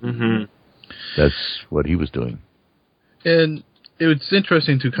 and that's what he was doing. And it's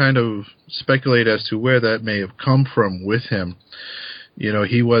interesting to kind of speculate as to where that may have come from with him.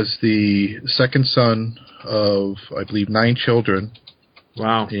 He was the second son of, I believe, 9 children.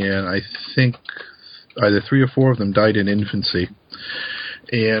 Wow. And I think either 3 or 4 of them died in infancy.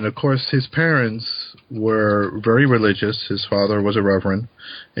 And, of course, his parents were very religious. His father was a reverend,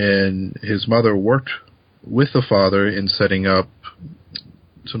 and his mother worked with the father in setting up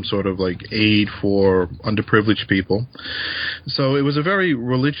some sort of aid for underprivileged people. So it was a very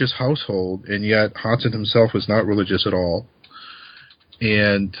religious household, and yet Hodgson himself was not religious at all.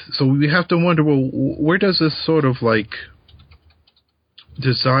 And so we have to wonder, well, where does this sort of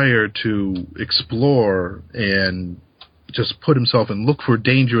desire to explore and just put himself and look for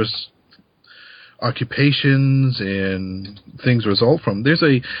dangerous occupations and things result from? There's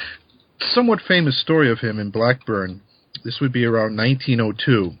a somewhat famous story of him in Blackburn. This would be around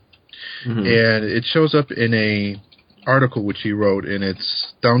 1902. And it shows up in a article which he wrote, and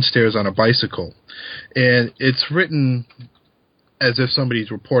it's downstairs on a bicycle. And it's written as if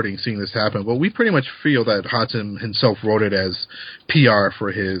somebody's reporting seeing this happen, but we pretty much feel that Hodgson himself wrote it as PR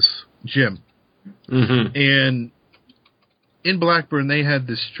for his gym. And in Blackburn, they had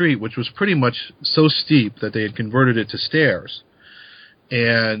this street which was pretty much so steep that they had converted it to stairs.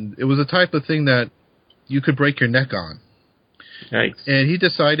 And it was a type of thing that you could break your neck on. Nice. And he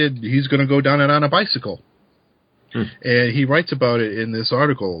decided he's going to go down it on a bicycle. And he writes about it in this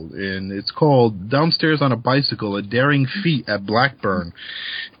article, and it's called Downstairs on a Bicycle, A Daring Feat at Blackburn.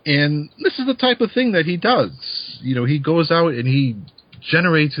 And this is the type of thing that he does. He goes out and he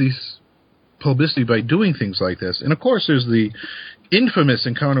generates these publicity by doing things like this. And, of course, there's the infamous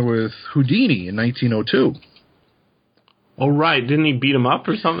encounter with Houdini in 1902. Oh, right. Didn't he beat him up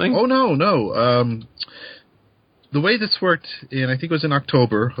or something? Oh, no. The way this worked, and I think it was in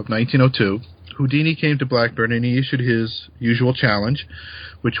October of 1902, Houdini came to Blackburn and he issued his usual challenge,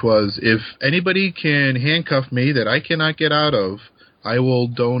 which was, if anybody can handcuff me that I cannot get out of, I will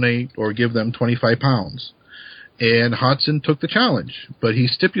donate or give them 25 pounds. And Hodgson took the challenge, but he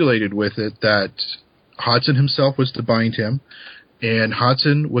stipulated with it that Hodgson himself was to bind him, and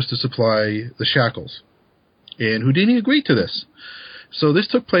Hodgson was to supply the shackles. And Houdini agreed to this. So this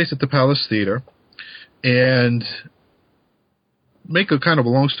took place at the Palace Theater, and make a kind of a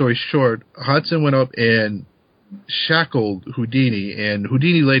long story short, Hodgson went up and shackled Houdini, and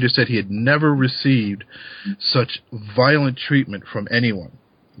Houdini later said he had never received such violent treatment from anyone.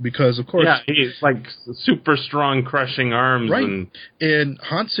 Because, of course... Yeah, he's like super strong, crushing arms. Right. And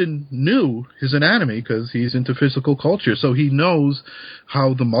Hodgson knew his anatomy because he's into physical culture. So he knows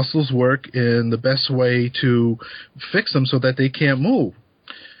how the muscles work and the best way to fix them so that they can't move.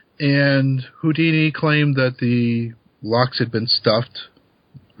 And Houdini claimed that the locks had been stuffed,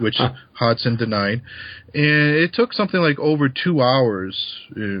 which Hodgson denied. And it took something like over 2 hours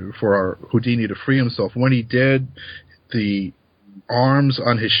for Houdini to free himself. When he did, the arms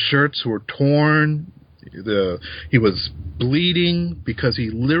on his shirts were torn. He was bleeding because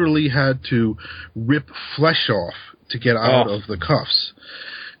he literally had to rip flesh off to get out of the cuffs.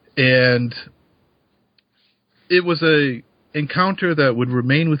 And it was a encounter that would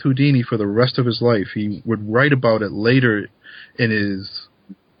remain with Houdini for the rest of his life. He would write about it later in his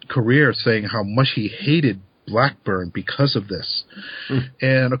career, saying how much he hated Blackburn because of this.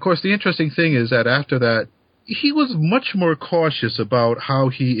 And, of course, the interesting thing is that after that, he was much more cautious about how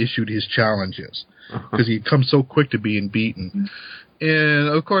he issued his challenges because he'd come so quick to being beaten. And,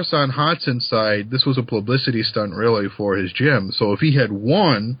 of course, on Hodgson's side, this was a publicity stunt, really, for his gym. So if he had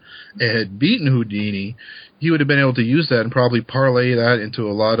won and had beaten Houdini, he would have been able to use that and probably parlay that into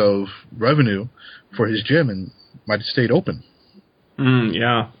a lot of revenue for his gym and might have stayed open.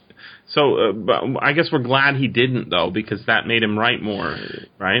 Yeah. So but I guess we're glad he didn't, though, because that made him write more,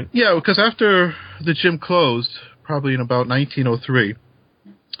 right? Yeah, because after the gym closed, probably in about 1903,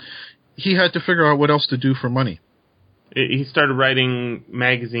 he had to figure out what else to do for money. He started writing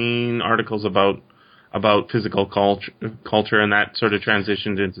magazine articles about physical culture, and that sort of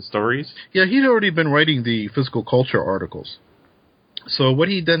transitioned into stories? Yeah, he'd already been writing the physical culture articles. So what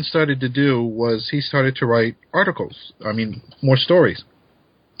he then started to do was he started to write articles, more stories.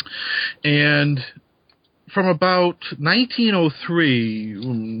 And from about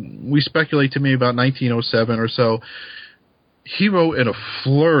 1903, we speculate to me about 1907 or so, he wrote in a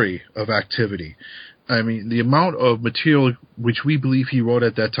flurry of activity. I mean, the amount of material which we believe he wrote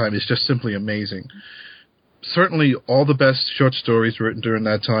at that time is just simply amazing. Certainly all the best short stories written during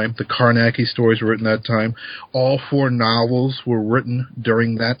that time. The Carnacki stories were written that time. All 4 novels were written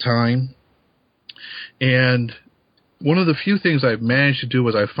during that time. And one of the few things I've managed to do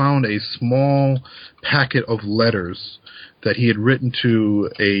was I found a small packet of letters that he had written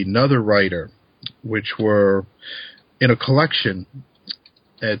to another writer, which were in a collection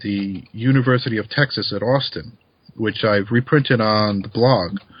at the University of Texas at Austin, which I've reprinted on the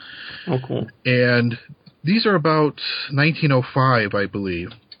blog. Oh, cool. And these are about 1905, I believe.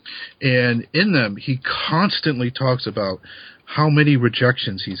 And in them, he constantly talks about how many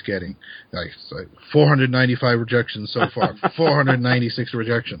rejections he's getting. Like 495 rejections so far, 496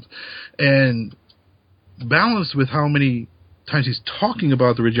 rejections. And balanced with how many times he's talking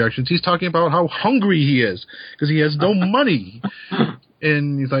about the rejections, he's talking about how hungry he is because he has no money.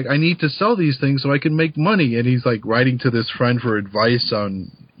 And he's like, I need to sell these things so I can make money. And he's like writing to this friend for advice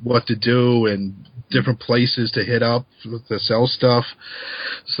on what to do and different places to hit up to sell stuff.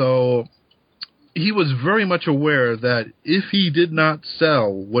 So he was very much aware that if he did not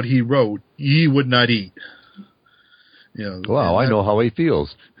sell what he wrote, he would not eat. Wow, I know how he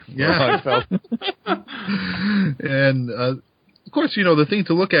feels. Yeah. And, of course, the thing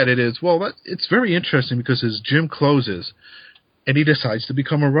to look at it is, it's very interesting because his gym closes and he decides to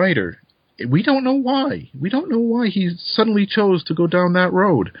become a writer. We don't know why. We don't know why he suddenly chose to go down that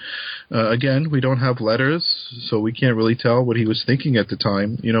road. Again, we don't have letters, so we can't really tell what he was thinking at the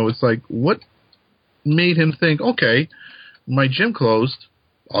time. It's like, what made him think, okay, my gym closed,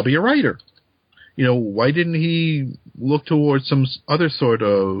 I'll be a writer? Why didn't he look towards some other sort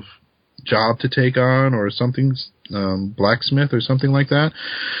of job to take on or something, blacksmith or something like that?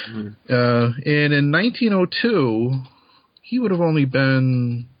 And in 1902, he would have only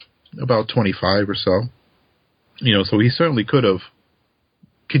been about 25 or so. So he certainly could have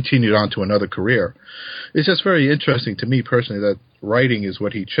continued on to another career. It's just very interesting to me personally that writing is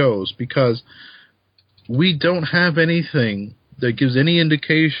what he chose, because we don't have anything that gives any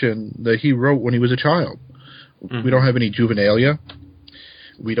indication that he wrote when he was a child. Mm-hmm. We don't have any juvenilia.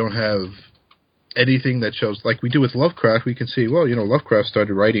 We don't have anything that shows, like we do with Lovecraft. We can see, well, Lovecraft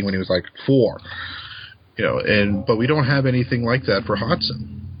started writing when he was like 4, but we don't have anything like that for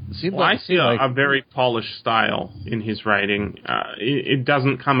Hodgson. I see a very polished style in his writing. It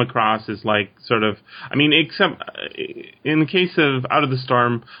doesn't come across as like sort of, except in the case of Out of the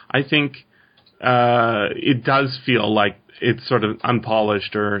Storm, I think it does feel like it's sort of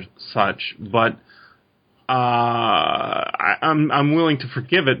unpolished or such, but I'm willing to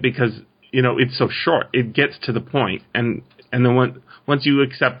forgive it because, it's so short. It gets to the point, and then once you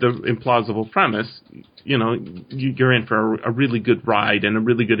accept the implausible premise, you're in for a really good ride and a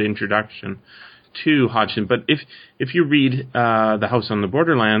really good introduction to Hodgson. But if you read The House on the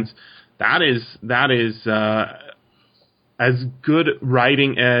Borderlands, that is as good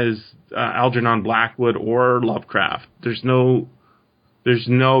writing as Algernon Blackwood or Lovecraft. There's no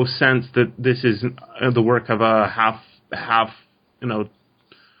sense that this is the work of a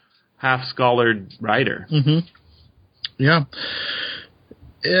half-scholared writer. Mm-hmm. Yeah.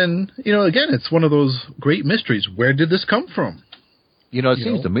 And, again, it's one of those great mysteries. Where did this come from? It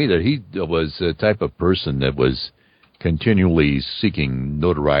seems to me that he was the type of person that was continually seeking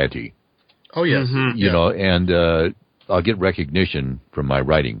notoriety. Oh, yes. Mm-hmm. And I'll get recognition from my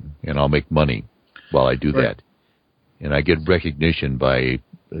writing, and I'll make money while I do that. And I get recognition by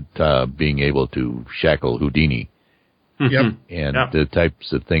being able to shackle Houdini. Yep. And the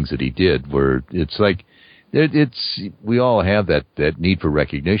types of things that he did were, it's like, we all have that need for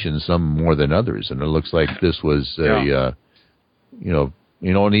recognition, some more than others. And it looks like this was and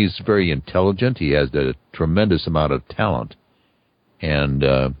he's very intelligent. He has a tremendous amount of talent. And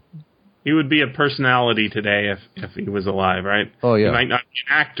he would be a personality today if he was alive, right? Oh, yeah. He might not be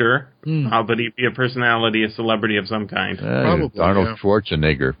an actor, but he'd be a personality, a celebrity of some kind. Probably, Arnold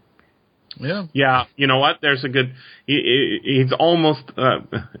Schwarzenegger. Yeah. Yeah. You know what? There's a good. He's almost.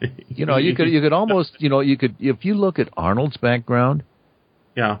 You could almost. If you look at Arnold's background.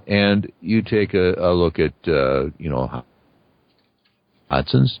 Yeah. And you take a look at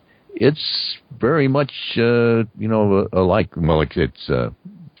Hodson's. It's very much alike. Well, it's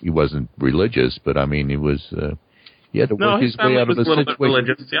he wasn't religious, but he was. He had to work his way out of the situation. Bit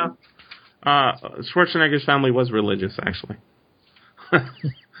religious, yeah. Schwarzenegger's family was religious, actually.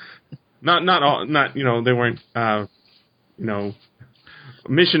 Not all. They weren't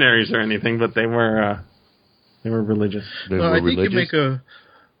missionaries or anything, but they were religious. I think you make a.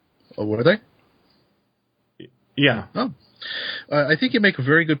 Oh, what are they? Yeah. Oh, I think you make a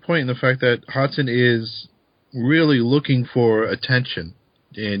very good point in the fact that Hodgson is really looking for attention.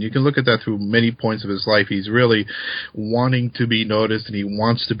 And you can look at that through many points of his life. He's really wanting to be noticed, and he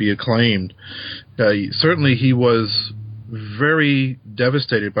wants to be acclaimed. Certainly, he was very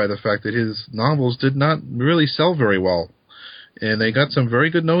devastated by the fact that his novels did not really sell very well. And they got some very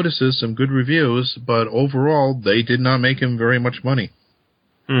good notices, some good reviews, but overall, they did not make him very much money.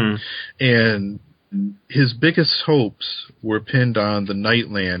 And his biggest hopes were pinned on The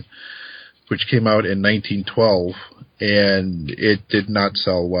Nightland, which came out in 1912, and it did not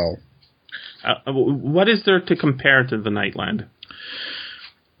sell well. What is there to compare to The Nightland?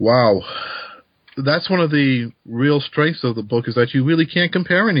 Wow. That's one of the real strengths of the book, is that you really can't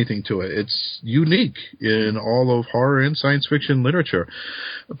compare anything to it. It's unique in all of horror and science fiction literature.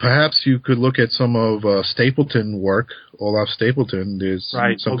 Perhaps you could look at some of Stapleton work, Olaf Stapleton. There's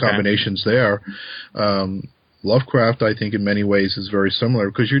some combinations there. Lovecraft, I think, in many ways is very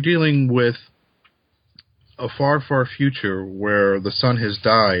similar, because you're dealing with a far, far future where the sun has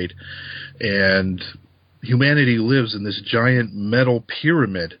died and humanity lives in this giant metal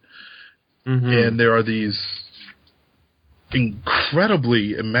pyramid. Mm-hmm. And there are these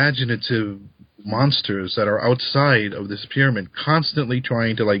incredibly imaginative monsters that are outside of this pyramid, constantly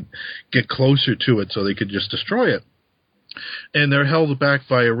trying to get closer to it so they could just destroy it. And they're held back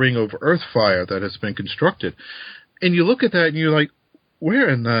by a ring of earth fire that has been constructed. And you look at that and you're like, where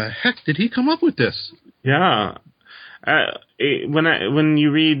in the heck did he come up with this? Yeah. When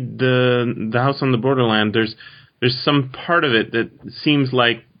you read the House on the Borderland, there's some part of it that seems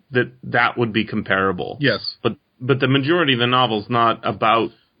like that would be comparable. Yes. But the majority of the novel's not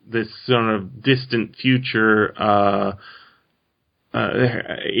about this sort of distant future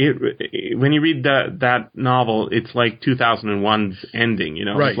when you read that novel, it's like 2001's ending, you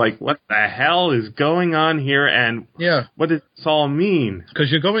know? Right. It's like, what the hell is going on here, and what does this all mean? Because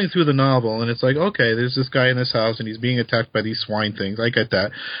you're going through the novel, and it's like, okay, there's this guy in this house, and he's being attacked by these swine things. I get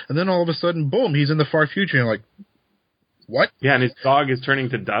that. And then all of a sudden, boom, he's in the far future, and you're like, what? Yeah, and his dog is turning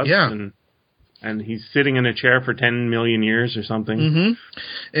to dust, and he's sitting in a chair for 10 million years or something.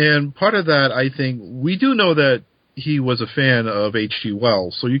 Mm-hmm. And part of that, I think, we do know that he was a fan of H.G.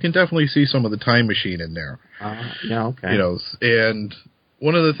 Wells, so you can definitely see some of the time machine in there. Yeah, okay. You know, and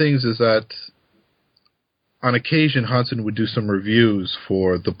one of the things is that on occasion Hodgson would do some reviews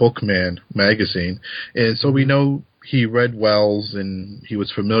for the Bookman magazine, and so we know he read Wells and he was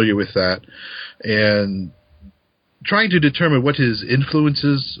familiar with that, and trying to determine what his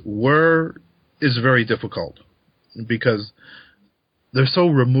influences were is very difficult because they're so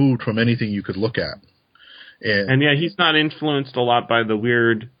removed from anything you could look at. And yeah, he's not influenced a lot by the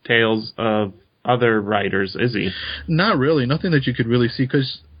weird tales of other writers, is he? Not really. Nothing that you could really see,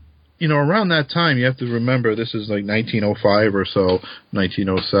 because, you know, around that time, you have to remember, this is like 1905 or so,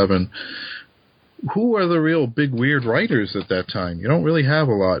 1907. Who are the real big weird writers at that time? You don't really have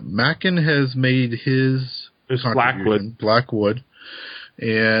a lot. Mackin has made his contribution, Blackwood,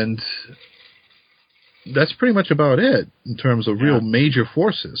 and that's pretty much about it in terms of real major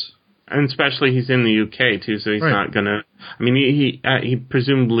forces. And especially he's in the UK, too, so he's not going to... I mean, he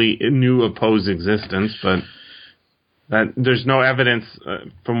presumably knew of Poe's existence, but that there's no evidence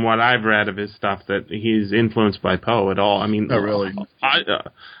from what I've read of his stuff that he's influenced by Poe at all. I mean, not really.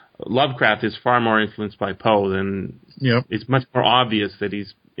 Lovecraft is far more influenced by Poe than... It's much more obvious that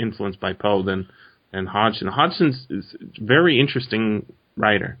he's influenced by Poe than Hodgson. Hodgson's is a very interesting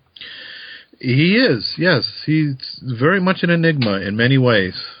writer. He is, yes. He's very much an enigma in many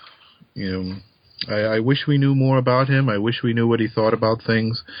ways. You know, I wish we knew more about him. I wish we knew what he thought about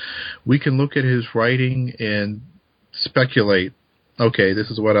things. We can look at his writing and speculate, okay,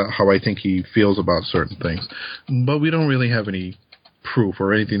 this is how I think he feels about certain things. But we don't really have any proof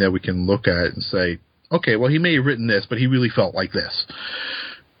or anything that we can look at and say, okay, well, he may have written this, but he really felt like this.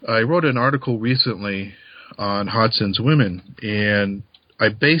 I wrote an article recently on Hodgson's women, and I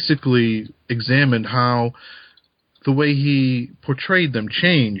basically examined how the way he portrayed them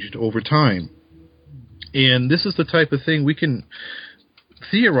changed over time. And this is the type of thing we can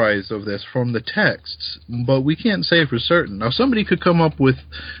theorize of this from the texts, but we can't say for certain. Now, somebody could come up with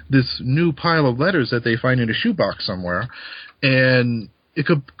this new pile of letters that they find in a shoebox somewhere, and it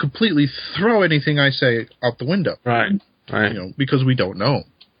could completely throw anything I say out the window. Right. You know, because we don't know.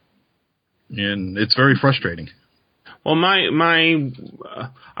 And it's very frustrating. Well, I'm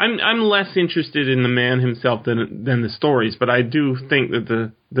less interested in the man himself than the stories, but I do think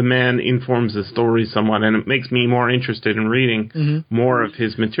that the man informs the stories somewhat, and it makes me more interested in reading more of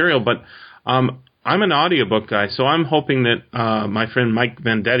his material. But I'm an audiobook guy, so I'm hoping that my friend Mike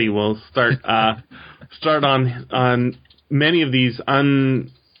Vendetti will start on many of these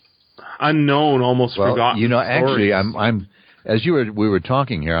unknown, almost forgotten. You know, actually, stories. I'm as we were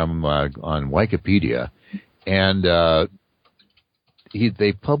talking here, I'm on Wikipedia. And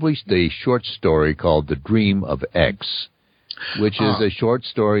they published a short story called The Dream of X, which is a short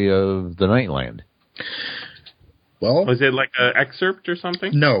story of the Nightland. Well, was it like an excerpt or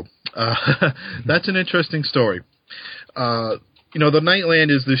something? No. That's an interesting story. You know, the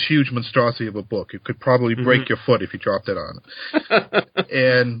Nightland is this huge monstrosity of a book. It could probably break your foot if you dropped it on it.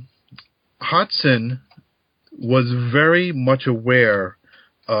 And Hodgson was very much aware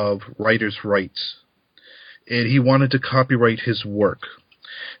of writers' rights, and he wanted to copyright his work.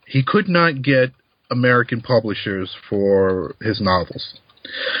 He could not get American publishers for his novels.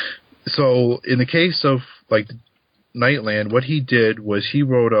 So in the case of, like, Nightland, what he did was he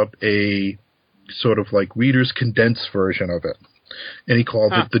wrote up a sort of like reader's condensed version of it, and he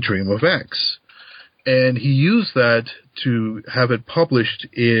called it The Dream of X. And he used that to have it published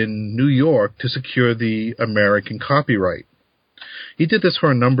in New York to secure the American copyright. He did this for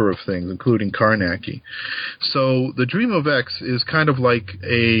a number of things, including Carnacki. So The Dream of X is kind of like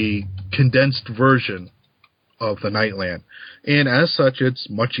a condensed version of the Nightland. And as such, it's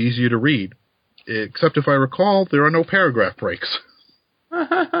much easier to read. Except if I recall, there are no paragraph breaks.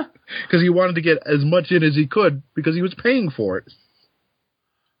 Because he wanted to get as much in as he could because he was paying for it.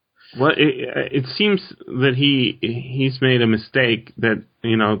 Well, it seems that he's made a mistake that,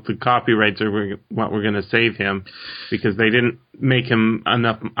 you know, the copyrights are what we're going to save him because they didn't make him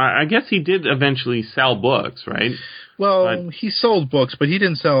enough. I guess he did eventually sell books, right? Well, he sold books, but he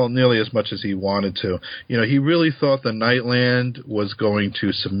didn't sell nearly as much as he wanted to. You know, he really thought the Nightland was going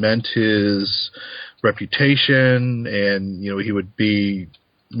to cement his reputation, and he would be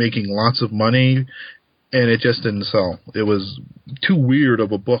making lots of money, and it just didn't sell. It was too weird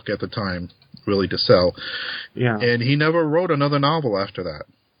of a book at the time, really, to sell. Yeah. And he never wrote another novel after that.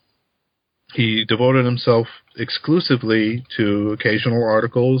 He devoted himself exclusively to occasional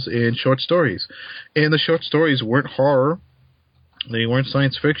articles and short stories. And the short stories weren't horror. They weren't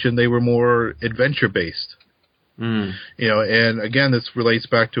science fiction. They were more adventure-based. Mm. And again, this relates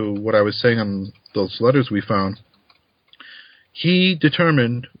back to what I was saying on those letters we found. He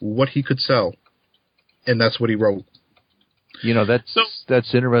determined what he could sell, and that's what he wrote.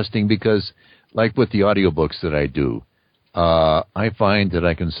 That's interesting because, like with the audiobooks that I do, I find that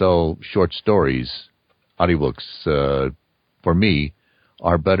I can sell short stories. Audiobooks, for me,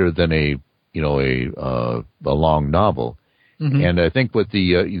 are better than a long novel. Mm-hmm. And I think with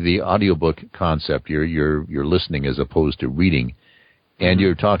the audiobook concept, you're listening as opposed to reading, and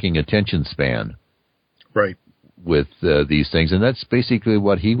you're talking attention span, right? With these things, and that's basically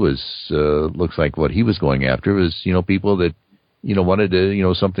what he was. Looks like what he was going after is people that wanted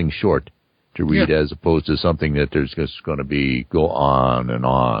to something short to read, as opposed to something that there's just going to go on and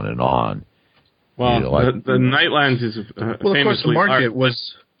on and on. Well, the Nightlands is well, of course, the market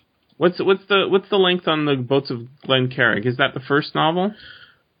was. What's the length on the Boats of Glencarrig? Is that the first novel?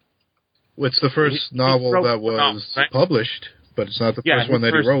 It's the first novel that was published, but it's not the first one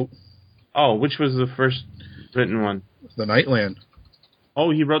that he wrote. Oh, which was the first written one? The Nightland.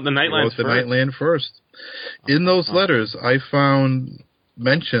 Oh, he wrote the Nightland first. He wrote the Nightland first. In those letters, I found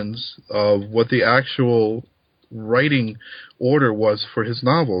mentions of what the actual writing order was for his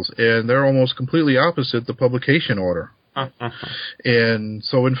novels, and they're almost completely opposite the publication order. And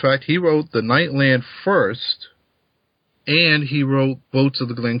so, in fact, he wrote the Nightland first, and he wrote Boats of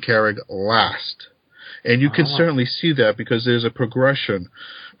the Glencarrig last. And you can certainly see that because there's a progression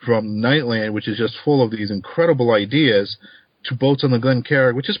from Nightland, which is just full of these incredible ideas, to Boats on the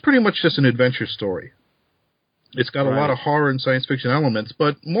Glencarrig, which is pretty much just an adventure story. It's got a lot of horror and science fiction elements,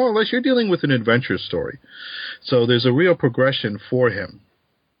 but more or less you're dealing with an adventure story. So there's a real progression for him.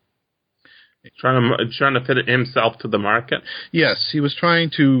 Trying to fit himself to the market? Yes, he was trying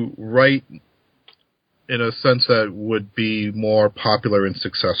to write in a sense that would be more popular and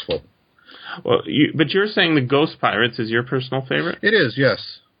successful. Well, but you're saying the Ghost Pirates is your personal favorite? It is,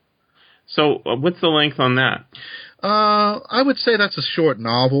 yes. So what's the length on that? I would say that's a short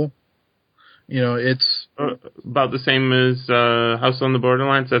novel. It's about the same as House on the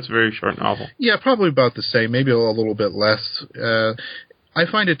Borderlands. That's a very short novel. Yeah, probably about the same, maybe a little bit less. I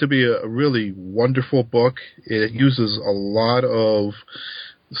find it to be a really wonderful book. It uses a lot of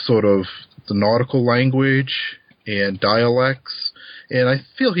sort of the nautical language and dialects, and I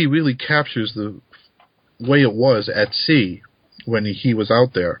feel he really captures the way it was at sea when he was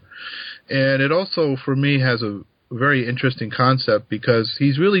out there. And it also, for me, has a very interesting concept because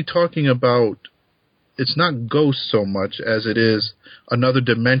he's really talking about, it's not ghosts so much as it is another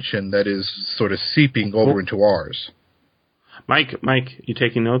dimension that is sort of seeping over into ours. Mike, you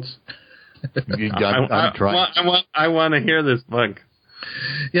taking notes? I'm trying. I want to hear this book.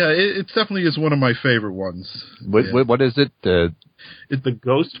 Yeah, it definitely is one of my favorite ones. What is it? It's the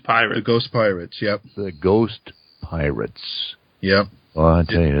Ghost Pirates. The Ghost Pirates, yep. The Ghost Pirates. Yep. Well, I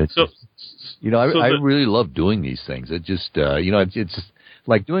tell you, I really love doing these things. It just, it's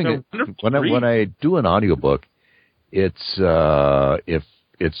like doing it when I do an audiobook. It's if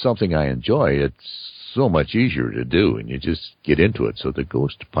it's something I enjoy, it's so much easier to do, and you just get into it. So the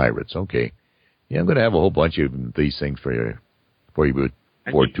Ghost Pirates, okay. Yeah, I'm going to have a whole bunch of these things for you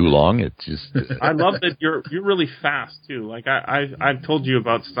before too long. It's just. I love that you're really fast too. Like I've told you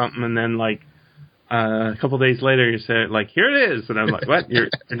about something, and then like a couple of days later, you say like, "Here it is," and I'm like, "What? You're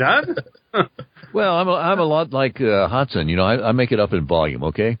done?" Well, I'm a lot like Hodgson. I make it up in volume.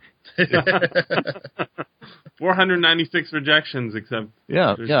 Okay. 496 rejections, except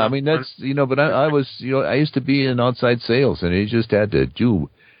yeah. I mean that's but I was I used to be in outside sales, and you just had to do,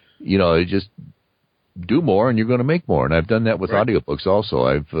 just do more, and you're going to make more. And I've done that with audiobooks also.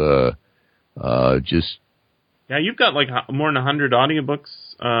 I've just you've got like more than 100 audiobooks.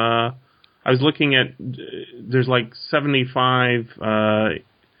 I was looking at there's like 75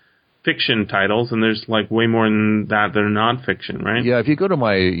 fiction titles, and there's like way more than that are nonfiction, right? Yeah, if you go to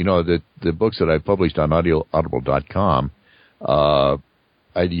my, the books that I published on audible.com,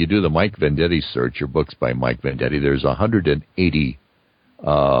 you do the Mike Vendetti search, or books by Mike Vendetti. There's 180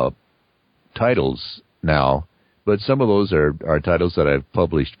 titles now, but some of those are titles that I've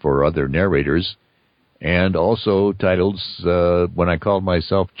published for other narrators, and also titles when I called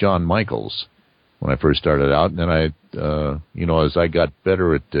myself John Michaels. when I first started out. And then I, as I got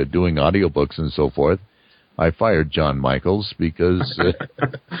better at doing audiobooks and so forth, I fired John Michaels because,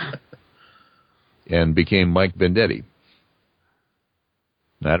 and became Mike Vendetti.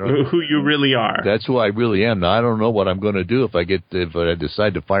 I don't know who you really are. That's who I really am. Now, I don't know what I'm going to do if I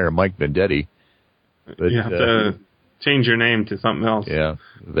decide to fire Mike Vendetti. But, you have to change your name to something else. Yeah,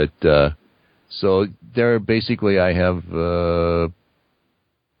 but so there basically I have, and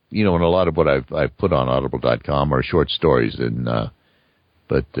a lot of what I've put on Audible.com are short stories,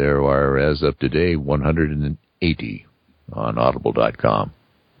 but there are, as of today, 180 on Audible.com.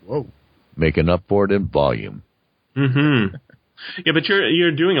 Whoa. Making up for it in volume. Mm-hmm. Yeah, but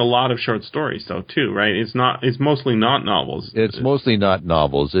you're doing a lot of short stories though too, right? It's mostly not novels. It's mostly not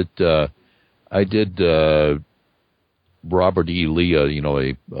novels. I did Robert E.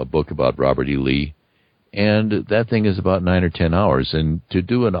 Lee, a book about Robert E. Lee, and that thing is about 9 or 10 hours. And to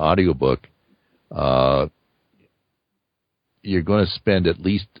do an audiobook, you're going to spend at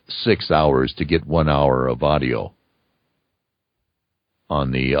least 6 hours to get 1 hour of audio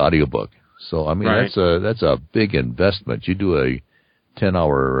on the audiobook. So, I mean, right. that's a big investment. You do a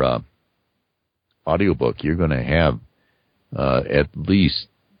 10-hour audiobook, you're going to have at least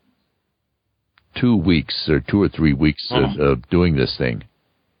 2 weeks or 2 or 3 weeks of doing this thing.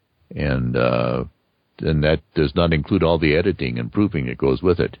 And that does not include all the editing and proofing that goes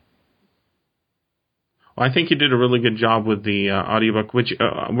with it. Well, I think you did a really good job with the audiobook, which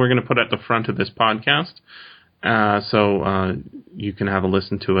we're going to put at the front of this podcast. So you can have a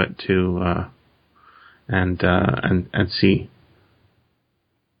listen to it too, and see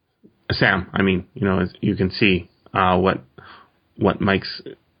Sam. I mean, you can see what Mike's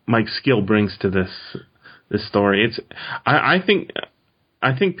skill brings to this story. I think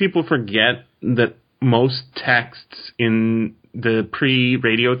people forget that most texts in the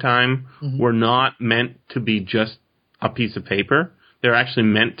pre-radio time were not meant to be just a piece of paper. They're actually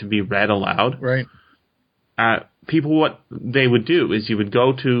meant to be read aloud. Right. People, what they would do is you would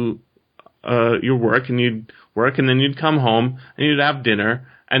go to your work and you'd work, and then you'd come home and you'd have dinner,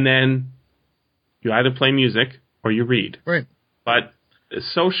 and then you either play music or you read. Right. But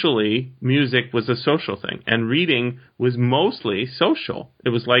socially, music was a social thing, and reading was mostly social. It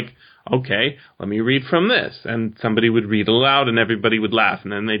was like, okay, let me read from this, and somebody would read aloud, and everybody would laugh,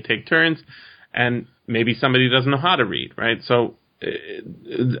 and then they'd take turns, and maybe somebody doesn't know how to read, right? So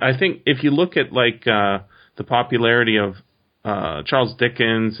I think if you look at the popularity of Charles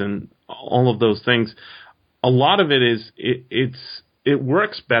Dickens and all of those things, a lot of it is it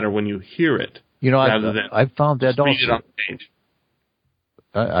works better when you hear it. I found that also. Read it on the page.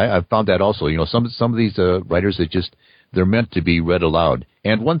 I found that also. Some of these writers they're meant to be read aloud.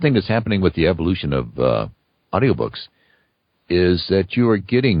 And one thing that's happening with the evolution of audiobooks is that you are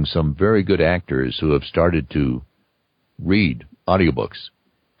getting some very good actors who have started to read audiobooks.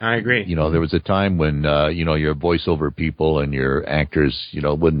 I agree. There was a time when, your voiceover people and your actors,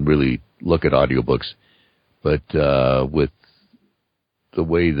 wouldn't really look at audiobooks. But with the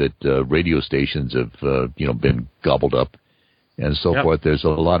way that radio stations have, been gobbled up and so forth, there's a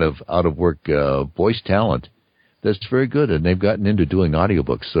lot of out-of-work voice talent that's very good, and they've gotten into doing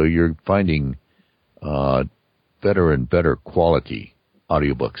audiobooks. So you're finding better and better quality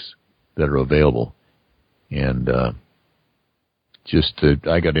audiobooks that are available. And I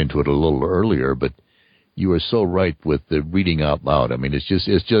got into it a little earlier, but you were so right with the reading out loud. I mean, it's just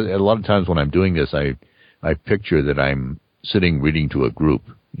a lot of times when I'm doing this, I picture that I'm sitting reading to a group,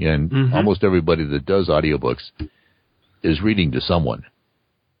 and almost everybody that does audiobooks is reading to someone.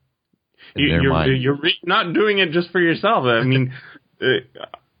 You're not doing it just for yourself. I mean,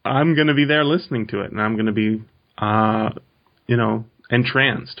 I'm going to be there listening to it, and I'm going to be,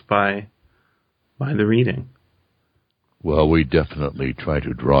 entranced by the reading. Well, we definitely try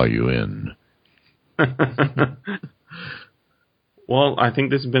to draw you in. Well, I think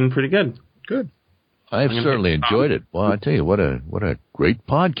this has been pretty good. Good. I've certainly enjoyed it. Well, I tell you, what a great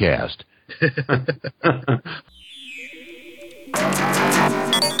podcast.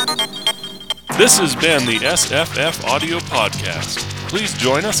 This has been the SFF Audio Podcast. Please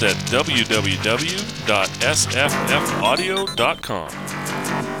join us at www.sffaudio.com.